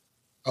opinion,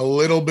 a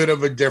little bit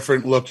of a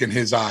different look in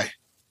his eye.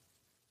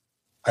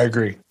 I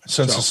agree. I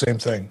sense the same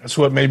thing. That's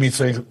what made me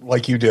think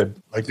like you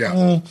did. Like,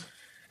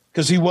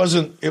 because it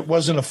wasn't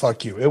a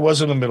fuck you. It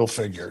wasn't a middle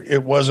finger.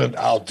 It wasn't,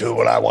 I'll do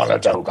what I want to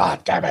do.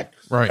 God damn it.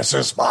 Right. This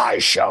is my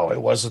show. It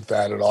wasn't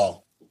that at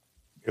all.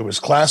 It was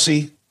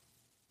classy.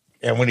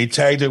 And when he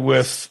tagged it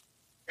with,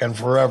 and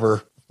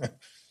forever,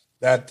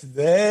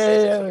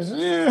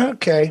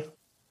 okay,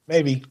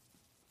 maybe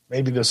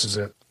this is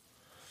it.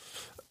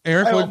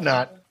 Eric, I hope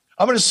not.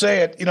 I'm going to say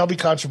it, be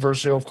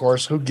controversial, of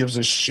course. Who gives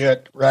a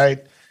shit,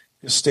 right?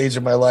 This stage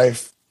of my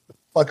life, the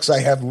fucks I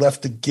have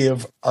left to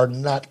give are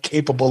not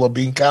capable of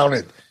being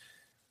counted.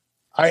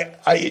 I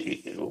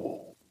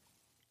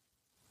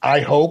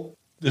hope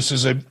this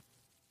is a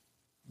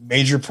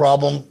major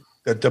problem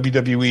that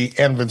WWE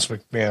and Vince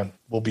McMahon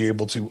will be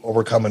able to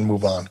overcome and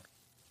move on.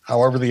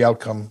 Whatever the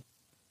outcome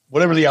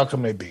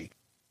may be.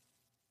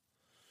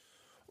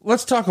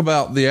 Let's talk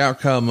about the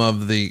outcome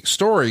of the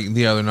story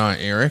the other night,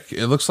 Eric.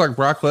 It looks like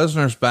Brock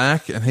Lesnar's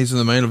back and he's in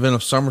the main event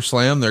of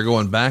SummerSlam. They're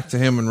going back to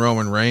him and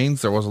Roman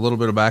Reigns. There was a little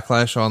bit of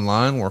backlash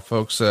online where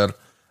folks said,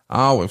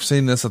 we've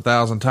seen this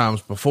 1,000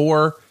 times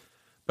before,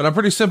 but I'm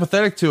pretty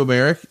sympathetic to him,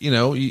 Eric.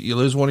 You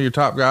lose one of your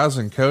top guys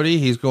in Cody.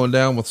 He's going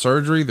down with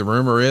surgery. The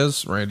rumor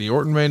is Randy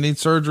Orton may need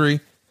surgery.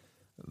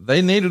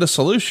 They needed a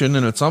solution,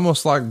 and it's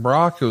almost like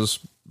Brock was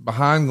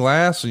behind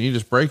glass and you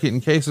just break it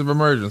in case of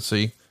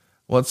emergency.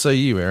 What say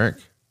you, Eric?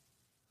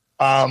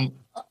 I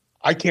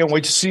can't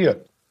wait to see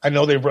it. I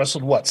know they've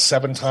wrestled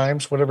 7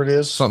 times, whatever it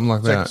is. Something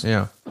like 6, that.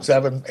 Yeah.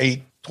 7,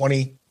 8,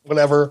 20,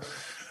 whatever.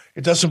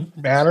 It doesn't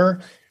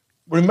matter.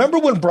 Remember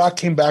when Brock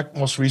came back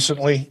most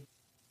recently,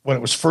 when it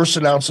was first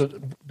announced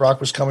that Brock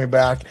was coming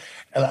back,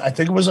 and I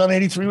think it was on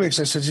 83 Weeks.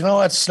 I said,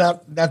 that's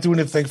not doing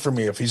anything for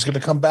me. If he's going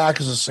to come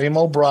back as the same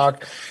old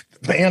Brock,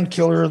 the man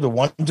killer, the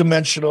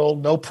one-dimensional,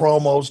 no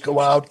promos, go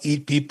out,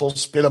 eat people,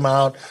 spit them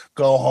out,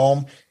 go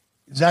home.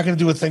 It's not going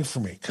to do a thing for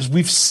me because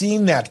we've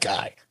seen that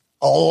guy,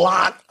 a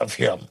lot of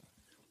him.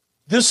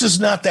 This is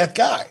not that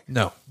guy.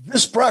 No.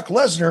 This Brock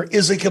Lesnar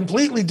is a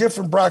completely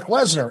different Brock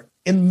Lesnar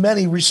in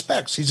many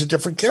respects. He's a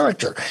different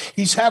character.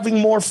 He's having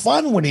more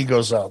fun when he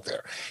goes out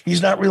there.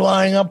 He's not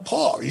relying on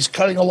Paul. He's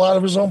cutting a lot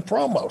of his own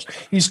promos.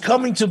 He's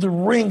coming to the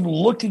ring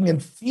looking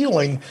and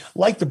feeling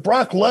like the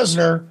Brock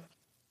Lesnar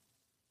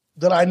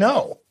that I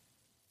know.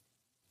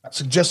 Not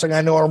suggesting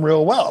I know him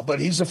real well, but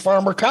he's a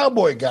farmer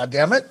cowboy,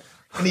 goddammit.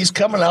 And he's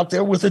coming out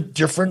there with a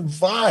different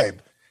vibe.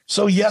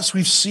 So yes,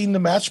 we've seen the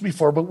match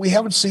before, but we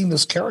haven't seen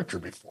this character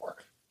before.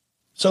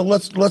 So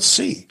let's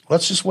see.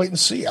 Let's just wait and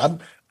see. I'm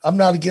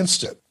not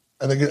against it.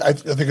 I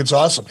think it's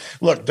awesome.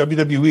 Look,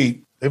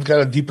 WWE, they've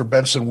got a deeper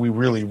bench than we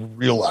really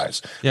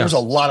realize. Yeah. There's a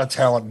lot of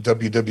talent in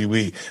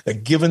WWE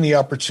that, given the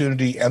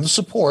opportunity and the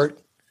support,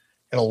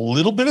 and a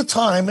little bit of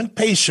time and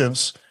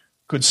patience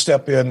could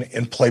step in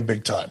and play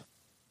big time.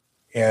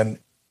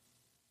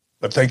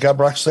 But thank God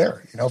Brock's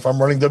there. If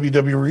I'm running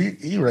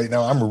WWE right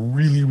now, I'm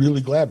really,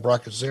 really glad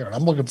Brock is there, and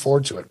I'm looking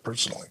forward to it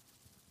personally.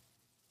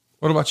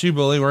 What about you,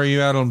 Bully? Where are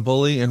you at on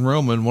Bully and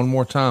Roman one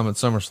more time at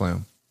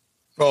SummerSlam?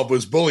 Well, if it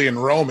was Bully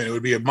and Roman, it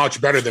would be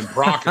much better than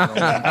Brock and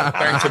Roman.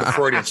 Thanks to the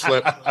Freudian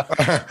slip.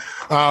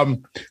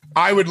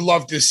 I would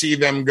love to see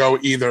them go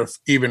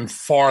even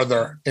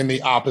farther in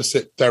the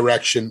opposite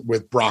direction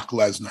with Brock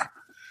Lesnar.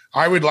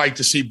 I would like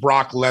to see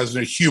Brock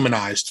Lesnar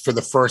humanized for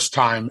the first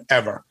time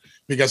ever,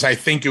 because I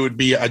think it would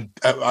be a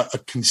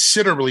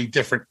considerably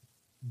different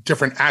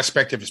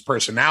aspect of his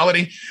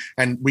personality.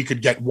 And we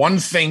could get one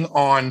thing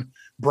on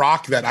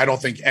Brock that I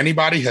don't think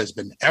anybody has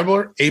been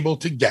ever able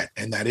to get,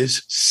 and that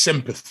is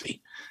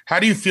sympathy. How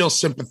do you feel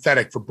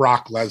sympathetic for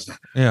Brock Lesnar?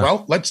 Yeah.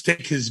 Well, let's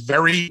take his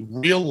very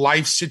real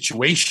life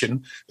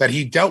situation that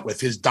he dealt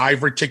with, his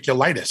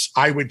diverticulitis.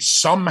 I would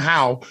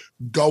somehow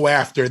go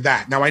after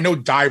that. Now, I know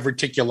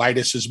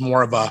diverticulitis is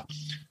more of a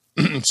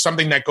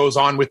something that goes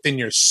on within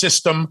your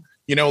system,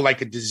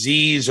 like a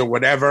disease or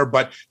whatever,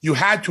 but you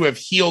had to have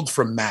healed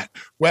from that.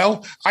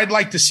 Well, I'd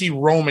like to see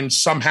Roman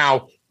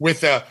somehow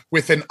with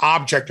an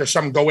object or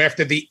something go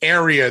after the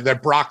area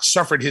that Brock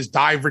suffered his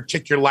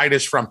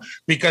diverticulitis from,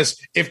 because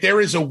if there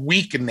is a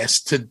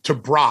weakness to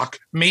Brock,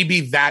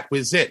 maybe that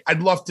was it.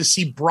 I'd love to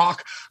see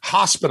Brock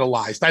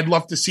hospitalized. I'd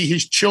love to see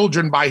his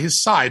children by his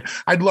side.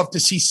 I'd love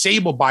to see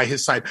Sable by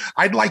his side.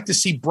 I'd like to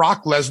see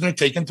Brock Lesnar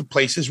taken to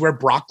places where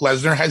Brock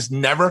Lesnar has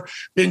never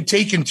been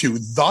taken to.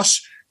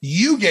 Thus,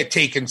 you get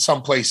taken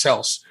someplace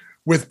else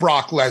with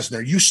Brock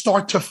Lesnar. You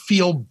start to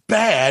feel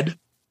bad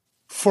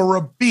for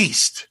a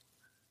beast.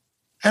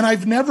 And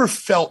I've never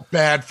felt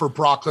bad for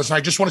Brock Lesnar.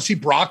 I just want to see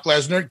Brock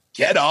Lesnar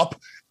get up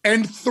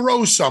and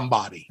throw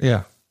somebody.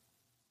 Yeah.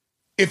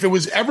 If it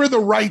was ever the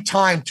right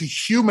time to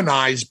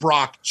humanize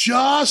Brock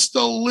just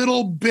a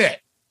little bit,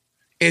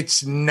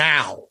 it's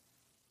now.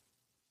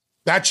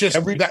 That's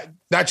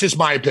just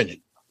my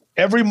opinion.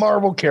 Every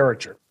Marvel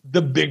character,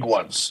 the big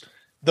ones,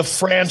 the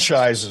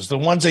franchises, the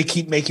ones they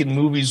keep making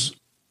movies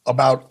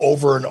about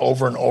over and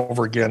over and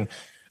over again,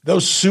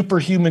 those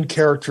superhuman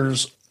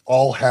characters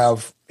all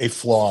have a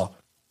flaw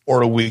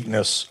or a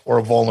weakness or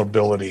a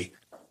vulnerability.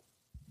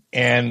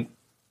 And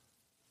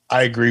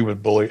I agree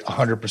with Bully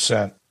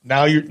 100%.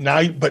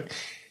 But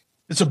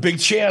it's a big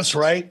chance,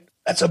 right?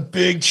 That's a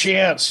big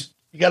chance.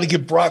 You got to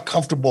get Brock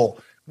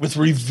comfortable with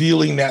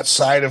revealing that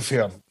side of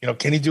him.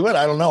 Can he do it?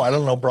 I don't know. I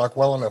don't know Brock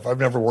well enough. I've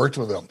never worked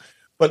with him.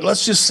 But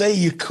let's just say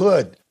you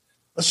could.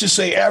 Let's just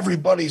say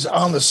everybody's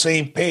on the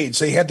same page.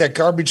 They had that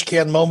garbage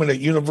can moment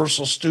at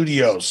Universal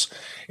Studios,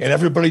 and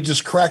everybody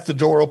just cracked the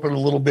door open a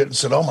little bit and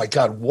said, oh, my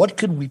God, what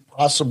could we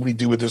possibly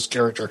do with this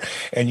character?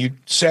 And you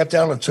sat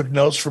down and took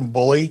notes from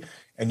Bully,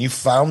 and you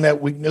found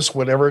that weakness,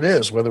 whatever it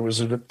is, whether it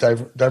was a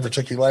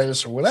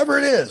diverticulitis or whatever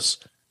it is,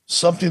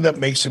 something that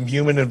makes him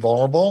human and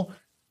vulnerable,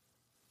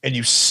 and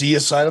you see a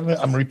side of him.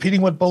 I'm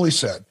repeating what Bully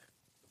said.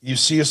 You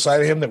see a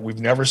side of him that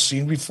we've never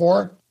seen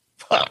before.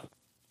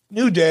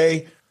 New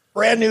day.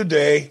 Brand new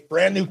day,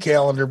 brand new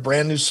calendar,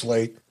 brand new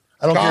slate.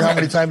 I don't care how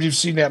many times you've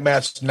seen that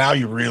match. Now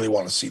you really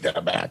want to see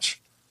that match.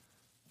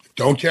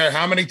 Don't care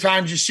how many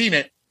times you've seen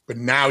it, but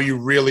now you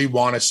really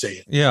want to see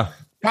it. Yeah.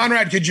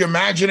 Conrad, could you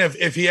imagine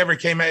if he ever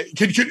came in?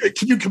 Could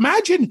you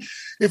imagine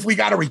if we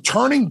got a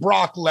returning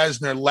Brock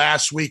Lesnar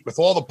last week with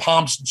all the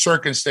pomp and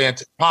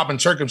circumstance,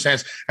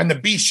 and the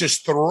Beast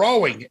just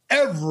throwing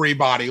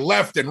everybody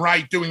left and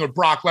right, doing what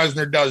Brock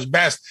Lesnar does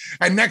best.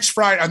 And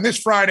this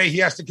Friday, he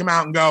has to come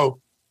out and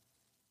go,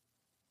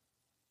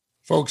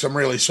 folks, I'm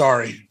really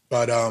sorry,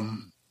 but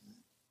I'm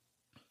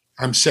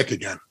sick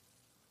again.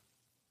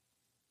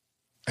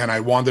 And I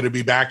wanted to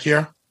be back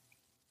here.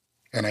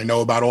 And I know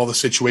about all the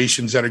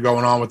situations that are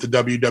going on with the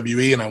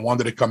WWE, and I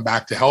wanted to come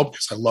back to help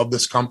because I love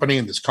this company,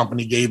 and this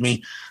company gave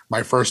me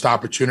my first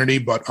opportunity.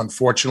 But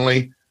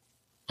unfortunately,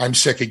 I'm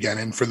sick again.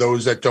 And for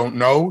those that don't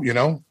know,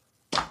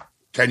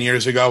 10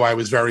 years ago, I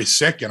was very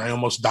sick and I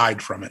almost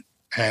died from it.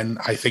 And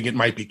I think it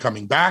might be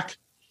coming back.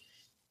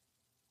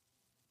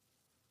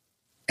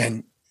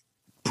 And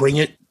bring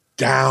it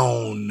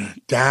down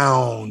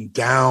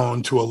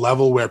to a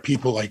level where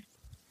people like,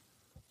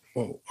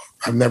 whoa,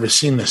 I've never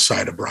seen this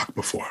side of Brock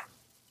before.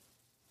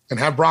 And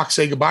have Brock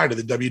say goodbye to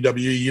the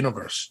WWE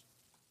universe.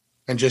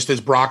 And just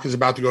as Brock is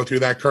about to go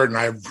through that curtain,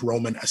 I have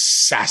Roman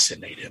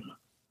assassinate him.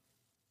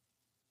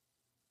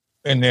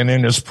 And then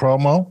in his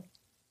promo?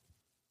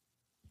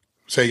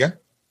 Say again?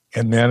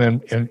 And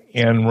then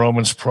in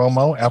Roman's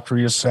promo, after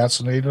he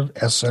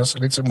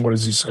assassinates him, what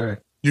does he say?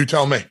 You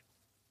tell me.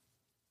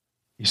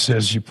 He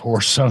says, "You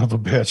poor son of a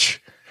bitch.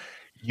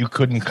 You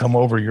couldn't come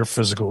over your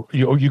physical.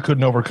 You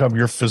couldn't overcome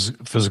your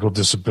physical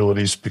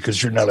disabilities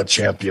because you're not a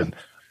champion.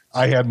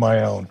 I had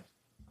my own.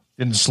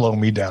 Didn't slow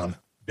me down,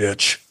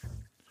 bitch."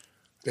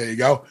 There you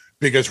go.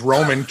 Because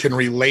Roman can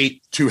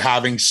relate to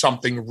having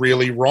something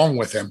really wrong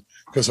with him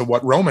because of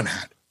what Roman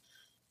had.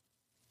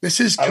 This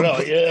is I don't know.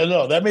 Yeah,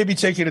 no, that may be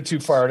taking it too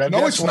far.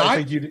 No, it's not.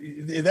 I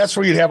think that's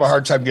where you'd have a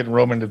hard time getting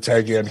Roman to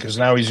tag in, because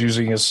now he's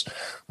using his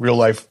real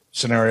life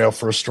scenario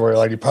for a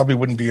storyline. He probably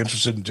wouldn't be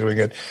interested in doing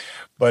it,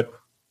 but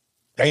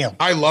damn,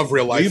 I love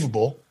real life.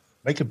 Believable.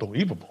 Make it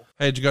believable.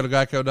 Hey, did you go to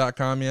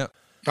geico.com yet?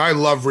 I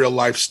love real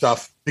life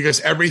stuff because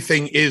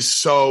everything is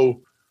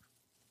so,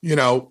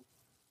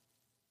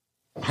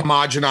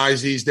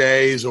 homogenized these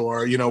days,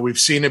 or, we've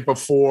seen it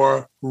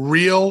before.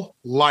 Real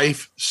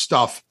life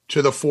stuff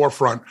to the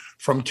forefront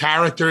from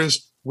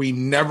characters we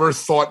never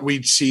thought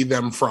we'd see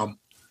them from.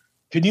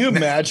 Can you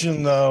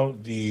imagine, though,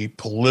 the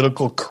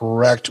political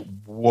correct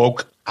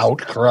woke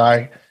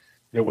outcry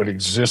that would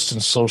exist in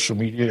social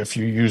media if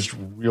you used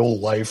real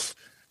life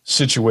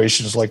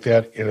situations like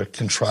that in a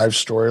contrived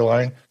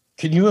storyline?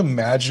 Can you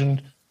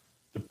imagine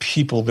the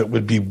people that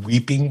would be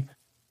weeping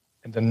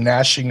and the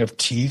gnashing of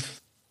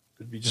teeth?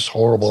 It'd be just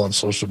horrible on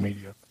social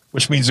media,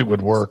 which means it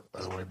would work,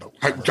 by the way. But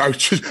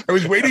I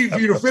was waiting for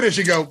you to finish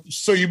and go,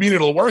 so you mean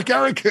it'll work,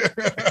 Eric?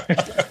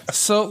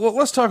 So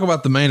let's talk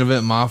about the Main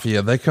Event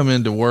Mafia. They come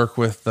in to work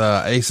with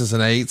Aces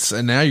and Eights,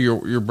 and now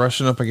you're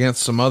brushing up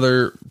against some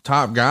other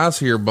top guys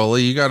here,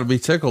 Bully. You got to be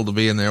tickled to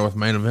be in there with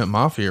Main Event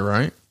Mafia,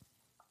 right?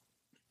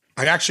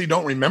 I actually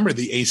don't remember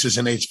the Aces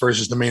and Eights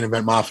versus the Main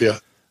Event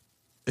Mafia.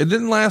 It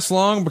didn't last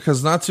long,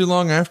 because not too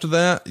long after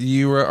that,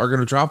 you are going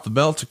to drop the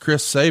belt to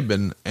Chris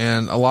Sabin.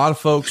 And a lot of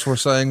folks were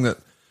saying that,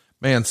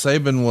 man,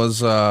 Sabin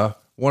was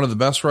one of the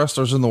best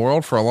wrestlers in the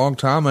world for a long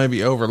time,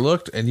 maybe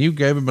overlooked. And you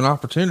gave him an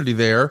opportunity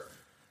there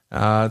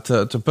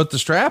to put the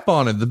strap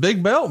on it, the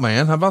big belt,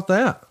 man. How about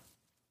that?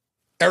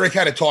 Eric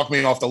had to talk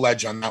me off the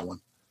ledge on that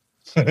one.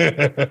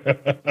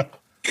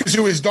 Because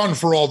it was done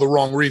for all the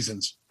wrong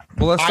reasons.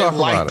 Well, let's talk about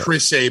it. I like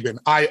Chris Sabin.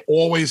 I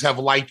always have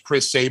liked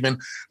Chris Sabin.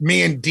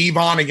 Me and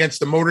Devon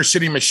against the Motor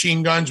City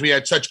Machine Guns, we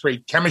had such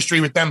great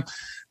chemistry with them.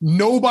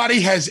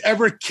 Nobody has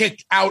ever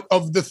kicked out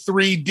of the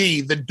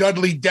 3D, the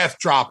Dudley Death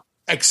Drop,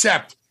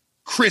 except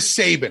Chris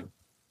Sabin.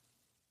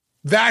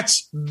 That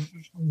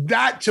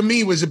to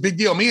me was a big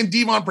deal. Me and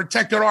Devon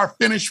protected our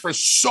finish for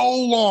so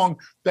long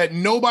that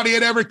nobody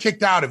had ever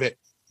kicked out of it.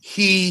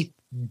 He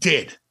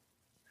did,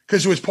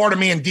 because it was part of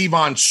me and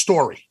Devon's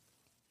story.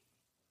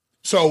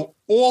 So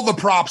all the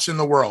props in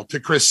the world to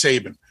Chris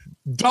Sabin.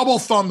 Double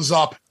thumbs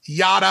up,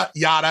 yada,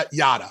 yada,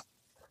 yada.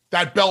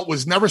 That belt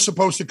was never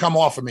supposed to come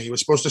off of me. It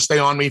was supposed to stay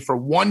on me for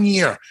 1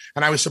 year,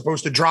 and I was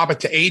supposed to drop it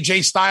to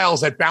AJ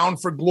Styles at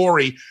Bound for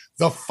Glory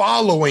the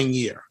following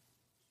year.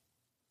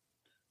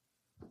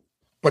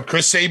 But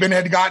Chris Sabin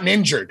had gotten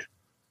injured.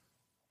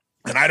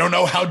 And I don't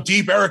know how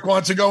deep Eric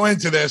wants to go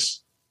into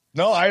this.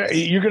 No,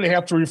 you're going to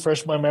have to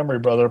refresh my memory,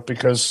 brother,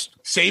 because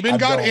Sabin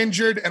got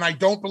injured, and I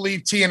don't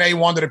believe TNA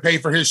wanted to pay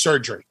for his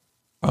surgery.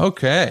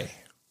 Okay.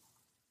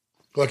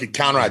 Look at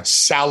Conrad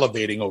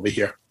salivating over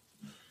here.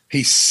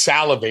 He's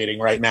salivating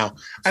right now.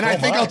 And I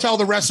think I'll tell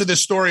the rest of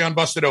this story on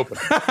Busted Open.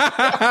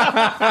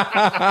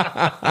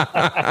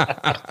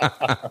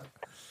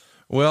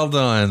 Well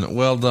done.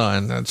 Well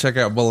done. Check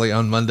out Bully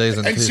on Mondays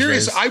and Tuesdays.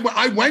 Seriously,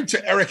 I went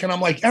to Eric and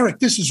I'm like, Eric,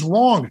 this is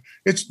wrong.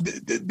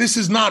 This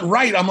is not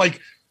right. I'm like,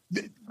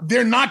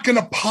 they're not going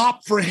to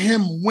pop for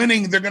him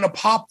winning. They're going to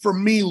pop for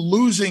me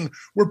losing.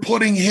 We're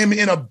putting him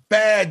in a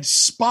bad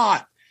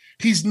spot.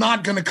 He's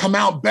not going to come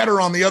out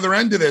better on the other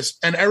end of this.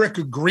 And Eric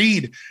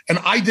agreed. And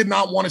I did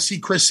not want to see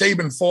Chris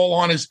Sabin fall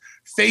on his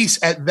face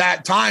at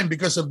that time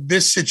because of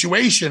this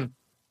situation.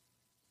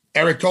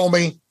 Eric told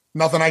me,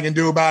 nothing I can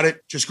do about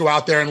it. Just go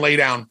out there and lay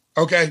down.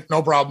 Okay,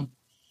 no problem.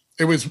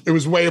 It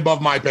was way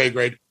above my pay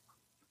grade.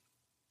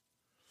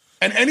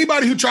 And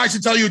anybody who tries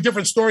to tell you a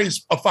different story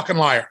is a fucking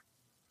liar.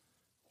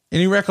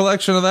 Any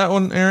recollection of that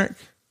one, Eric?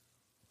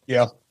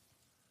 Yeah.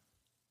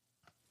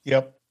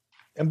 Yep.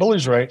 And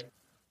Bully's right.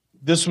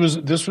 This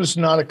was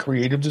not a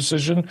creative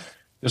decision.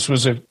 This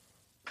was an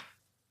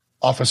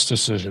office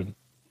decision.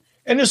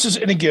 And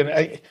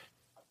again,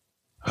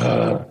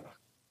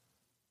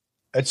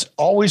 it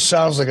always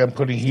sounds like I'm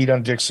putting heat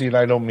on Dixie, and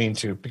I don't mean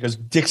to, because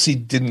Dixie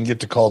didn't get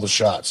to call the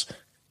shots.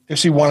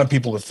 Dixie wanted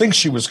people to think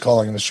she was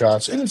calling the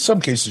shots, and in some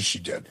cases she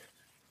did.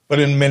 But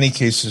in many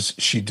cases,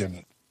 she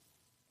didn't.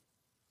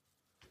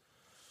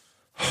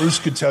 Bruce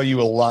could tell you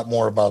a lot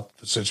more about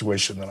the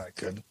situation than I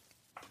could.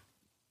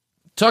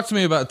 Talk to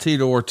me about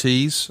Tito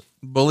Ortiz.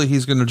 Bully,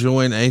 he's going to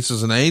join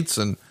Aces and Eights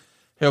and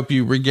help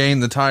you regain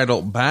the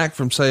title back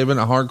from Sabin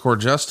at Hardcore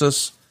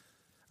Justice.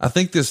 I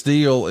think this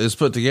deal is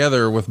put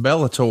together with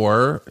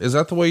Bellator. Is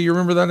that the way you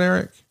remember that,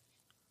 Eric?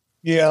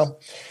 Yeah.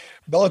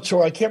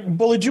 Bellator,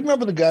 Bully, do you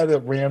remember the guy that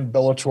ran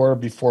Bellator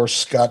before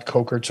Scott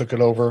Coker took it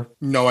over?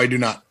 No, I do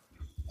not.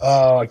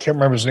 I can't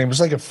remember his name. It was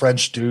like a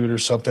French dude or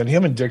something.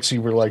 Him and Dixie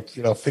were like,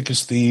 thick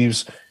as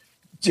thieves.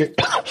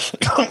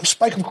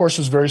 Spike, of course,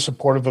 was very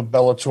supportive of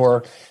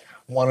Bellator,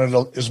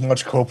 wanted as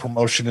much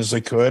co-promotion as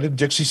they could. And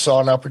Dixie saw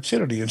an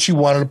opportunity, and she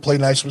wanted to play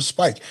nice with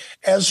Spike,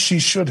 as she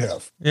should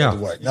have, by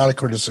the way. Not a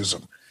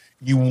criticism.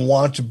 You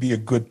want to be a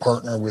good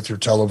partner with your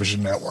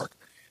television network.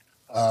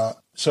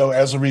 So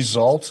as a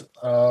result,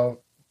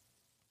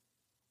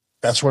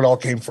 that's where it all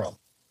came from.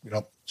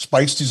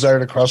 Spike's desire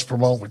to cross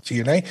promote with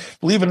TNA.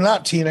 Believe it or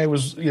not, TNA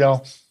was,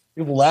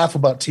 people laugh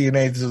about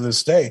TNA to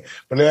this day,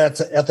 but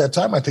at that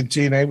time, I think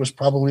TNA was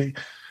probably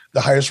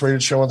the highest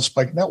rated show on the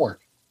Spike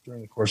Network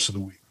during the course of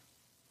the week.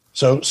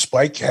 So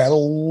Spike they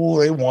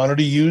wanted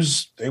to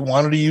use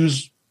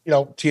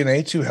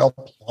TNA to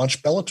help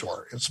launch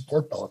Bellator and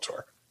support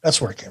Bellator.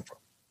 That's where it came from.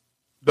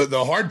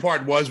 The hard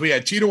part was we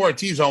had Tito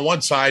Ortiz on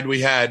one side,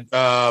 we had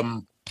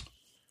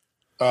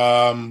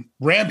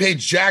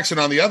Rampage Jackson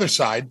on the other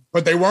side,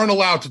 but they weren't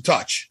allowed to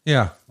touch.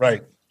 Yeah,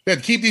 right. They had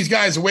to keep these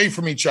guys away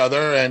from each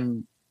other,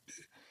 and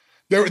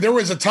there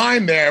was a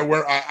time there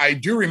where I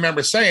do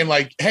remember saying,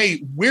 like,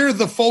 hey, we're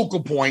the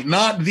focal point,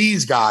 not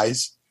these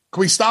guys.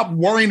 Can we stop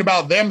worrying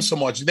about them so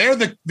much? They're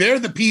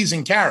the peas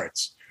and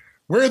carrots.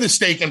 We're the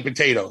steak and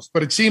potatoes.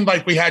 But it seemed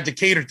like we had to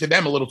cater to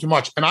them a little too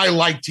much. And I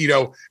liked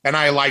Tito and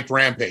I liked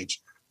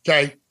Rampage.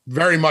 Okay,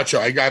 very much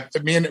so.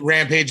 Me and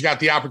Rampage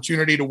got the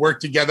opportunity to work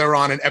together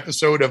on an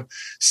episode of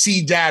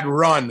See Dad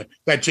Run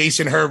that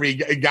Jason Hervey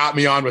got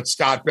me on with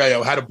Scott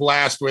Baio. Had a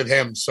blast with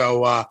him.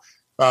 So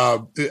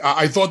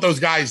I thought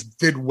those guys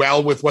did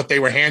well with what they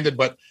were handed,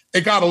 but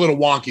it got a little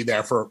wonky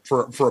there for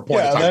a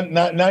point of time.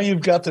 Now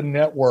you've got the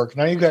network.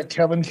 Now you've got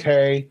Kevin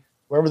Kay,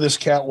 whoever this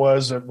cat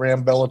was that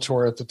ran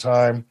Bellator at the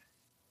time,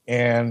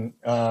 and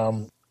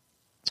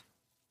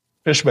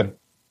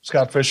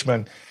Scott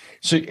Fishman,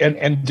 so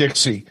and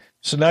Dixie.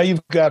 So now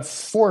you've got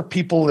 4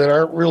 people that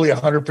aren't really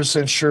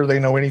 100% sure they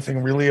know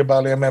anything really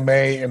about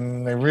MMA,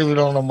 and they really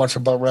don't know much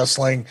about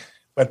wrestling,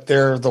 but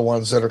they're the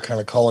ones that are kind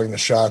of calling the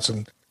shots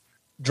and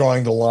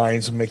drawing the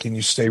lines and making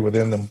you stay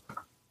within them.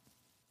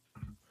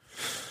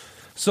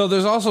 So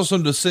there's also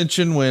some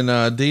dissension when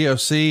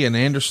DOC and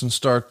Anderson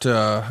start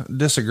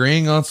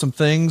disagreeing on some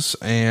things,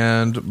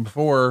 and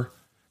before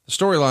the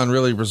storyline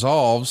really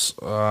resolves,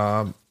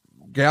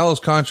 Gallows'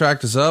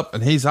 contract is up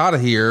and he's out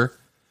of here.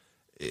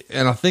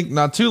 And I think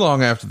not too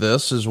long after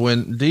this is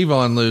when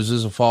Devon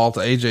loses a fall to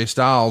AJ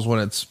Styles when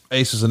it's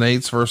Aces and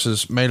Eights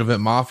versus Main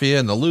Event Mafia,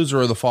 and the loser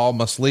of the fall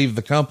must leave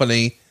the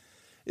company.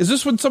 Is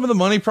this when some of the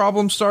money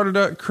problems started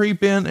to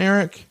creep in,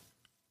 Eric?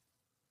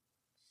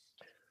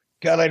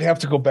 God, I'd have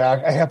to go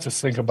back. I have to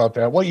think about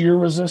that. What year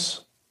was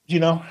this? Do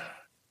you know?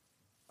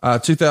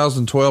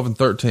 2012 and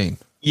 13.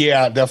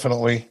 Yeah,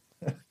 definitely.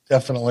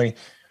 Definitely.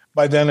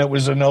 By then it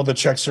was the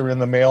checks are in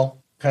the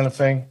mail kind of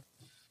thing.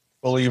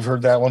 Well, you've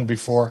heard that one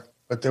before,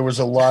 but there was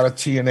a lot of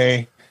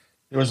TNA.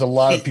 There was a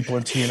lot of people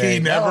in TNA. He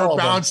never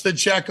bounced a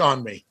check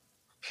on me.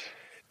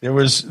 There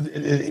were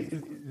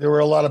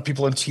a lot of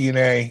people in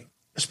TNA,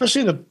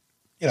 especially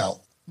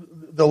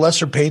the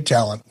lesser paid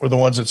talent were the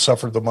ones that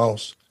suffered the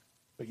most.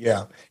 But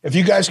yeah, if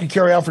you guys can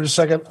carry on for just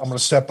a second, I'm going to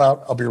step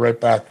out. I'll be right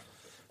back.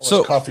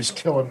 This coffee's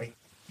killing me.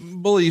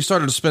 Bully, you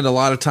started to spend a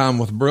lot of time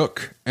with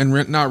Brooke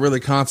and not really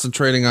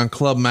concentrating on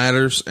club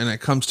matters, and it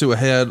comes to a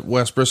head.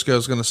 Wes Briscoe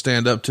is going to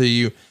stand up to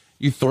you.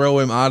 You throw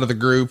him out of the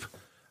group.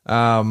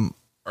 Do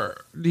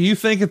you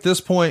think at this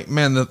point,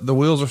 man, the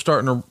wheels are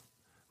starting to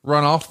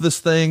run off this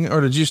thing, or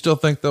did you still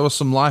think there was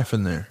some life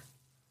in there?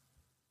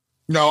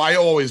 No, I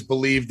always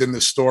believed in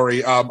the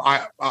story.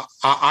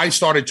 I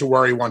started to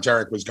worry once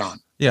Eric was gone.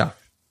 Yeah.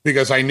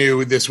 Because I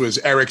knew this was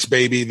Eric's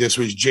baby. This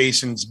was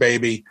Jason's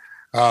baby.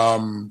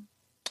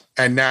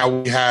 And now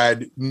we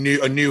had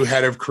a new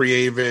head of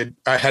creative in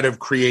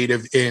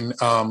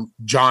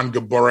John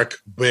Gaburik,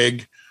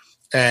 big,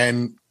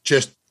 and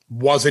just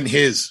wasn't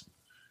his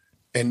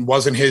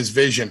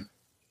vision.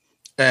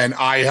 And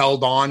I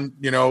held on,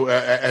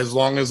 as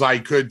long as I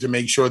could to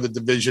make sure that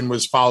the vision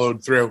was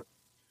followed through.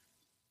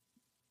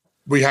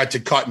 We had to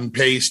cut and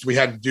paste. We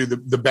had to do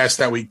the best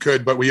that we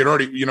could, but we had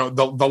already,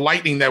 the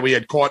lightning that we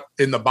had caught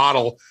in the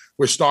bottle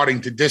was starting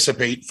to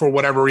dissipate for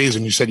whatever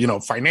reason. You said,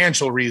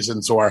 financial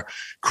reasons or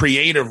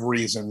creative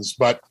reasons.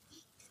 But,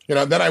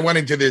 then I went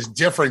into this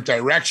different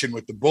direction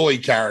with the Bully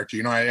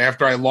character.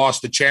 After I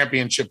lost the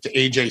championship to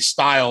AJ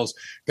Styles,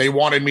 they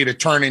wanted me to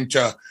turn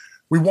into,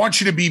 we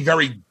want you to be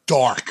very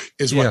dark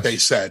is what they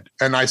said.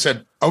 And I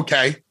said,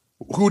 okay.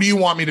 Who do you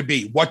want me to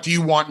be? What do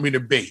you want me to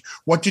be?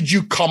 What did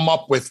you come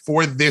up with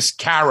for this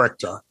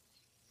character?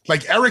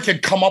 Like Eric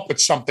had come up with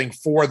something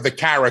for the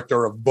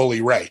character of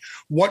Bully Ray.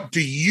 What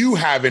do you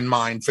have in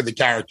mind for the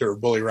character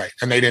of Bully Ray?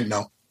 And they didn't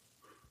know.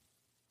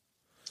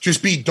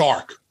 Just be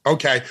dark.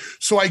 Okay.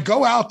 So I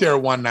go out there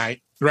one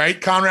night, right,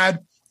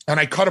 Conrad?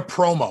 And I cut a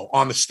promo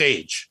on the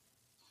stage.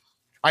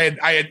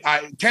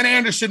 Ken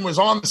Anderson was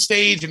on the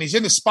stage and he's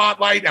in the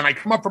spotlight, and I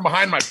come up from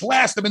behind him, I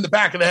blast him in the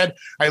back of the head.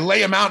 I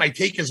lay him out and I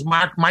take his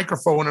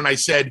microphone and I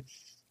said,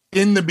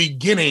 in the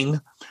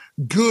beginning,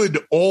 good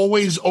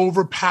always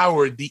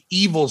overpowered the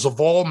evils of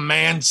all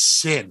man's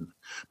sin.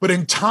 But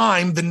in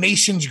time, the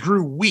nations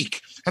grew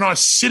weak and our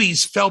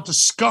cities fell to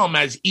scum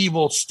as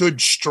evil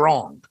stood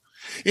strong.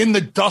 In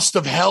the dust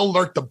of hell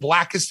lurked the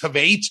blackest of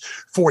hates,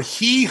 for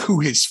he who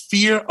his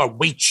fear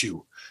awaits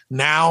you.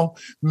 Now,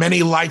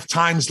 many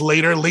lifetimes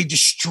later, lay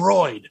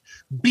destroyed,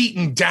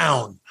 beaten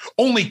down,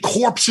 only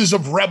corpses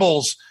of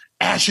rebels,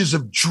 ashes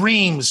of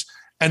dreams,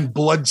 and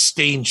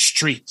blood-stained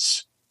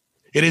streets.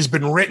 It has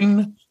been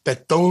written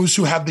that those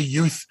who have the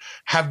youth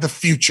have the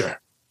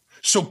future.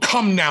 So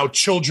come now,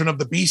 children of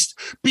the beast,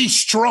 be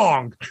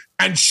strong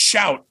and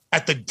shout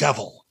at the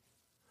devil.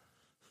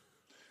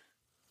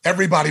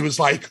 Everybody was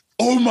like,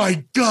 oh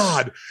my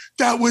God,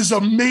 that was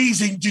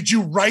amazing. Did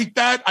you write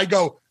that? I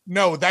go,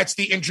 no, that's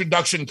the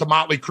introduction to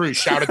Motley Crue,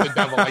 Shout at the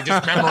Devil. I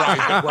just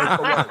memorized it word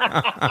for word.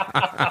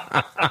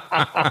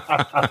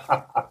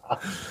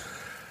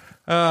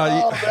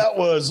 That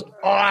was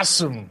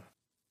awesome.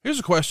 Here's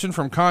a question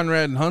from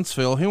Conrad in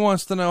Huntsville. He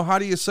wants to know, how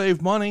do you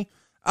save money?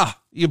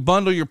 You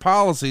bundle your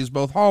policies,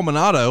 both home and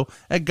auto,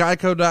 at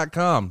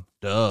geico.com.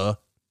 Duh.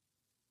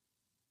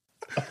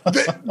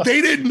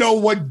 They didn't know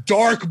what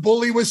dark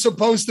bully was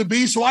supposed to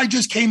be, so I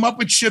just came up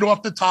with shit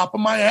off the top of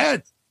my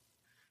head.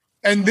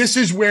 And this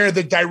is where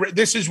the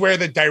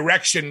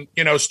direction,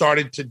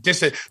 started to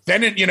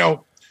then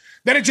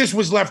it just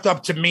was left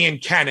up to me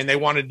and Ken, and they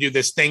wanted to do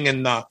this thing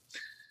in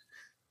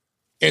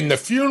the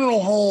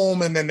funeral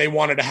home, and then they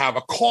wanted to have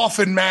a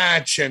coffin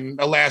match and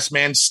a last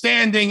man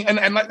standing.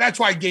 And that's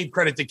why I gave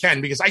credit to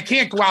Ken, because I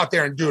can't go out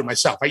there and do it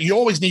myself. You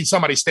always need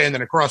somebody standing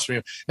across from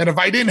you. And if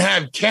I didn't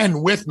have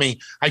Ken with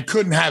me, I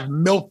couldn't have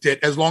milked it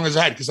as long as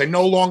I had, because I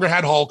no longer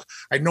had Hulk.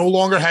 I no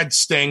longer had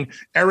Sting.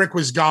 Eric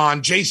was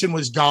gone. Jason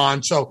was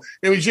gone. So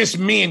it was just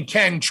me and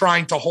Ken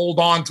trying to hold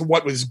on to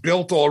what was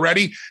built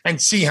already and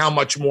see how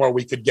much more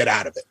we could get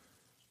out of it.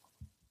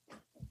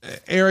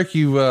 Eric,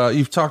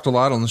 you've talked a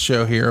lot on the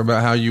show here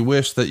about how you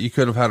wish that you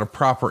could have had a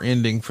proper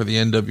ending for the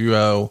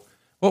NWO.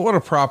 What would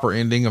a proper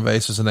ending of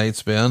Aces and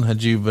Eights been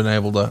had you been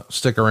able to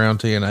stick around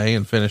TNA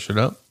and finish it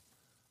up?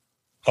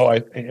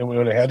 It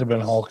would have had to been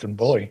Hulk and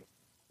Bully.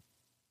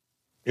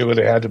 It would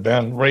have had to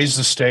been raise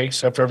the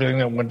stakes after everything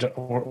that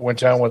went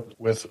down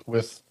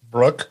with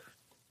Brooke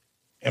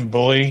and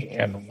Bully,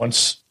 and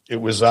once it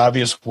was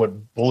obvious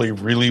what Bully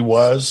really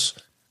was.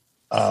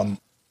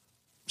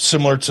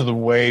 Similar to the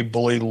way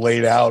Bully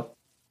laid out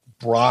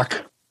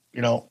Brock,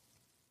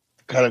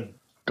 kind of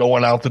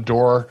going out the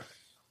door,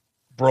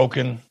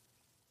 broken,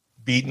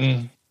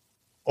 beaten,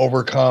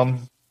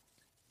 overcome.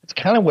 It's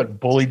kind of what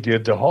Bully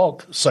did to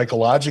Hulk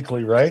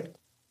psychologically, right?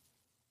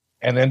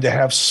 And then to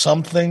have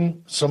some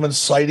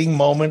inciting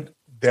moment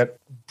that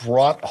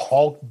brought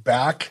Hulk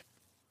back,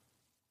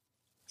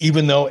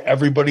 even though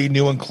everybody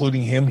knew,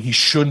 including him, he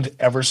shouldn't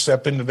ever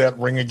step into that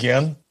ring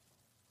again.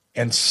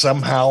 And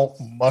somehow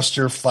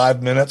muster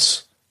 5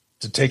 minutes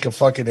to take a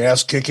fucking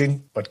ass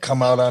kicking, but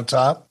come out on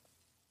top,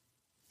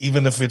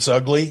 even if it's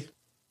ugly,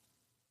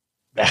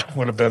 that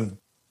would have been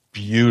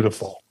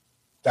beautiful.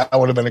 That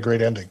would have been a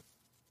great ending.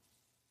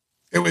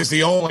 It was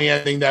the only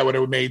ending that would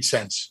have made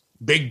sense.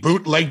 Big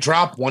boot, leg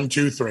drop, 1,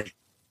 2, 3.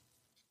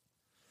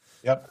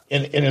 Yep.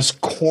 And as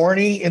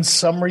corny in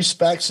some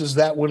respects as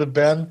that would have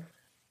been,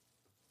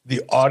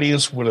 the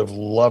audience would have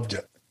loved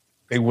it.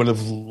 They would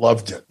have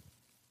loved it.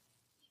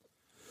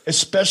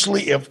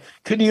 Especially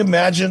can you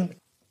imagine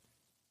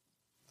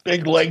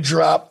big leg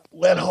drop,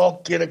 let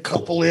Hulk get a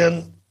couple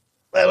in,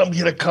 let him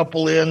get a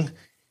couple in,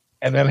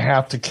 and then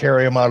have to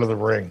carry him out of the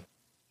ring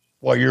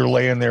while you're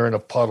laying there in a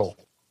puddle.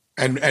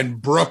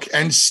 And Brooke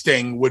and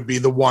Sting would be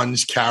the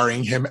ones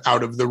carrying him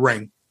out of the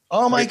ring.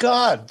 Oh my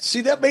God.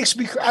 See, that makes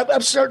me cry. I'm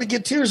starting to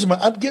get tears in my,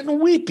 I'm getting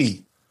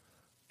weepy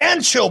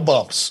and chill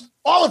bumps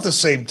all at the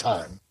same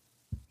time.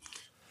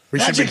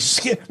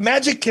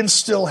 Magic can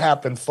still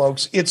happen,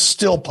 folks. It's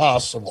still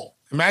possible.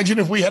 Imagine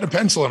if we had a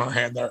pencil in our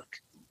hand,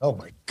 Eric. Oh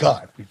my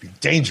God, we'd be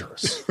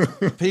dangerous.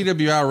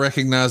 PWI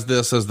recognized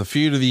this as the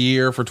feud of the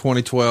year for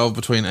 2012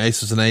 between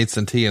Aces and Eights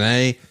and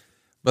TNA,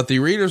 but the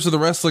readers of the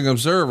Wrestling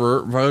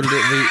Observer voted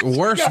it the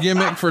worst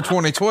gimmick for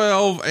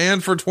 2012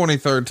 and for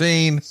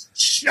 2013.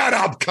 Shut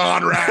up,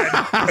 Conrad.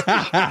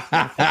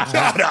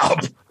 Shut up.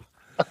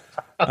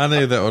 I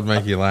knew that would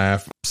make you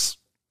laugh.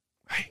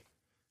 Hey,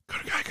 go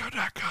to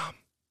geico.com.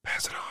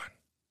 Pass it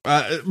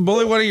on.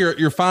 Bully, what are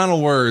your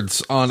final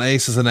words on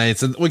Aces and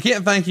Eights? And we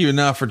can't thank you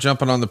enough for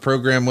jumping on the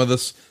program with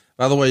us.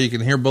 By the way, you can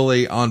hear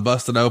Bully on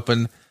Busted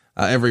Open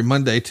every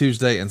Monday,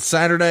 Tuesday, and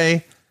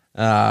Saturday.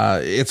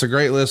 It's a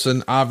great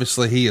listen.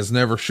 Obviously, he is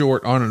never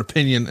short on an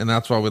opinion, and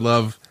that's why we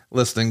love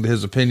listening to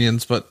his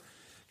opinions. But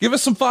give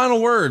us some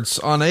final words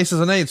on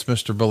Aces and Eights,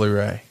 Mr. Bully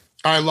Ray.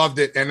 I loved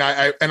it. And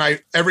I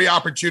every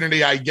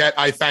opportunity I get,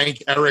 I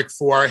thank Eric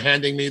for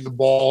handing me the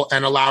ball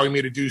and allowing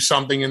me to do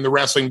something in the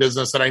wrestling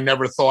business that I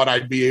never thought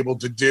I'd be able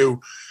to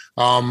do.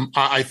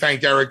 I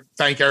thank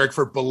Eric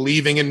for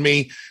believing in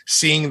me,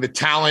 seeing the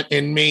talent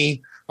in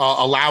me,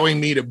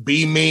 allowing me to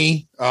be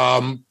me.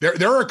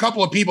 There are a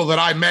couple of people that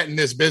I met in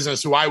this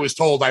business who I was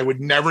told I would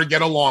never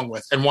get along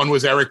with. And one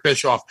was Eric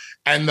Bischoff.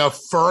 And the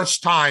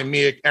first time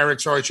me and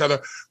Eric saw each other,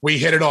 we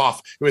hit it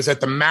off. It was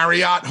at the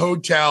Marriott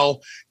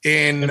Hotel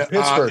in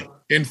Pittsburgh,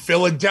 in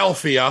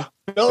Philadelphia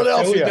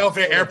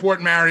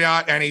Airport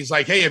Marriott. And he's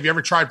like, hey, have you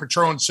ever tried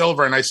Patron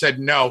Silver? And I said,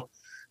 no.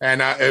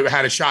 And I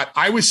had a shot.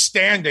 I was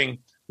standing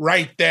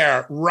right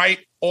there, right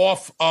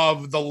off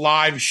of the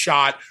live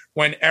shot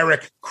when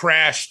Eric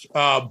crashed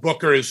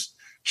Booker's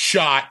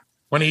shot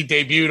when he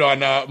debuted on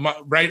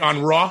right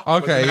on Raw.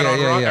 Okay,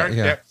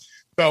 yeah.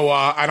 So,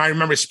 and I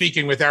remember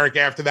speaking with Eric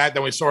after that.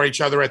 Then we saw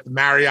each other at the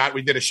Marriott.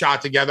 We did a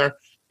shot together,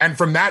 And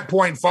from that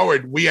point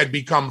forward, we had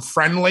become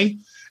friendly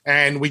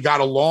and we got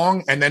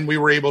along. And then we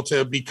were able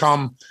to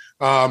become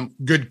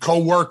good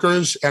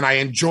coworkers. And I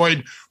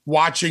enjoyed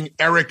watching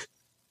Eric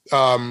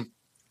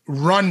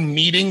run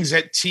meetings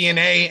at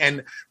TNA.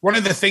 And one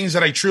of the things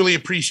that I truly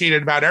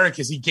appreciated about Eric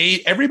is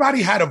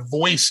everybody had a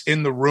voice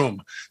in the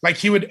room. Like,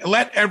 he would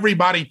let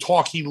everybody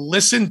talk. He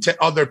listened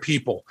to other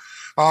people.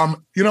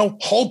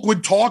 Hulk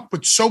would talk,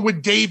 but so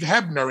would Dave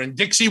Hebner, and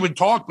Dixie would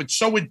talk, but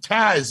so would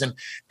Taz, and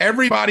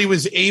everybody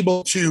was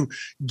able to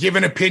give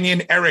an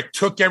opinion. Eric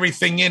took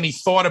everything in, he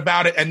thought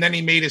about it, and then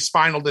he made his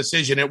final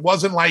decision. It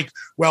wasn't like,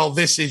 well,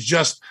 this is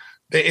just,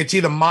 it's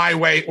either my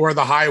way or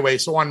the highway.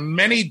 So on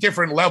many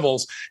different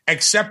levels,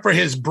 except for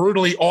his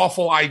brutally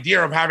awful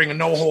idea of having a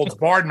no holds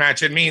barred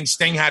match, it means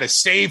Sting had to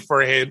save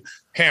for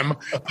him.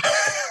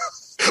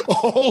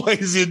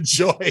 Always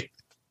enjoyed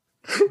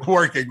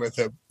working with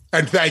him.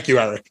 And thank you,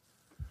 Eric.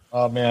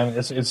 Oh man,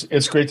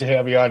 it's great to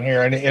have you on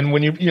here. And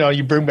when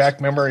you bring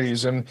back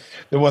memories, and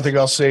the one thing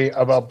I'll say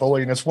about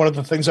Bully, and it's one of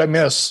the things I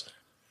miss,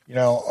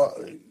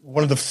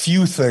 one of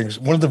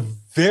the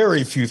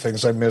very few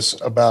things I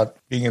miss about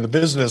being in the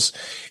business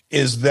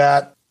is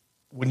that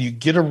when you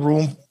get a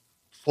room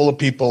full of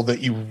people that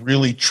you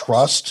really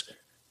trust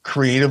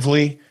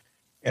creatively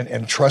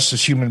and trust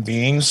as human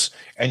beings,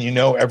 and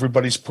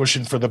everybody's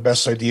pushing for the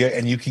best idea,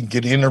 and you can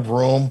get in a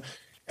room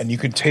and you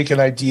can take an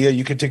idea,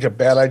 you can take a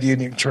bad idea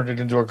and you can turn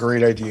it into a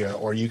great idea,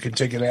 or you can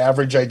take an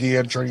average idea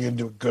and turn it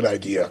into a good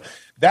idea.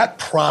 That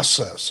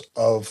process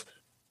of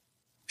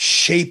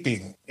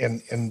shaping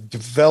and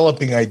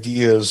developing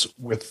ideas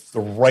with the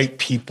right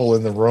people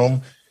in the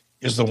room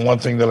is the one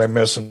thing that I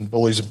miss, and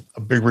Bully's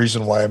a big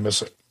reason why I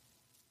miss it.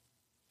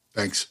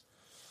 Thanks.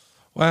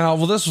 Wow.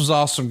 Well, this was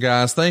awesome,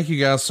 guys. Thank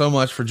you guys so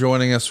much for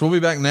joining us. We'll be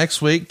back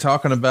next week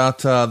talking about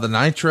the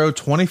Nitro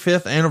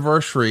 25th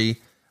anniversary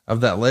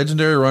of that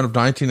legendary run of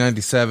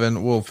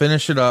 1997. We'll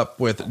finish it up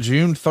with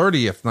June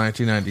 30th,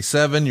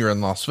 1997. You're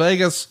in Las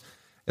Vegas.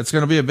 It's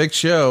going to be a big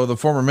show. The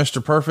former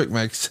Mr. Perfect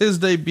makes his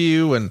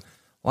debut and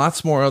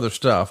lots more other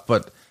stuff.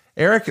 But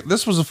Eric,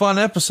 this was a fun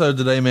episode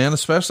today, man,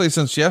 especially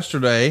since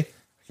yesterday, I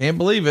can't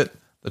believe it,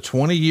 the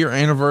 20-year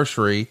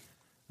anniversary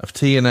of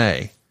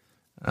TNA.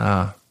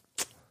 I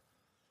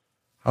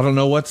don't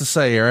know what to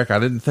say, Eric. I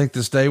didn't think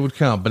this day would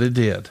come, but it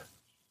did.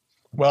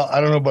 Well,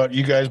 I don't know about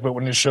you guys, but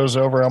when this show's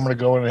over, I'm going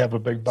to go in and have a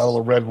big bottle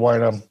of red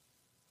wine on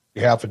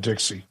behalf of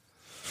Dixie.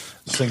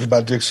 Just think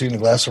about Dixie and a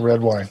glass of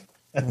red wine.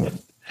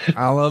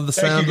 I love the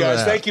sound Thank you, guys.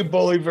 of that. Thank you,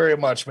 Bully, very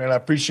much, man. I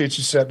appreciate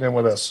you sitting in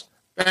with us.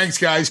 Thanks,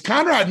 guys.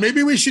 Conrad,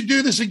 maybe we should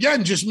do this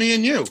again, just me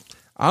and you.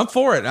 I'm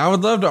for it. I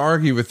would love to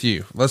argue with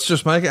you. Let's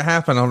just make it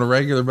happen on a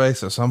regular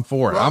basis. I'm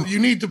for it. Well, you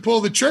need to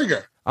pull the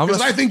trigger because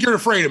I think you're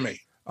afraid of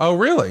me. Oh,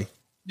 really?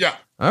 Yeah.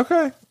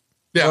 Okay.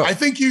 Yeah, well, I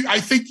think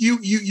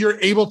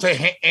you're able to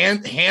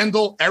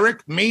handle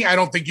Eric. Me, I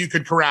don't think you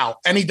could corral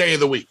any day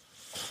of the week.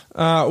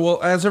 Well,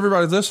 as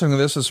everybody's listening to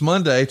this, it's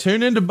Monday.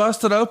 Tune in to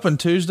Busted Open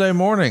Tuesday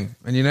morning,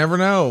 and you never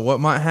know what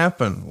might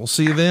happen. We'll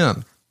see you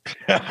then.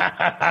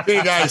 See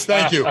you guys.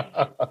 Thank you.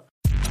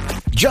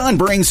 John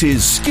brings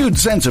his skewed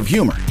sense of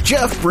humor.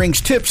 Jeff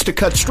brings tips to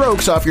cut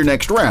strokes off your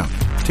next round.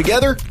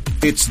 Together,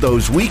 it's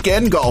those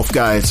weekend golf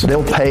guys.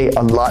 They'll pay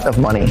a lot of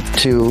money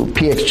to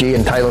PXG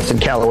and Titleist and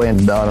Callaway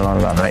and on and on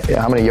and on, right?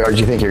 How many yards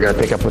do you think you're going to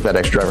pick up with that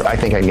extra driver? I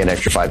think I can get an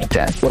extra 5 to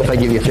 10. What if I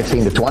give you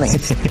 15 to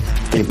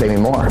 20? You pay me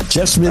more.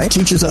 Jeff Smith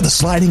teaches on the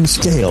sliding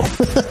scale.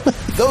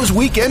 Those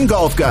Weekend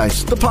Golf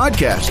Guys, the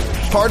podcast,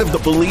 part of the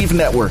Believe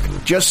Network.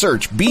 Just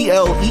search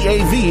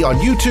BLEAV on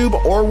YouTube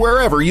or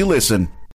wherever you listen.